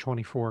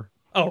 2024.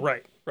 Oh,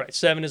 right.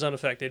 7 is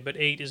unaffected, but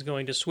 8 is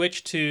going to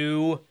switch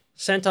to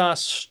CentOS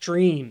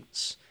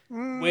Streams,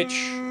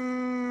 which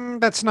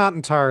that's not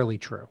entirely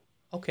true.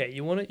 Okay,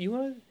 you want to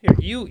here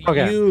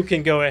you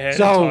can go ahead and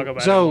talk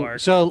about it, Mark.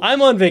 So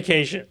I'm on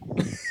vacation.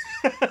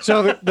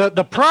 So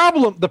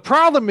the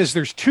problem is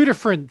there's two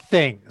different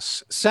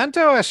things.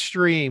 CentOS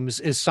Streams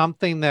is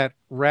something that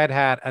Red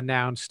Hat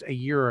announced a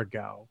year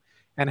ago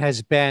and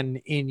has been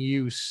in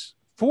use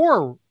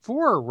for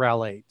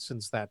RHEL 8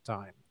 since that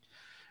time.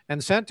 And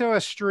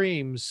CentOS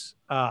Streams,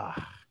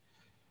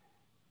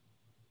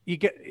 you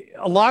get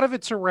a lot of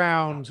it's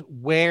around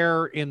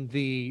where in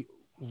the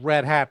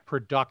Red Hat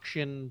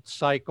production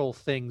cycle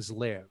things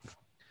live.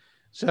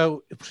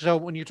 So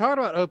when you're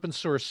talking about open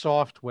source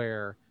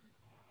software,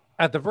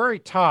 at the very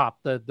top,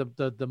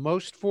 the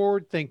most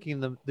forward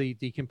thinking,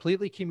 the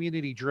completely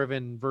community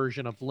driven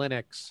version of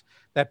Linux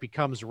that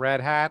becomes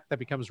Red Hat, that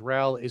becomes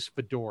RHEL, is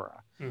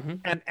Fedora.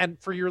 Mm-hmm. And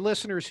for your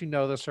listeners who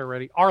know this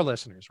already, our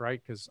listeners,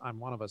 right? Because I'm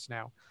one of us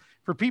now.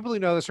 For people who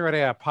know this already,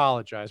 I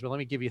apologize, but let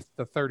me give you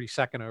the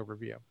 30-second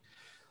overview.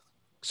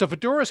 So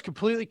Fedora is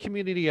completely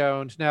community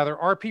owned. Now, there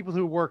are people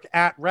who work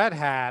at Red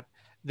Hat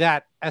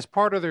that as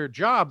part of their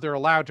job, they're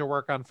allowed to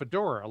work on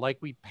Fedora. Like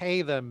we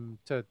pay them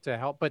to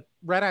help, but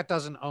Red Hat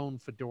doesn't own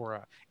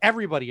Fedora.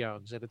 Everybody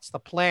owns it. It's the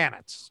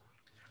planets.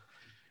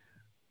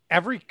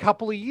 Every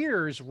couple of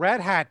years,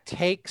 Red Hat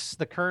takes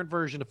the current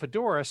version of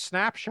Fedora,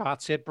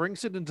 snapshots it,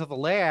 brings it into the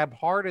lab,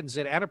 hardens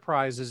it,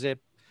 enterprises it,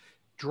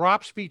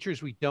 drops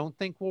features we don't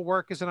think will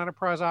work as an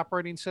enterprise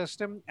operating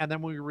system, and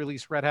then we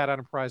release Red Hat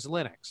Enterprise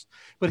Linux.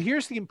 But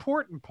here's the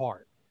important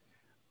part.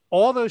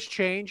 All those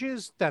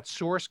changes, that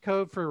source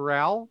code for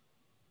RHEL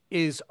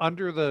is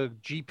under the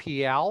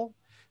GPL.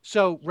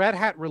 So Red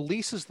Hat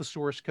releases the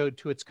source code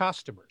to its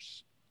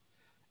customers.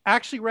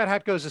 Actually, Red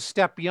Hat goes a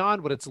step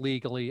beyond what it's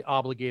legally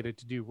obligated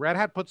to do. Red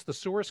Hat puts the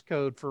source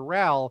code for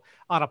RHEL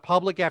on a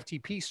public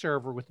FTP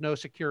server with no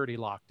security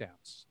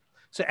lockdowns.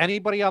 So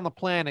anybody on the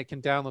planet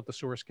can download the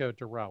source code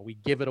to RHEL. We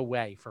give it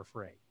away for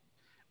free.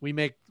 We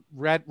make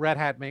Red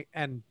Hat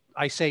and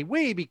I say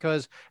we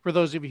because for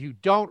those of you who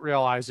don't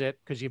realize it,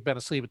 because you've been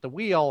asleep at the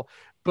wheel,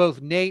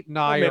 both Nate and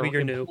I are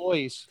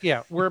employees. New.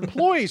 Yeah, we're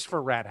employees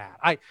for Red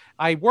Hat.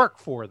 I work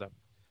for them.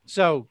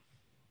 So,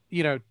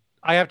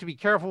 I have to be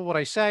careful what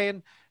I say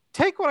and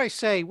take what I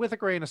say with a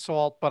grain of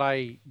salt, but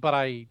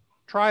I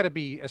try to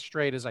be as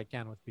straight as I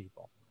can with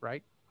people,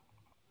 right?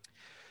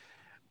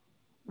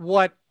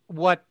 What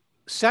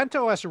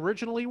CentOS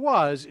originally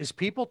is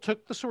people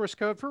took the source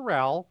code for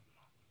RHEL,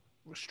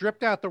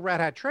 stripped out the Red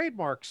Hat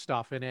trademark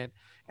stuff in it,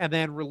 and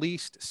then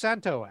released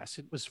CentOS.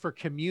 It was for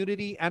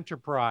Community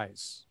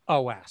Enterprise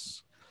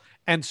OS.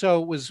 And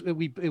so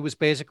it was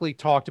basically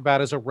talked about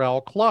as a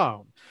RHEL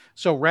clone.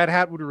 So Red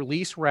Hat would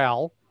release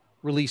RHEL,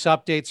 release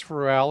updates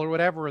for RHEL or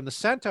whatever, and the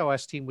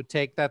CentOS team would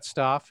take that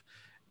stuff,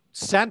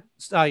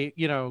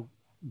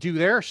 do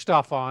their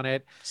stuff on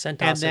it,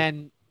 and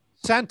then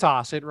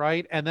CentOS it,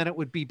 right? And then it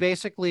would be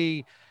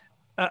basically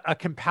a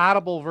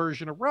compatible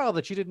version of RHEL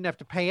that you didn't have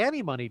to pay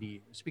any money to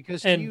use,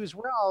 because to use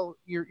RHEL,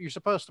 you're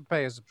supposed to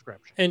pay a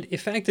subscription. And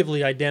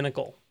effectively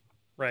identical,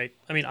 right?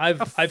 I mean,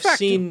 I've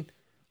Effective.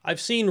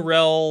 seen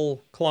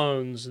Rel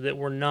clones that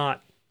were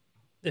not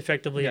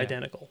effectively Yeah.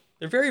 identical.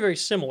 They're very, very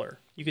similar.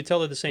 You could tell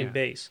they're the same Yeah.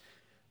 base.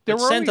 There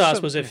But were always CentOS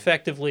some- was yeah.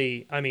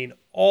 effectively, I mean,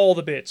 all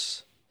the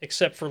bits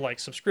except for like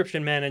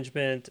subscription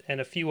management and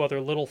a few other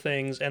little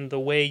things and the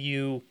way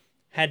you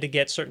had to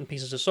get certain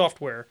pieces of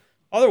software.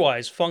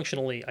 Otherwise,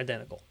 functionally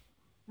identical.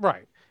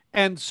 Right.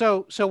 And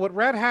so what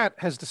Red Hat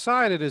has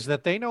decided is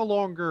that they no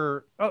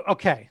longer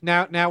okay,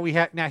 now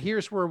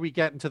here's where we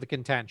get into the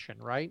contention,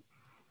 right?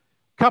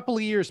 A couple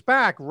of years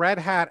back, Red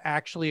Hat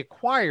actually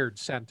acquired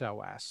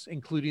CentOS,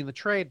 including the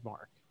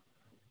trademark.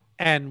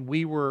 And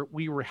we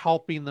were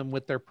helping them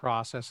with their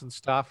process and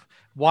stuff.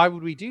 Why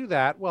would we do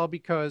that? Well,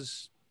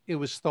 because it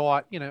was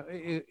thought,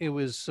 it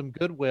was some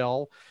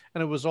goodwill,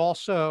 and it was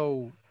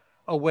also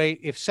a way,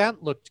 if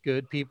Cent looked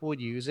good, people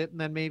would use it and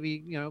then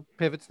maybe,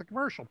 pivot to the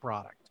commercial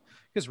product.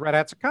 Because Red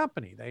Hat's a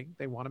company.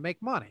 They want to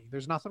make money.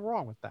 There's nothing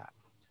wrong with that.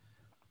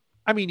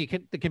 I mean,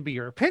 it can be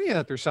your opinion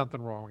that there's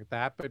something wrong with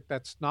that, but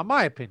that's not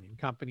my opinion.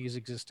 Companies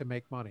exist to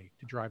make money,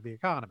 to drive the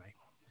economy.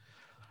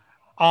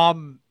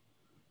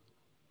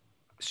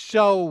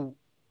 So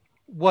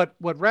what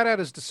Red Hat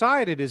has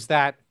decided is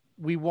that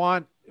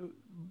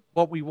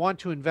what we want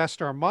to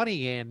invest our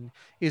money in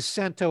is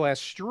CentOS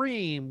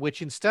Stream,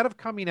 which instead of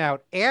coming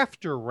out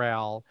after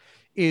RHEL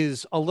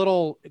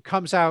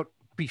comes out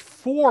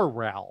before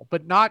RHEL,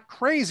 but not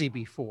crazy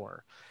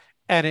before.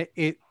 And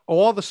it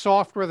all the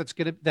software that's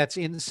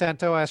in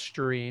CentOS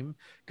Stream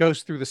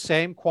goes through the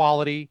same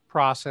quality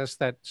process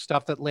that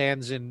stuff that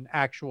lands in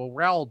actual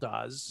RHEL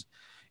does.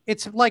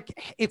 It's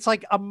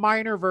like a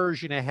minor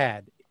version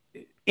ahead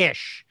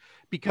ish,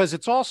 because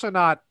it's also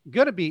not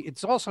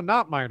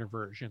minor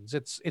versions.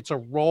 It's a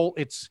roll.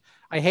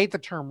 I hate the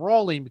term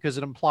rolling because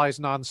it implies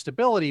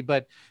non-stability,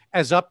 but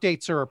as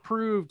updates are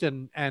approved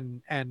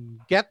and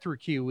get through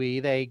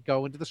QE, they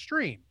go into the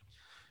stream.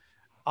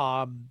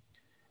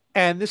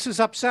 And this has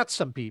upset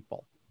some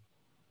people.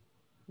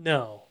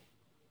 No.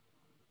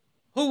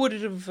 Who would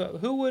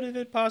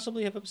it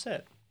possibly have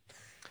upset?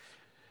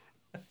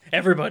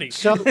 Everybody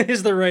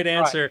is the right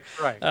answer.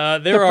 Right.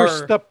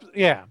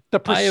 The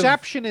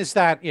perception is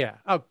that, yeah.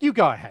 Oh, you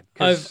go ahead.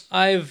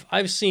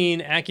 I've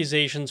seen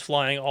accusations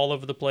flying all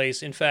over the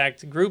place. In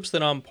fact, groups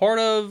that I'm part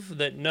of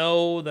that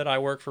know that I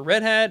work for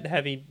Red Hat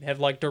have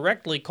like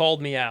directly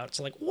called me out.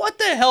 It's like, what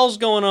the hell's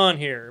going on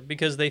here?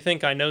 Because they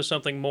think I know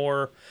something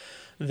more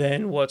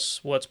than what's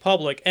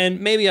public. And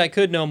maybe I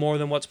could know more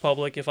than what's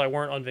public if I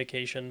weren't on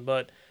vacation,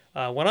 but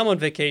when I'm on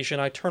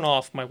vacation, I turn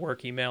off my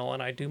work email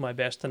and I do my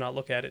best to not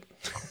look at it.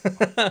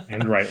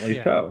 And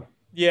rightly so.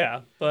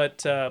 Yeah,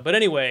 but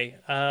anyway,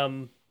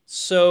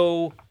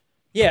 so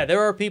yeah,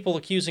 there are people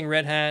accusing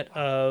Red Hat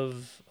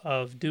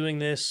of doing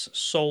this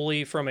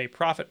solely from a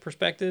profit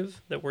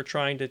perspective, that we're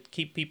trying to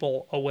keep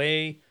people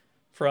away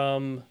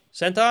from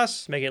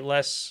CentOS, make it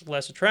less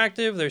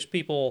attractive. There's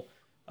people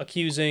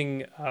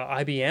accusing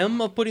IBM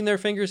of putting their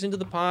fingers into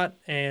the pot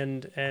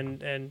and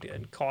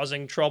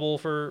causing trouble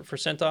for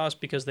CentOS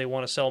because they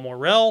want to sell more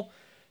RHEL,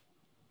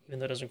 even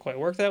though it doesn't quite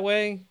work that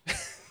way.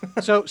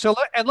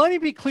 Let me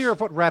be clear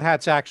of what Red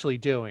Hat's actually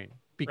doing,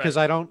 because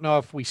Right. I don't know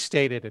if we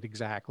stated it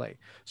exactly.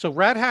 So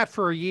Red Hat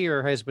for a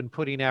year has been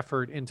putting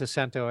effort into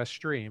CentOS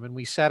Stream, and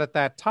we said at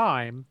that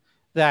time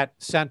that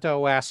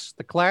CentOS,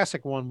 the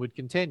classic one, would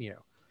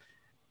continue.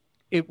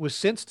 It was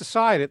since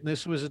decided, and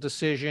this was a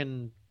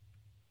decision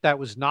that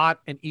was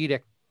not an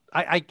edict.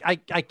 I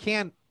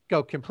can't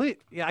go complete.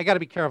 I got to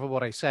be careful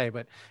what I say,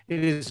 but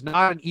it is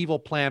not an evil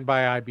plan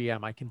by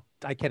IBM.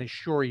 I can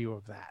assure you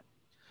of that.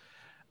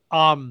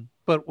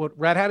 But what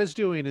Red Hat is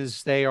doing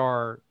is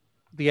the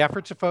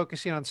efforts of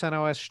focusing on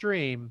CentOS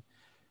Stream.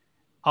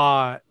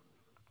 The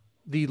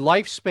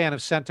lifespan of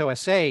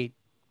CentOS 8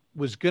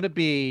 was going to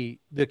be,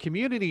 the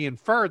community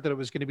inferred that it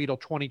was going to be till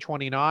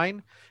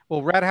 2029.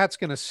 Well, Red Hat's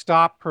going to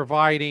stop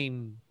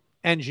providing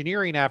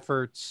engineering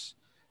efforts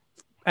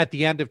at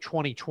the end of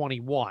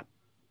 2021.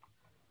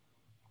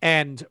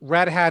 And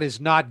Red Hat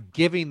is not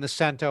giving the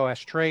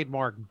CentOS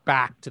trademark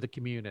back to the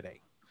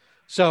community.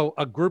 So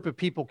a group of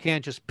people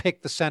can't just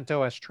pick the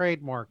CentOS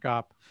trademark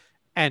up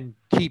and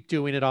keep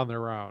doing it on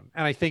their own.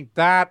 And I think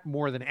that,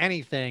 more than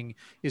anything,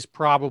 is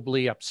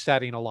probably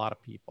upsetting a lot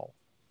of people.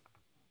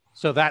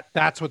 So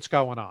that's what's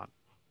going on.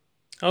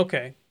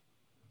 Okay.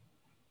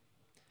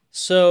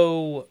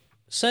 So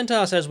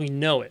CentOS as we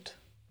know it,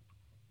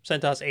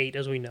 CentOS 8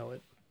 as we know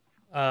it,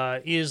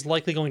 is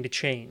likely going to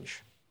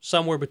change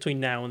somewhere between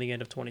now and the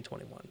end of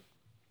 2021.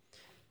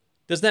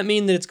 Does that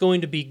mean that it's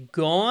going to be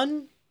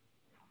gone?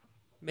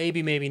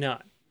 Maybe, maybe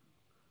not.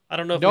 I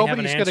don't know if we have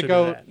an answer to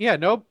that. Yeah,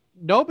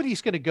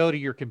 nobody's going to go to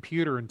your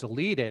computer and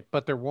delete it,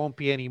 but there won't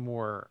be any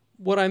more.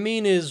 What I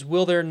mean is,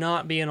 will there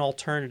not be an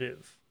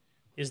alternative?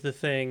 Is the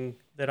thing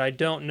that I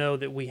don't know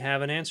that we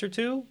have an answer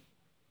to.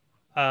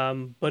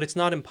 But it's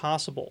not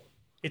impossible.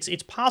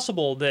 It's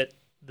possible that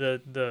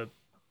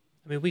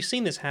I mean, we've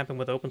seen this happen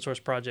with open source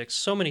projects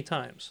so many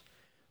times,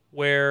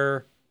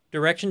 where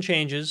direction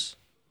changes.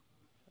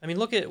 I mean,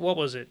 look at, what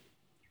was it?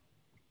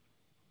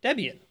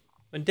 Debian.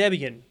 When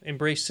Debian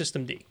embraced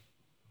Systemd.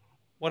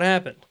 What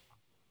happened?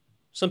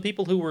 Some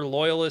people who were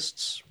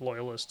loyalists,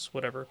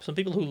 whatever. Some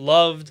people who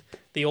loved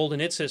the old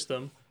init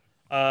system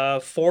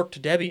forked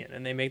Debian,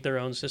 and they made their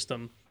own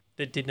system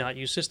that did not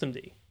use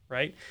systemd,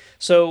 right?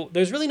 So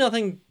there's really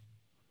nothing,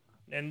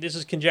 and this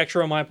is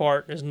conjecture on my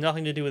part, there's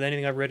nothing to do with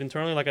anything I've read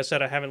internally. Like I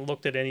said, I haven't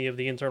looked at any of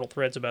the internal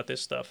threads about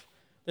this stuff.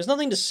 There's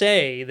nothing to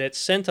say that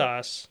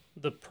CentOS,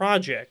 the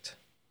project,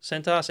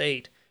 CentOS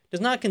 8,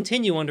 does not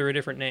continue under a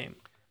different name,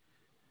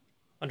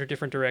 under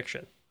different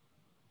direction,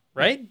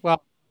 right?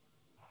 Well,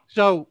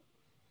 so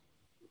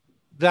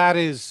that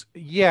is,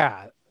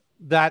 yeah,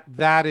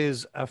 that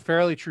is a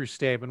fairly true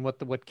statement.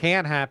 What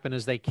can happen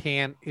is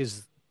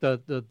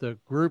the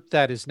group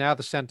that is now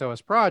the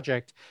CentOS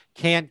project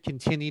can't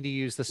continue to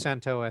use the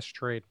CentOS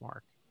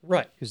trademark,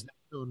 right? Because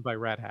they're owned by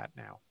Red Hat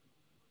now.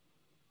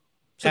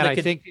 So and I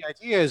think the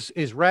idea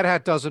is Red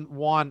Hat doesn't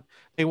want,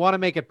 they want to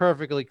make it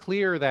perfectly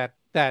clear that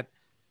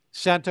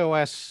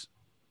CentOS,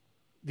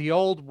 the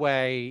old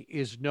way,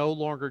 is no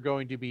longer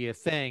going to be a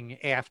thing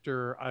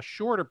after a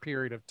shorter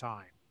period of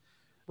time,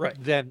 right,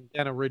 than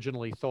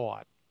originally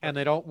thought. And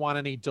they don't want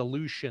any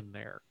dilution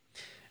there.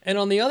 And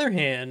on the other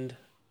hand,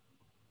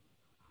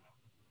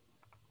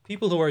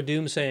 people who are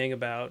doomsaying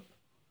about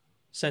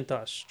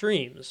CentOS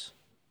streams,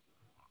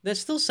 that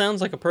still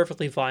sounds like a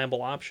perfectly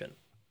viable option,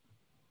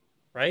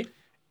 right?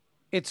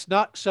 It's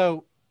not.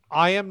 So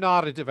I am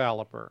not a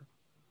developer.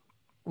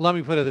 Let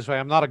me put it this way.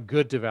 I'm not a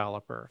good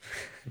developer.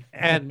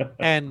 And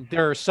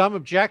there are some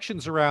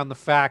objections around the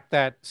fact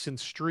that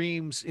since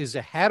streams is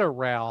ahead of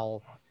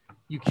RHEL,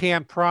 you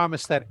can't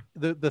promise that.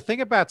 The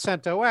thing about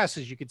CentOS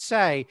is you could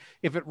say,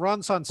 if it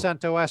runs on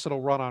CentOS,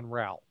 it'll run on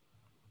RHEL.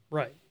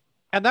 Right.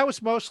 And that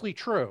was mostly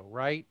true,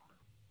 right?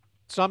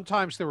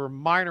 Sometimes there were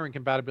minor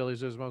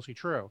incompatibilities. It was mostly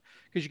true.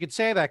 Because you could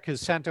say that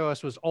because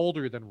CentOS was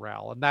older than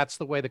RHEL, and that's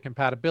the way the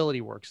compatibility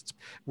works.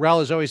 RHEL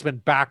has always been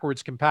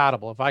backwards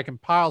compatible. If I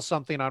compile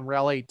something on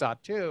RHEL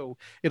 8.2,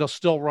 it'll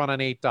still run on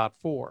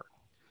 8.4.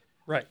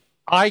 Right.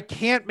 I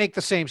can't make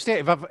the same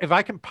statement. If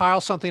I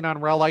compile something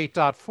on RHEL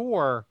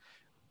 8.4,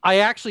 I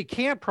actually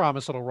can't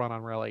promise it'll run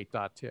on RHEL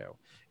 8.2.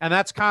 And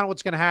that's kind of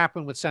what's going to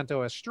happen with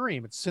CentOS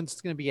Stream. Since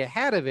it's going to be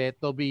ahead of it,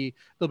 there'll be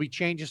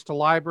changes to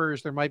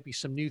libraries. There might be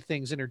some new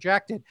things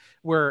interjected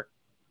where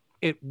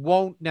it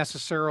won't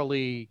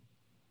necessarily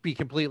be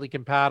completely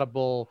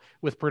compatible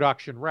with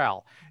production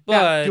RHEL.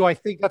 Now, do I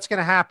think that's going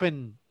to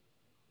happen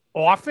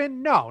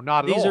often? No,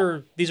 not at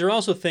all. These are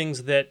also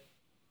things that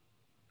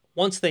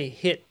once they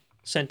hit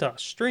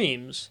CentOS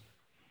Streams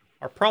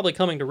are probably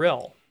coming to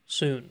RHEL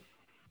soon.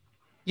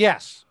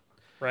 Yes.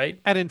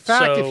 Right. And in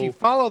fact, if you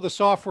follow the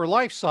software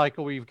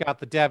lifecycle where you've got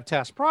the dev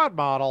test prod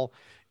model,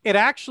 it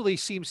actually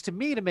seems to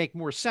me to make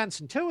more sense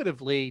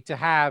intuitively to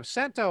have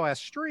CentOS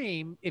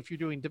Stream, if you're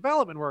doing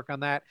development work on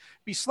that,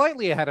 be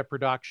slightly ahead of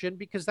production,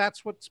 because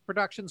that's what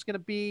production's going to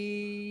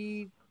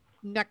be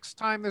next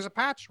time there's a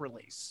patch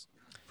release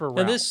for RHEL.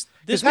 And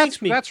this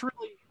makes me, that's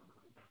really,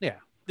 yeah.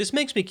 This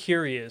makes me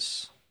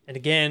curious. And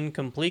again,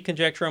 complete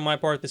conjecture on my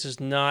part. This is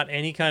not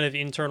any kind of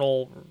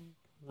internal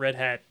Red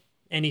Hat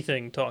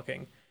anything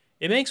talking.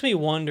 It makes me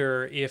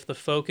wonder if the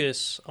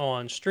focus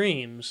on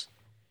streams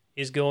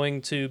is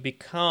going to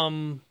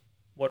become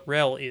what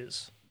RHEL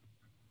is,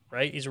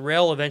 right? Is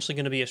RHEL eventually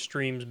going to be a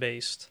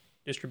streams-based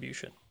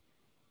distribution?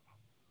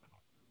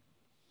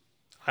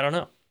 I don't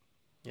know.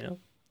 You know,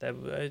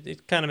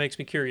 it kind of makes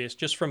me curious,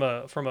 just from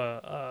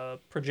a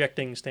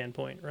projecting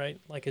standpoint,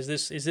 right? Like, is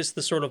this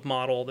the sort of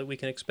model that we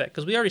can expect?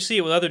 Because we already see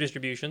it with other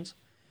distributions.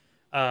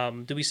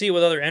 Do we see it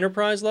with other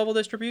enterprise level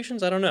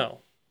distributions? I don't know.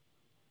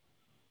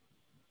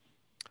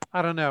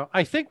 I don't know.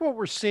 I think what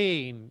we're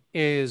seeing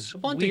is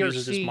Ubuntu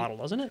uses this model,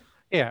 doesn't it?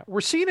 Yeah, we're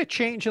seeing a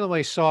change in the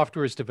way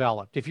software is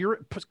developed.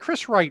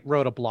 Chris Wright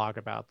wrote a blog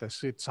about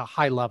this. It's a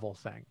high level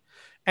thing,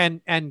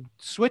 and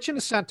switching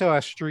to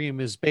CentOS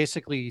Stream is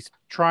basically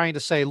trying to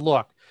say,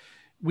 look,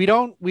 we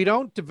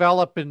don't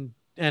develop and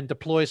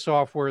deploy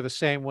software the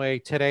same way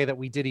today that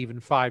we did even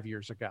 5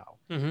 years ago.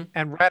 Mm-hmm.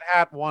 And Red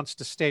Hat wants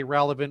to stay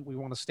relevant. We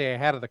want to stay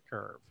ahead of the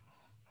curve,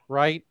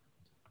 right?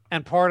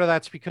 And part of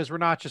that's because we're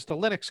not just a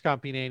Linux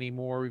company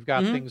anymore. We've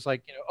got things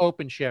like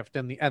OpenShift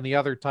and the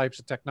other types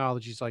of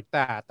technologies like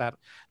that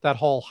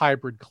whole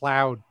hybrid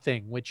cloud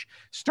thing, which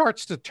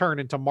starts to turn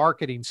into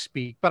marketing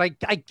speak. But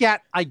I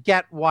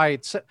get why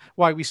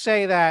we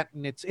say that,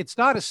 and it's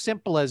not as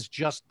simple as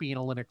just being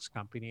a Linux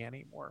company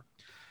anymore.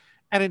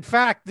 And in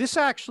fact, this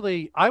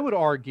actually, I would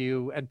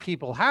argue, and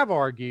people have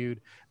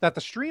argued, that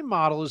the Stream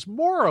model is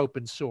more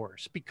open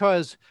source,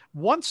 because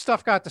once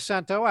stuff got to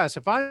CentOS,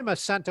 if I'm a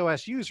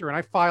CentOS user and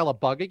I file a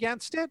bug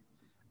against it,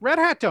 Red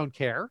Hat don't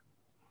care.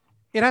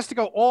 It has to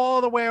go all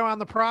the way around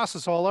the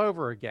process all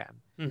over again.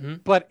 Mm-hmm.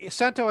 But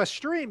CentOS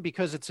Stream,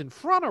 because it's in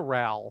front of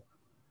RHEL,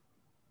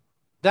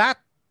 that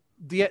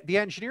the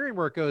engineering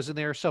work goes in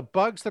there, so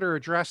bugs that are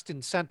addressed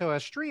in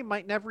CentOS Stream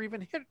might never even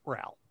hit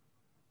RHEL.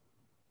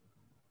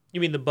 You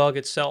mean the bug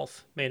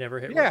itself may never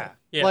hit RHEL?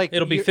 Yeah, like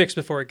it'll be fixed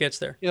before it gets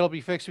there. It'll be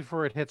fixed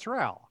before it hits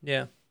RHEL.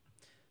 Yeah.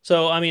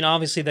 So, I mean,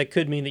 obviously that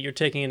could mean that you're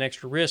taking an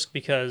extra risk,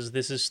 because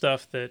this is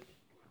stuff that,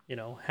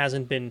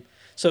 hasn't been.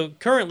 So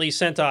currently,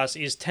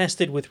 CentOS is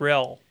tested with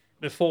RHEL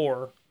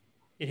before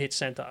it hits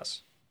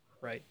CentOS,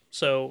 right?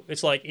 So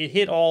it's like it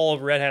hit all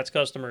of Red Hat's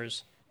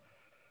customers.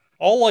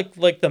 All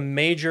like the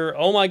major,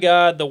 oh my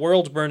God, the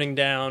world's burning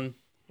down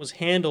was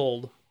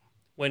handled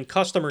when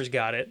customers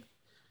got it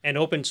and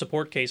opened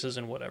support cases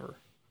and whatever,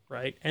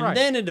 right? And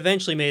then it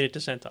eventually made it to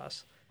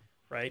CentOS,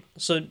 right?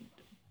 So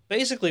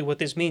basically what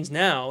this means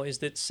now is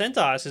that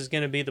CentOS is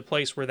going to be the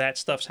place where that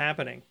stuff's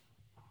happening,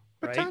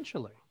 right?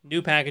 Potentially.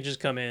 New packages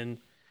come in.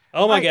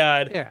 Oh my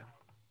God. Yeah.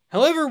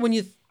 However, when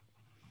you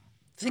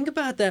think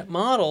about that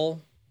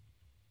model,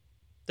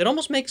 that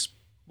almost makes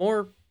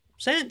more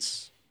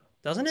sense,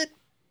 doesn't it?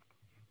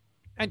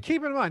 And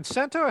keep in mind,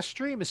 CentOS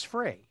Stream is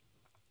free.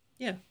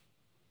 Yeah.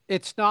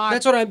 It's not.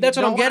 That's what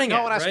I'm getting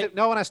at, right?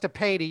 No one has to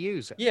pay to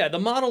use it. Yeah, the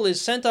model is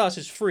CentOS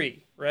is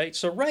free, right?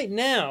 So right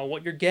now,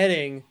 what you're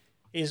getting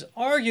is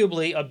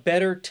arguably a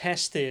better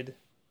tested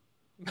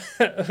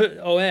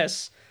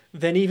OS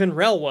than even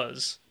RHEL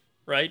was,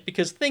 right?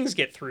 Because things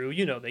get through.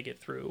 They get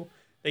through.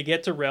 They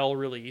get to RHEL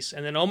release,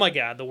 and then, oh my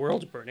God, the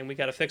world's burning. We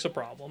got to fix a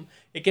problem.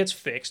 It gets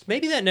fixed.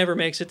 Maybe that never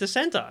makes it to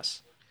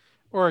CentOS.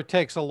 Or it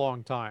takes a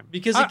long time.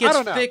 Because it gets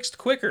fixed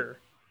quicker.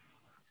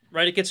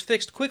 Right? It gets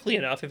fixed quickly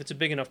enough if it's a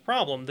big enough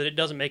problem that it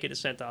doesn't make it to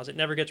CentOS. It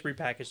never gets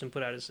repackaged and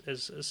put out as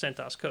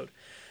CentOS code.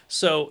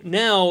 So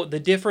now the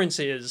difference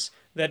is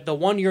that the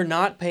one you're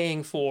not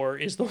paying for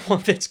is the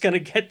one that's going to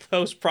get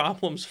those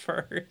problems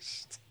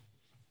first.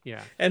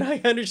 Yeah. And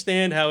I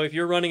understand how if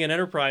you're running an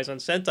enterprise on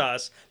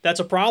CentOS, that's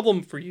a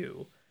problem for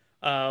you.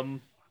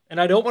 And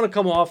I don't want to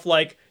come off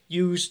like,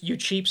 you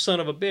cheap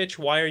son of a bitch,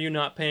 why are you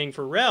not paying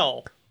for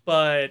RHEL?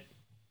 But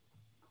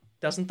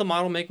doesn't the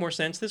model make more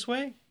sense this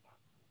way?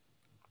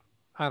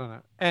 I don't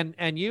know.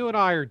 And you and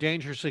I are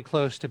dangerously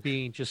close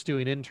to just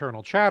doing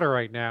internal chatter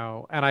right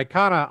now. And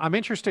I'm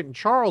interested in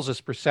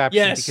Charles's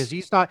perception because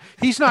he's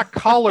not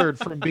colored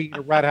from being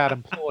a Red Hat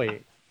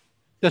employee.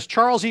 Does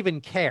Charles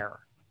even care?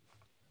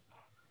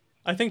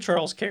 I think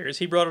Charles cares.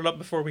 He brought it up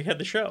before we had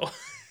the show.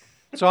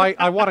 So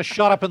I want to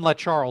shut up and let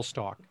Charles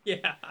talk.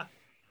 Yeah.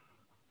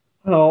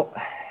 Well,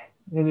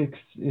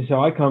 so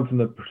I come from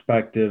the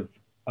perspective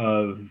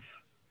of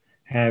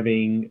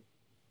having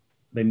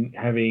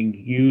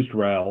used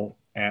RHEL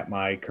at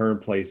my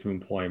current place of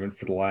employment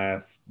for the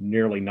last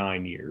nearly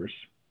 9 years.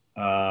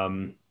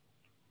 Done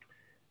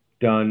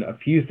a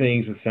few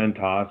things with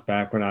CentOS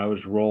back when I was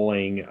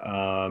rolling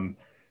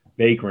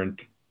Vagrant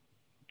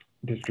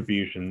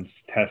distributions,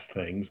 test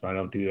things, but I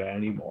don't do that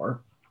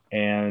anymore.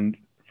 And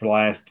for the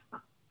last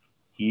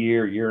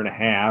year and a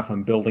half,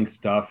 I'm building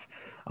stuff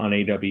on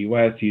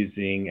AWS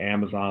using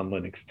Amazon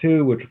Linux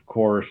 2, which of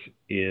course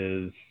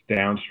is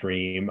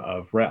downstream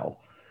of RHEL.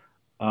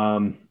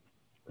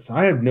 So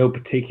I have no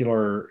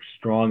particular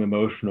strong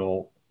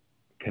emotional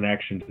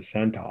connection to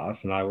CentOS,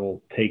 and I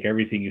will take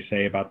everything you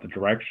say about the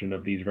direction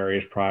of these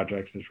various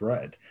projects as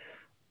read.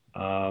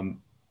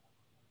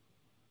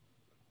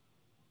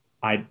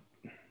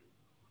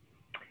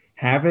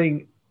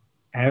 Having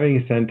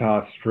a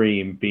CentOS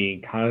stream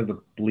being kind of the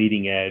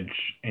bleeding edge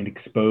and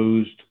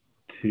exposed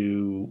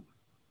to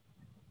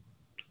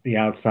the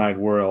outside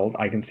world,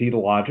 I can see the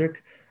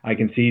logic. I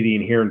can see the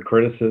inherent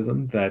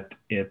criticism that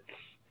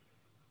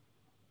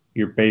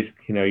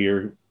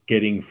you're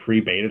getting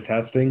free beta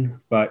testing,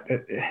 but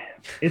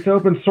it's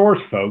open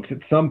source, folks. At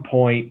some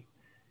point,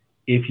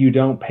 if you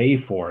don't pay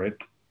for it,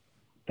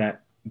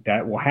 that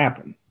will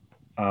happen.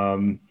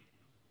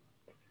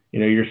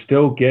 You're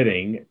still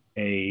getting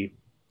a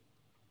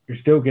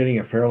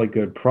fairly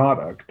good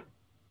product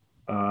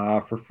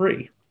for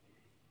free.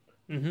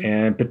 Mm-hmm.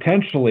 And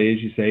potentially,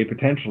 as you say,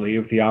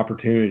 with the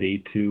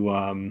opportunity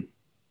to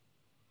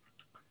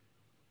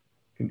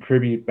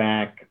contribute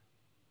back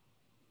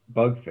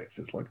bug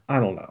fixes. Like, I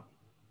don't know.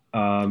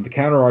 The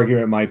counter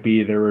argument might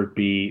be there would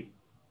be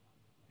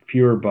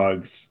fewer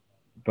bugs,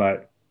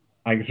 but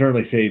I can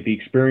certainly say the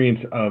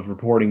experience of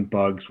reporting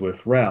bugs with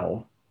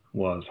RHEL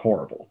was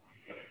horrible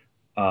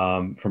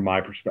from my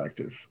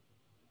perspective.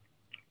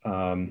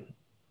 I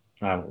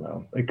don't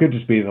know. It could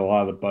just be that a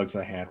lot of the bugs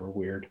I had were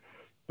weird,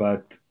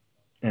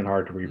 and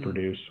hard to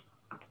reproduce.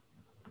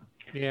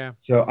 Yeah.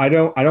 So I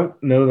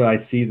don't know that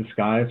I see the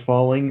sky is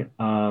falling.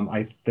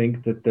 I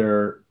think that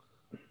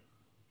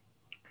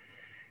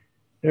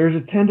there's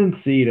a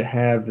tendency to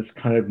have this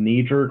kind of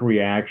knee-jerk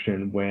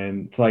reaction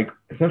when it's like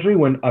essentially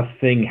when a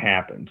thing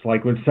happens,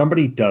 like when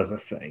somebody does a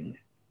thing,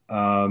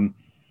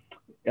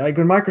 like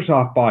when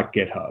Microsoft bought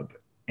GitHub.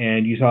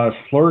 And you saw a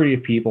flurry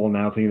of people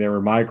announcing they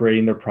were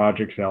migrating their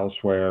projects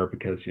elsewhere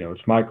because,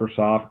 it's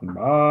Microsoft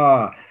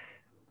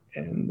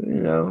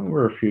and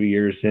we're a few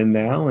years in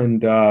now.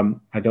 And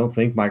I don't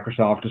think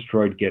Microsoft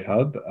destroyed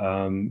GitHub.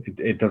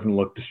 It doesn't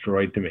look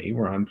destroyed to me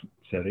where I'm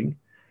sitting.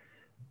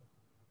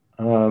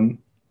 I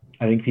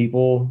think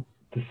people,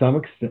 to some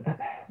extent,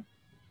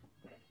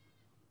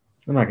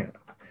 I'm not going to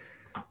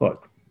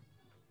look.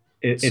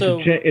 It's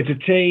a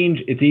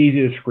change. It's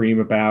easy to scream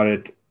about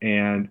it.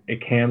 And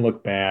it can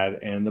look bad.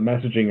 And the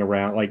messaging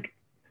around, like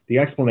the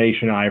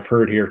explanation I've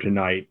heard here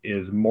tonight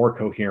is more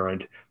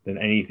coherent than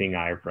anything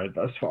I've read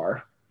thus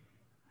far.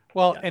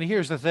 Well, and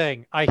here's the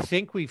thing. I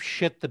think we've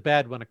shit the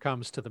bed when it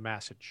comes to the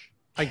message.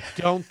 I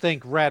don't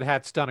think Red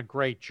Hat's done a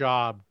great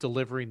job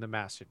delivering the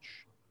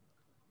message.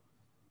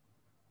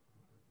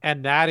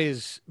 And that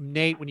is,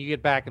 Nate, when you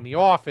get back in the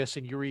office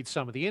and you read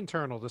some of the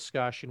internal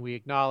discussion, we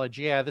acknowledge,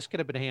 yeah, this could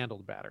have been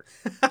handled better.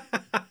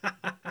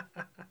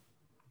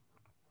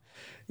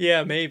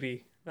 Yeah,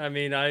 maybe. I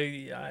mean,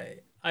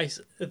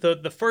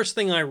 the first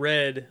thing I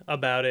read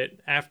about it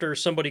after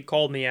somebody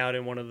called me out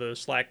in one of the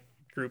Slack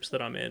groups that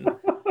I'm in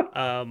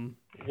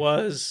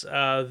was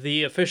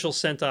the official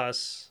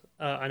CentOS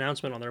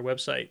announcement on their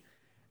website,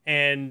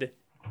 and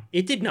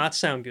it did not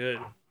sound good.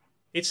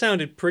 It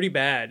sounded pretty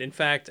bad. In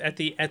fact, at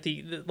the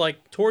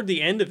like toward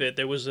the end of it,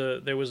 it was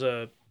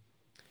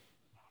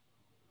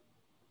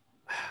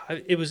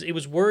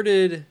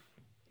worded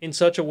in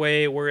such a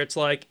way where it's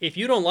like, if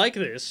you don't like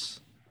this,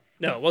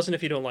 no, it wasn't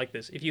if you don't like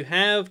this. If you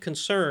have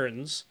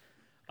concerns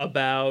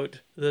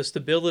about the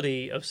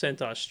stability of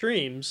CentOS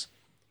streams,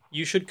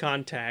 you should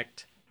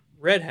contact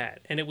Red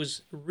Hat. And it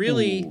was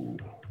really,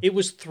 it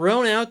was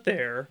thrown out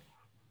there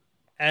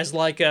as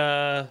like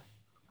you're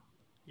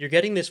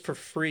getting this for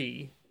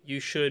free. You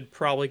should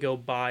probably go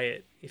buy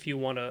it if you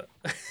want to,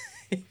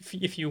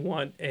 if you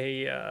want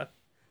a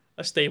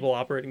stable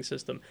operating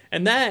system.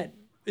 And that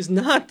is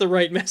not the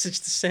right message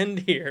to send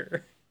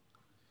here.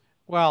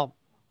 Well,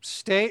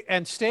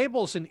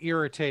 stable's an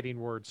irritating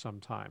word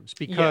sometimes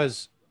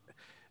because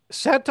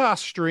CentOS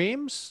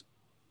streams,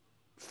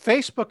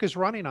 Facebook is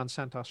running on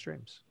CentOS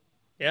streams.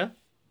 Yeah.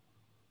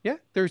 Yeah.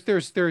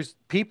 There's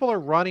people are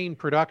running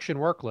production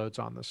workloads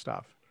on this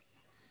stuff.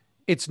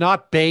 It's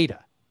not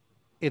beta.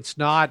 It's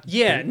not.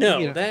 Yeah. No,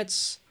 you know,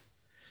 that's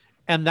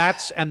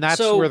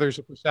so, where there's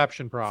a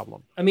perception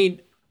problem. I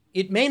mean,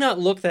 it may not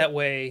look that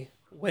way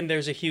when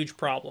there's a huge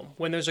problem.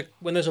 When there's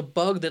a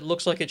bug that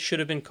looks like it should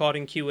have been caught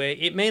in QA,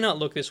 it may not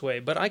look this way,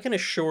 but I can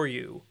assure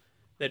you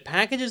that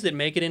packages that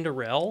make it into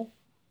RHEL,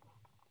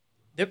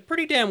 they're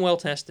pretty damn well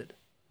tested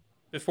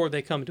before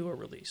they come to a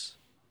release.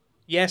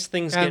 Yes,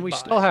 things get by. And we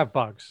still have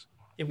bugs.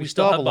 And we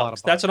still have a lot of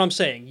bugs. That's what I'm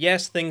saying.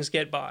 Yes, things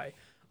get by.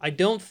 I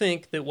don't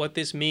think that what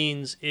this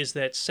means is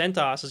that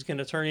CentOS is going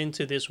to turn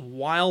into this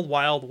wild,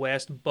 wild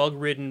west,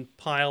 bug-ridden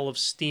pile of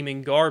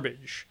steaming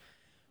garbage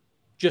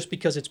just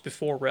because it's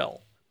before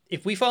RHEL.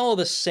 If we follow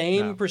the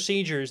same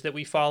procedures that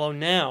we follow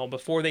now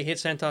before they hit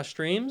CentOS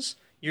streams,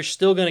 you're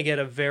still going to get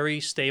a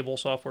very stable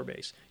software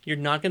base. You're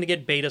not going to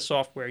get beta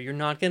software. You're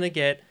not going to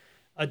get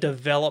a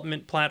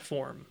development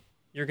platform.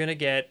 You're going to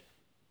get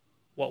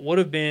what would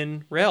have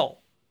been RHEL,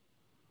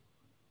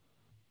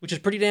 which is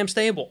pretty damn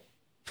stable.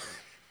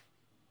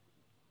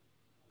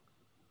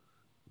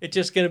 It's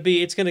just going to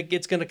be, it's going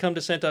to come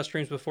to CentOS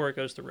streams before it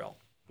goes to RHEL,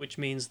 which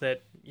means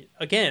that,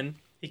 again,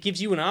 it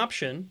gives you an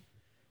option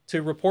to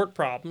report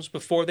problems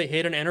before they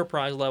hit an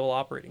enterprise level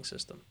operating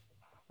system,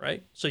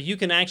 right? So you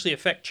can actually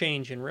affect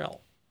change in RHEL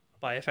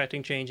by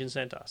affecting change in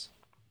CentOS.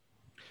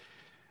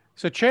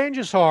 So change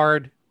is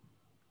hard,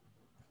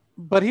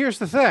 but here's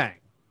the thing.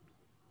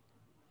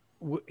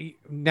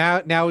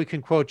 Now we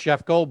can quote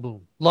Jeff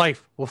Goldblum,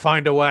 life will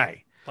find a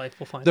way. Life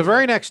will find the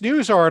very next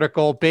news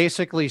article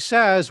basically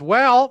says,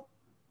 well,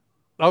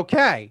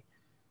 okay,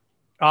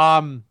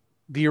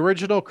 the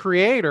original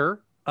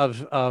creator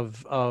of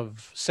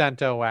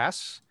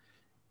CentOS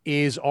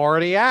is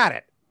already at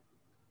it.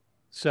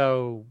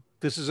 So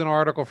this is an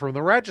article from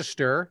the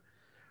Register.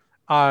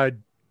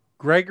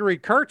 Gregory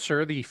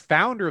Kurtzer, the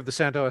founder of the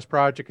CentOS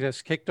project,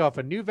 has kicked off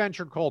a new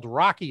venture called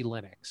Rocky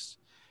Linux.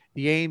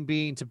 The aim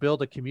being to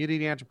build a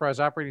community enterprise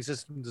operating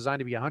system designed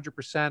to be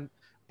 100%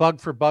 bug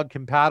for bug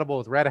compatible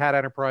with Red Hat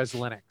Enterprise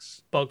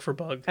Linux. Bug for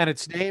bug. And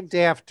it's named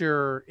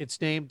after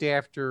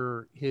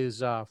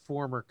his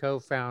former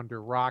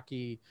co-founder,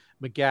 Rocky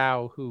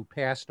McGow, who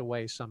passed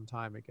away some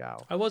time ago.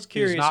 I was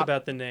curious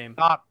about the name.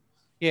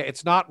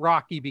 It's not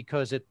Rocky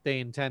because they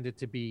intended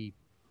to be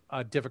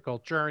a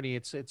difficult journey.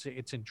 It's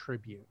in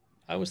tribute.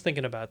 I was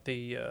thinking about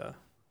the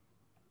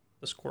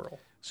squirrel.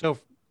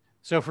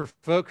 So for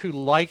folk who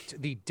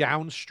liked the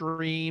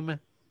downstream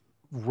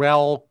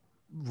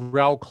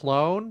RHEL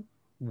clone,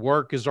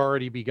 work has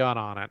already begun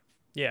on it.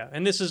 Yeah,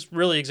 and this is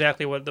really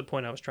exactly what the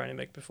point I was trying to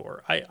make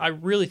before. I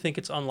really think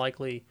it's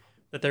unlikely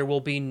that there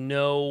will be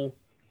no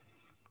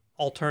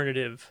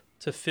alternative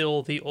to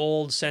fill the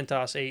old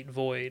CentOS 8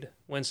 void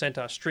when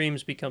CentOS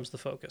streams becomes the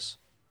focus.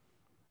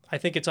 I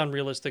think it's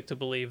unrealistic to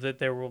believe that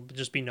there will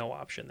just be no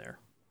option there.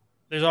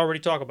 There's already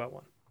talk about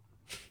one.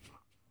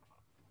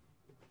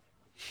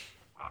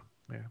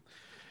 Yeah.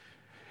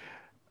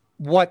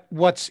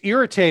 What's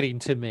irritating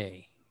to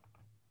me,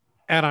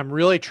 and I'm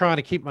really trying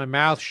to keep my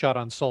mouth shut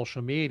on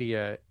social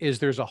media, is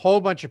there's a whole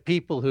bunch of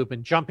people who've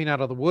been jumping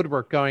out of the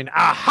woodwork going,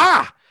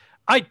 aha,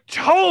 I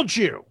told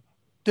you.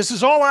 This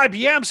is all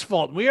IBM's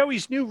fault. We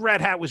always knew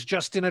Red Hat was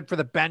just in it for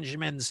the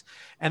Benjamins,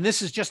 and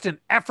this is just an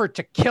effort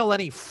to kill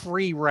any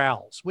free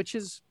RHELs, which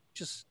is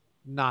just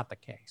not the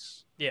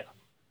case. Yeah.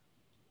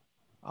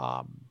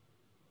 I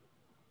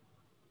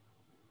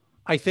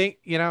think,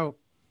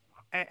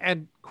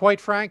 And quite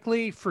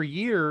frankly, for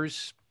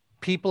years,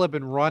 people have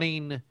been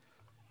running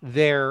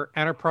their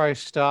enterprise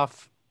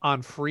stuff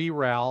on free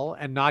rel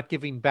and not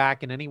giving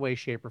back in any way,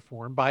 shape, or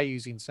form by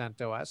using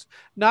CentOS.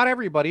 Not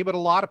everybody, but a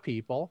lot of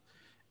people.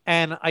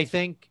 And I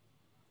think,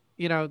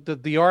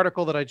 the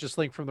article that I just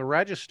linked from the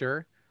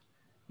Register,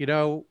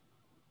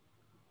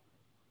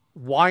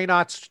 why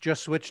not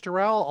just switch to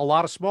rel? A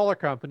lot of smaller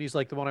companies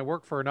like the one I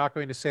work for are not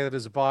going to say that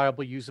is a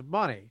viable use of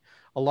money.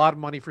 A lot of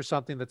money for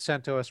something that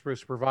CentOS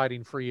was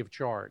providing free of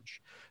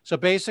charge. So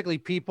basically,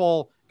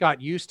 people got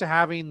used to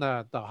having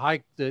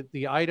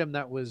the item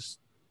that was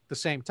the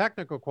same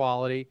technical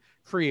quality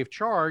free of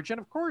charge, and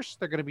of course,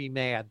 they're going to be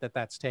mad that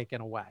that's taken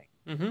away.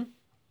 Mm-hmm.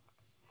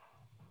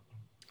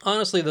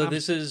 Honestly, though,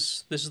 this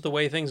is the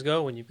way things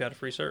go when you've got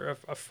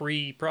a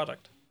free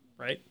product,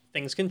 right?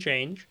 Things can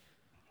change.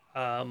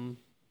 There's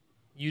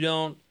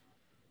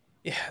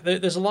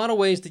a lot of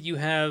ways that you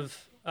have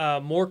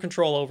more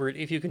control over it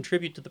if you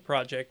contribute to the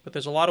project, but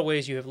there's a lot of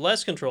ways you have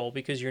less control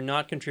because you're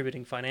not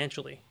contributing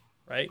financially,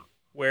 right?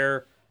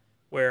 Where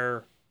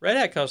Red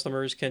Hat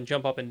customers can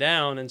jump up and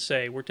down and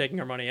say, we're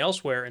taking our money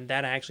elsewhere, and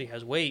that actually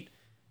has weight.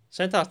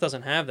 CentOS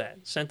doesn't have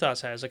that.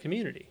 CentOS has a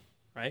community,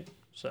 right?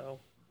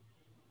 So,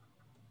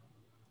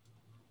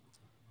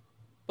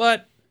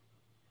 but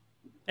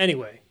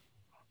anyway,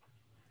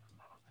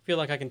 I feel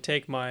like I can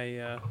take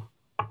my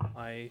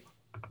my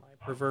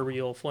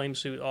proverbial flame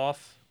suit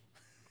off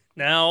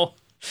now.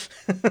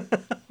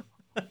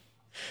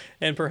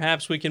 And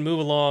perhaps we can move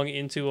along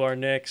into our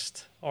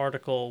next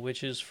article,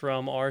 which is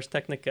from Ars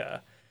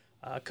Technica.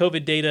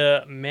 COVID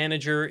data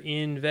manager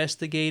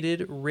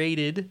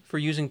raided for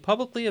using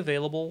publicly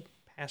available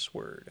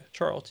password.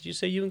 Charles, did you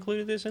say you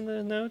included this in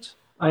the notes?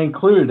 I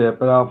included it,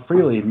 but I'll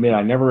freely admit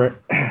I never,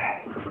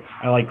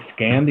 I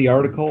scanned the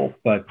article,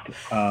 but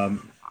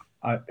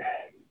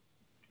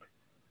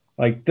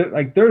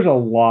there's a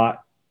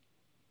lot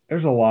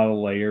of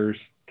layers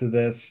to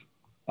this.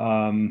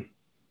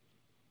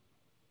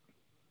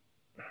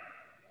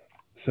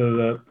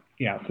 So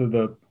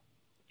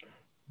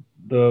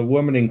the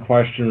woman in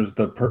question was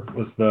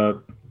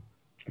the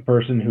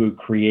person who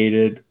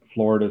created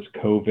Florida's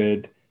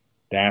COVID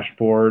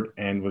dashboard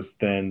and was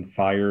then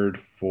fired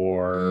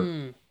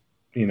for,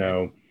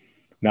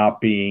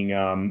 not being,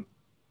 I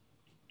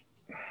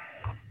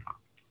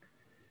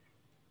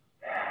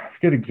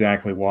forget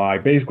exactly why.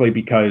 Basically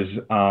because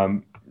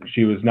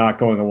she was not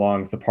going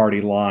along with the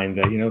party line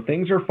that,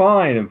 things are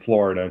fine in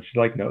Florida. And she's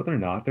like, no, they're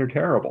not. They're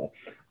terrible.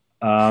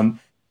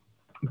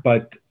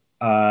 But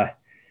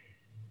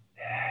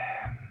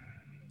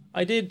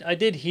I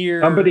did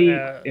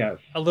hear yes,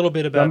 a little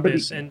bit about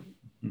this, and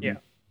yeah.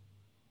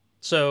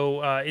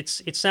 So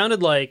it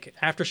sounded like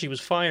after she was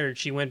fired,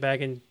 she went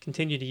back and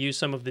continued to use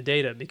some of the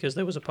data because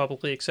there was a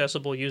publicly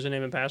accessible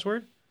username and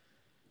password.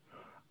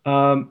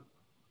 So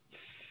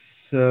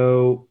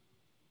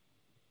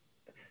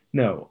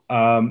no.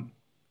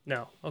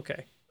 No.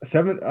 Okay. A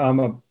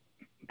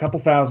couple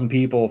thousand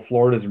people,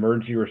 Florida's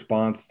emergency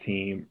response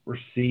team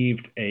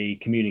received a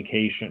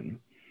communication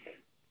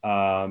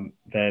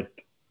that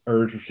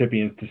urged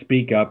recipients to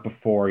speak up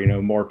before,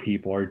 more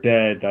people are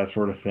dead, that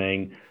sort of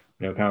thing,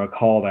 kind of a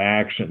call to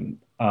action.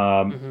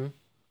 But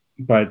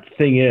the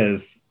thing is,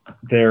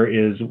 there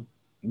is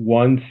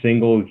one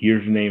single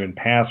username and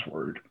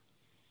password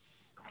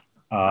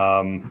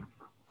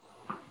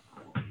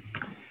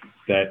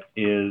that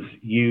is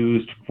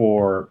used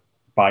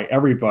by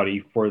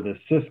everybody for the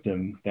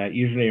system. That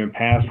username and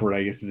password,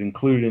 I guess, is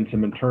included in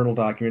some internal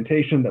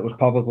documentation that was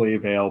publicly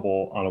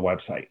available on a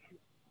website.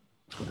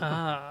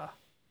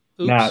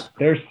 Oops. Now,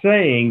 they're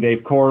saying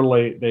they've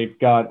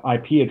got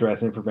IP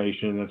address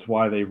information. That's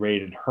why they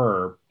raided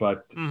her.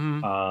 But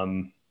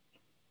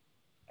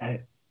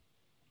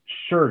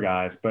sure,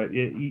 guys, but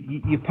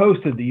you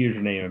posted the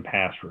username and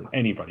password.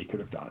 Anybody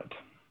could have done it.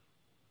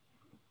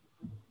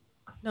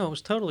 No, it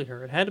was totally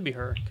her. It had to be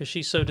her because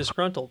she's so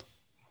disgruntled.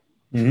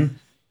 Mm-hmm.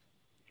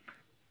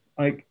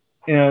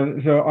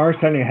 So Ars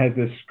Technica has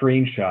this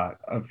screenshot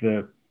of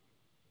the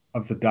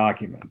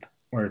document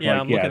where it's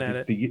I'm looking at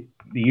it. The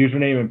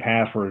username and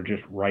password are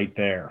just right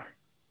there.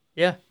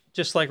 Yeah,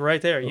 just like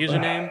right there.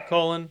 Username,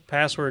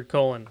 password,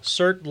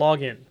 cert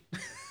login.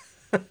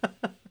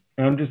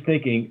 I'm just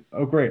thinking,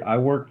 oh great, I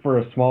work for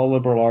a small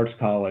liberal arts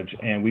college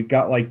and we've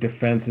got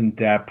defense in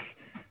depth,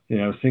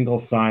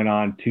 single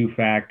sign-on,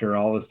 two-factor,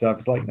 all this stuff.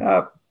 It's like,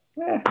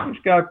 we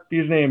just got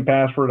username and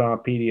password on a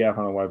PDF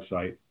on a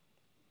website.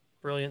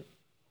 Brilliant.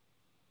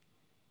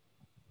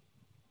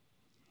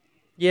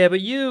 Yeah, but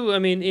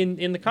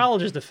in the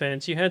college's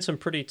defense, you had some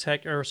pretty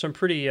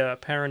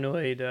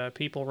paranoid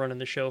people running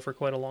the show for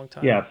quite a long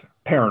time. Yes,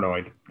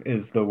 paranoid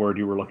is the word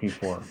you were looking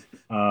for.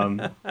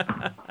 But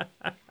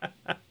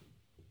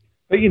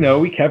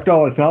we kept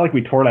it's not like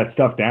we tore that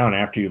stuff down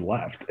after you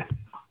left.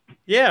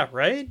 Yeah,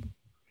 right?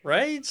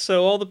 Right?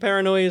 So all the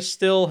paranoia is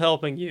still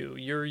helping you.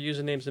 Your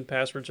usernames and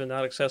passwords are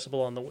not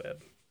accessible on the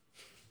web.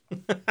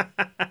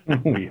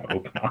 We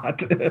hope not.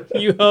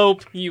 You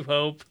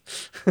hope.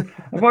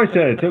 I've always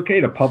said it's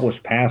okay to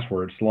publish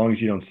passwords as long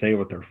as you don't say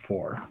what they're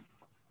for.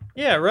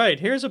 Yeah, right.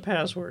 Here's a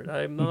password.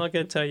 I'm not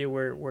going to tell you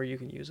where you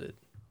can use it.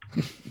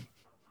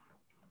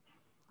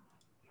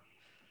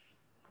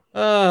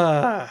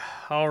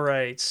 All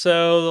right.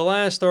 So the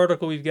last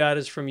article we've got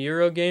is from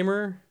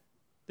Eurogamer.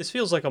 This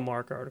feels like a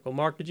Mark article.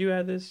 Mark, did you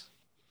add this?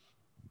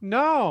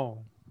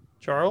 No.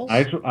 Charles?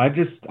 I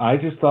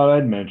just thought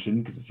I'd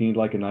mention, because it seemed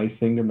like a nice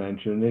thing to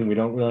mention, and we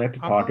don't really have to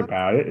talk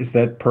about it, is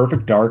that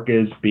Perfect Dark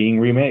is being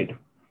remade.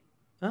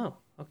 Oh,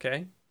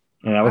 okay.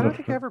 And I don't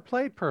think I ever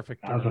played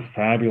Perfect Dark. That was a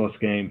fabulous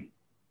game.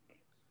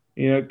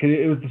 You know, 'cause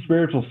it was the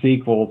spiritual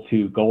sequel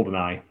to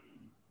GoldenEye.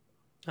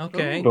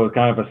 Okay. So it's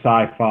kind of a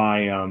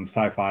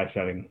sci-fi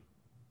setting.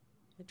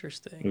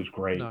 Interesting. It was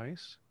great.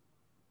 Nice.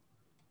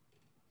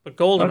 But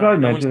GoldenEye, I thought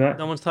I'd mention that.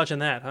 No one's touching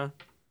that, huh?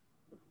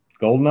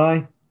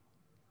 GoldenEye?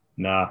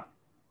 Nah.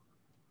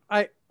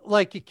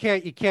 You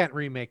can't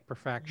remake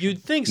perfection.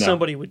 You'd think No.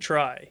 somebody would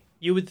try.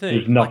 You would think.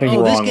 There's nothing like,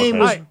 wrong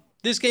with it.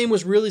 This game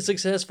was really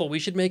successful. We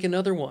should make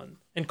another one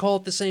and call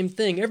it the same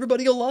thing.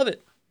 Everybody will love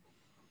it.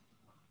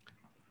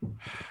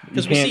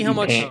 Because we see how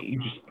much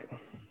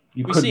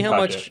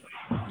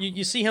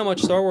you see how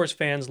much Star Wars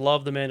fans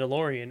love the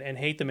Mandalorian and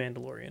hate the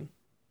Mandalorian.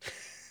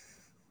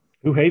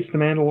 Who hates the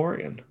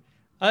Mandalorian?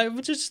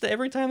 Just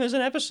every time there's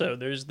an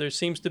episode, there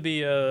seems to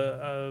be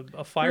a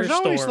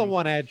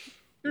firestorm.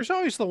 There's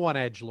always the one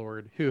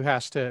edgelord who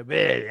has to.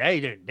 I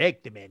don't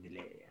like the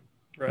Mandalorian.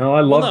 Right. Well,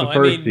 I love the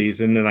first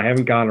season, and I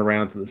haven't gone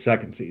around to the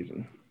second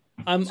season.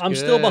 I'm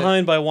still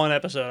behind by one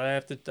episode. I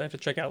have to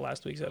check out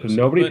last week's episode. So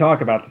nobody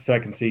talk about the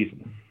second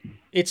season.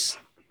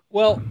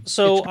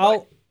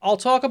 I'll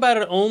talk about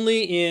it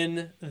only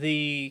in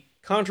the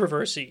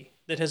controversy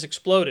that has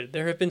exploded.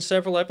 There have been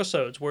several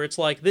episodes where it's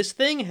like, this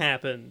thing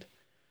happened.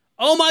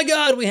 Oh my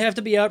God, we have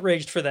to be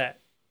outraged for that.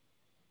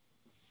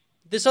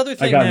 This other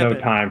thing happened. I got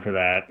no time for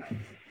that.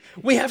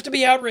 We have to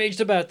be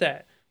outraged about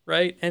that,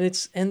 right?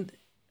 And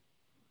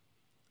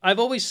I've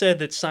always said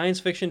that science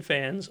fiction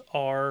fans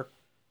are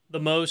the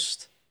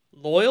most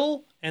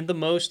loyal and the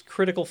most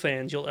critical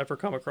fans you'll ever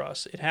come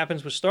across. It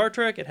happens with Star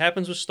Trek, it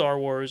happens with Star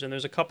Wars, and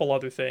there's a couple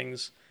other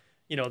things,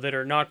 that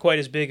are not quite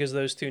as big as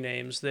those two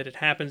names, that it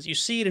happens. You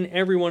see it in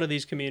every one of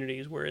these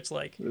communities where it's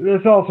like...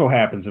 This also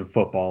happens in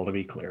football, to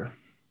be clear.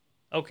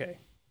 Okay.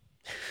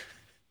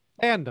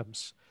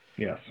 Fandoms.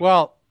 Yes.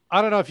 Well,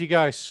 I don't know if you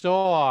guys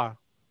saw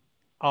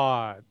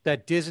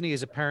that Disney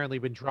has apparently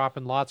been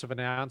dropping lots of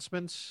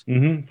announcements.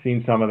 Mm-hmm.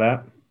 Seen some of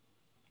that.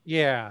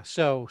 Yeah,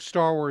 so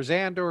Star Wars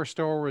Andor,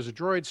 Star Wars A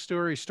Droid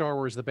Story, Star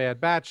Wars The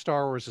Bad Batch,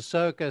 Star Wars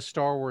Ahsoka,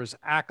 Star Wars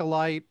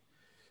Acolyte,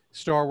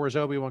 Star Wars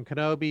Obi-Wan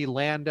Kenobi,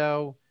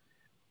 Lando,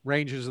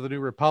 Rangers of the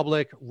New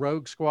Republic,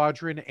 Rogue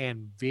Squadron,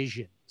 and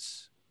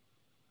Visions.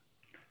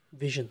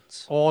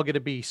 All going to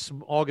be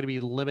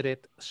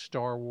limited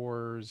Star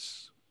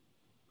Wars.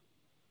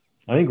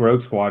 I think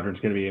Rogue Squadron's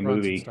going to be a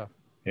movie.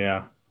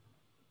 Yeah.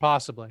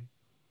 Possibly.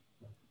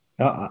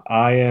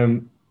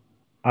 I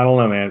don't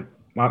know, man.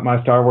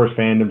 My Star Wars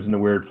fandom's in a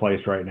weird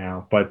place right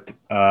now, but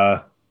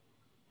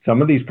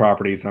some of these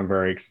properties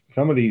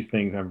some of these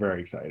things I'm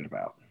very excited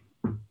about.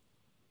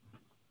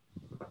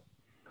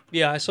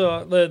 Yeah, I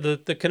saw the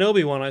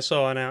Kenobi one. I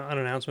saw an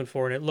announcement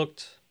for it. It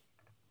looked.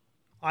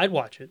 I'd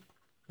watch it.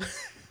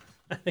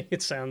 I think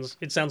it sounds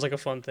like a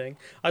fun thing.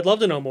 I'd love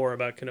to know more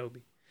about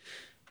Kenobi.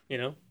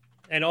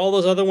 And all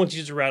those other ones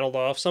you just rattled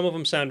off. Some of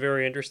them sound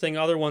very interesting.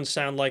 Other ones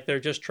sound like they're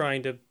just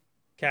trying to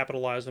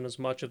capitalize on as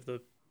much of their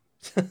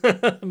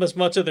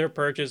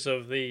purchase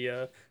of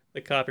the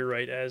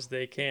copyright as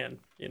they can.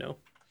 You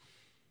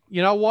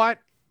know what?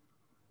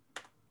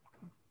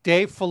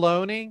 Dave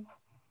Filoni,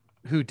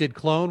 who did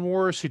Clone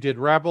Wars, who did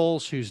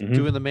Rebels, who's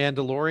doing The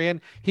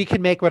Mandalorian, he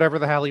can make whatever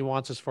the hell he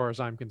wants as far as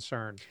I'm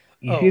concerned.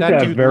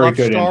 That dude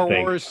loves Star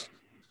Wars.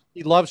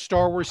 He loves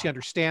Star Wars. He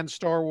understands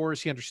Star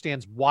Wars. He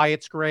understands why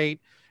it's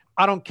great.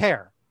 I don't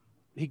care.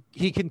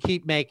 He can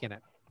keep making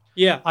it.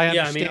 Yeah, I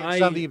understand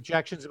some of the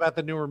objections about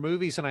the newer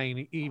movies, and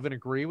I even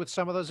agree with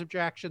some of those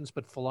objections.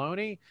 But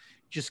Filoni,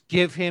 just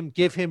give him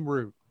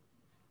root.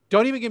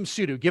 Don't even give him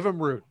pseudo. Give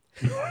him root.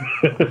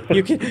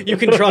 You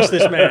can trust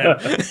this man.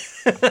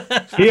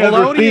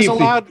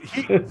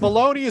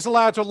 Filoni is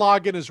allowed to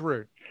log in as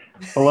root.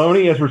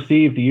 Filoni has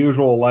received the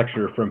usual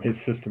lecture from his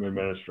system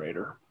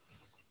administrator.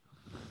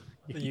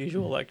 The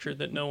usual lecture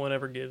that no one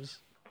ever gives.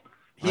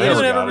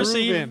 Does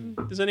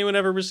anyone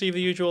ever receive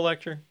the usual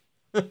lecture?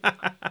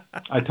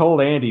 I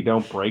told Andy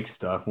don't break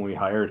stuff when we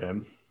hired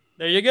him.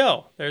 There you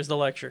go. There's the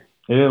lecture.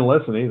 He didn't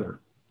listen either.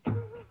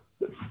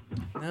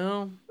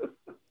 No. God,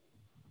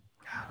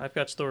 I've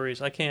got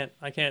stories. I can't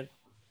share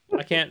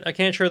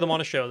them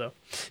on a show though.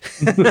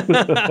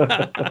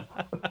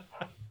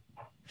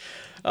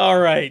 All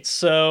right,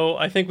 so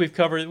I think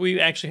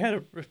we actually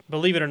had,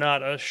 believe it or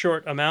not, a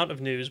short amount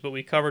of news, but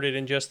we covered it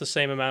in just the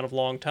same amount of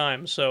long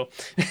time, so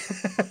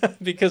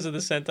because of the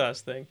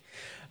CentOS thing.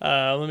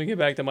 Let me get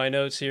back to my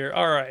notes here.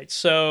 All right,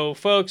 so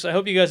folks, I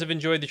hope you guys have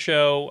enjoyed the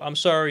show. I'm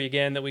sorry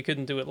again that we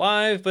couldn't do it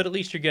live, but at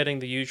least you're getting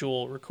the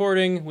usual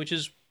recording, which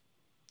is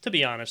to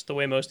be honest, the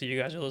way most of you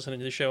guys are listening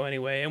to the show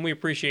anyway, and we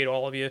appreciate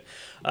all of you.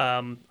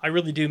 I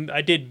really do.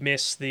 I did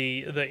miss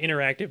the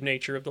interactive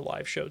nature of the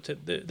live show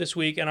this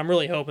week, and I'm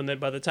really hoping that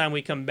by the time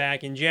we come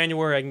back in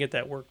January, I can get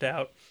that worked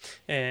out,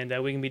 and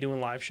we can be doing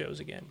live shows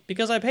again.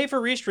 Because I pay for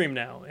Restream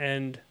now,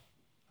 and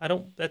I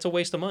don't. That's a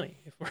waste of money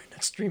if we're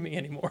not streaming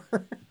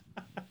anymore.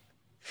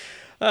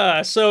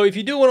 So if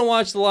you do want to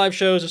watch the live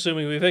shows,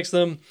 assuming we fix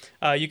them,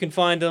 you can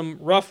find them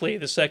roughly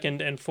the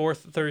second and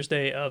fourth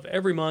Thursday of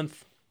every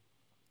month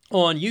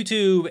on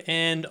YouTube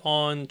and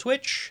on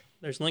Twitch.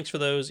 There's links for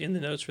those in the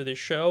notes for this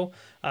show.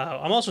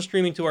 I'm also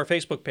streaming to our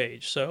Facebook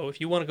page, so if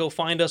you want to go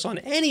find us on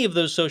any of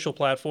those social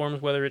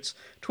platforms, whether it's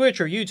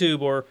Twitch or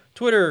YouTube or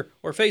Twitter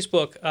or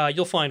Facebook,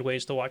 you'll find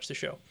ways to watch the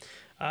show.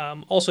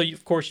 Also,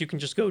 of course, you can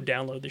just go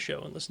download the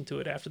show and listen to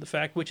it after the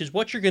fact, which is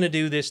what you're going to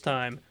do this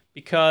time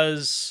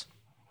because,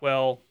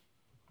 well,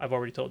 I've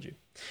already told you.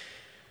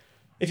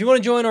 If you want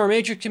to join our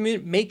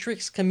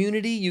Matrix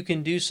community, you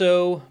can do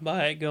so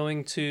by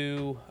going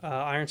to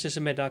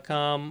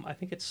ironsystemmed.com. I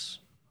think it's...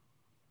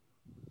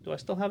 Do I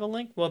still have a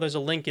link? Well, there's a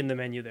link in the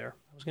menu there.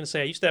 I was going to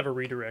say I used to have a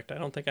redirect. I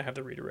don't think I have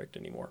the redirect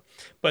anymore.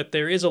 But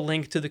there is a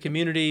link to the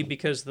community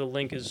because the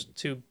link is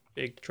too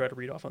big to try to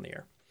read off on the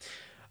air.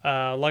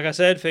 Like I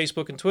said,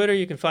 Facebook and Twitter,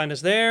 you can find us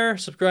there.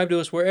 Subscribe to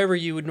us wherever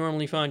you would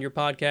normally find your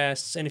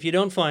podcasts. And if you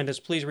don't find us,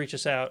 please reach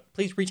us out.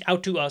 Please reach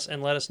out to us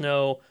and let us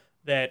know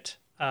that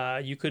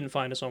you couldn't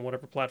find us on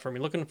whatever platform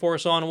you're looking for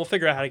us on, and we'll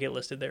figure out how to get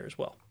listed there as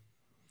well.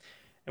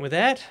 And with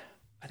that,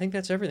 I think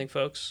that's everything,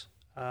 folks.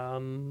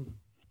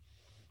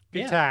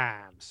 Good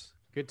times.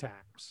 Good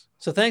times.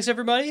 So thanks,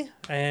 everybody,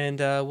 and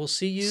we'll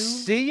see you.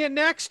 See you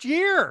next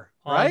year,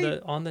 right?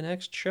 On the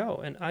next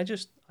show. And I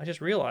just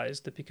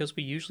realized that because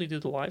we usually do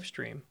the live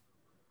stream,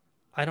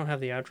 I don't have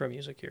the outro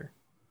music here.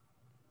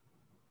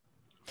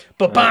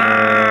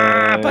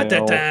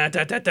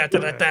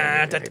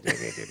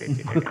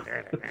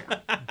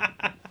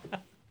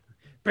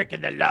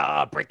 Breaking the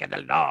law, breaking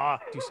the law.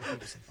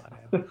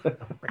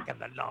 Breaking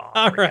the law.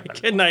 All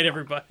right. Good night,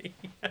 everybody.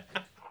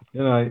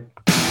 Good night.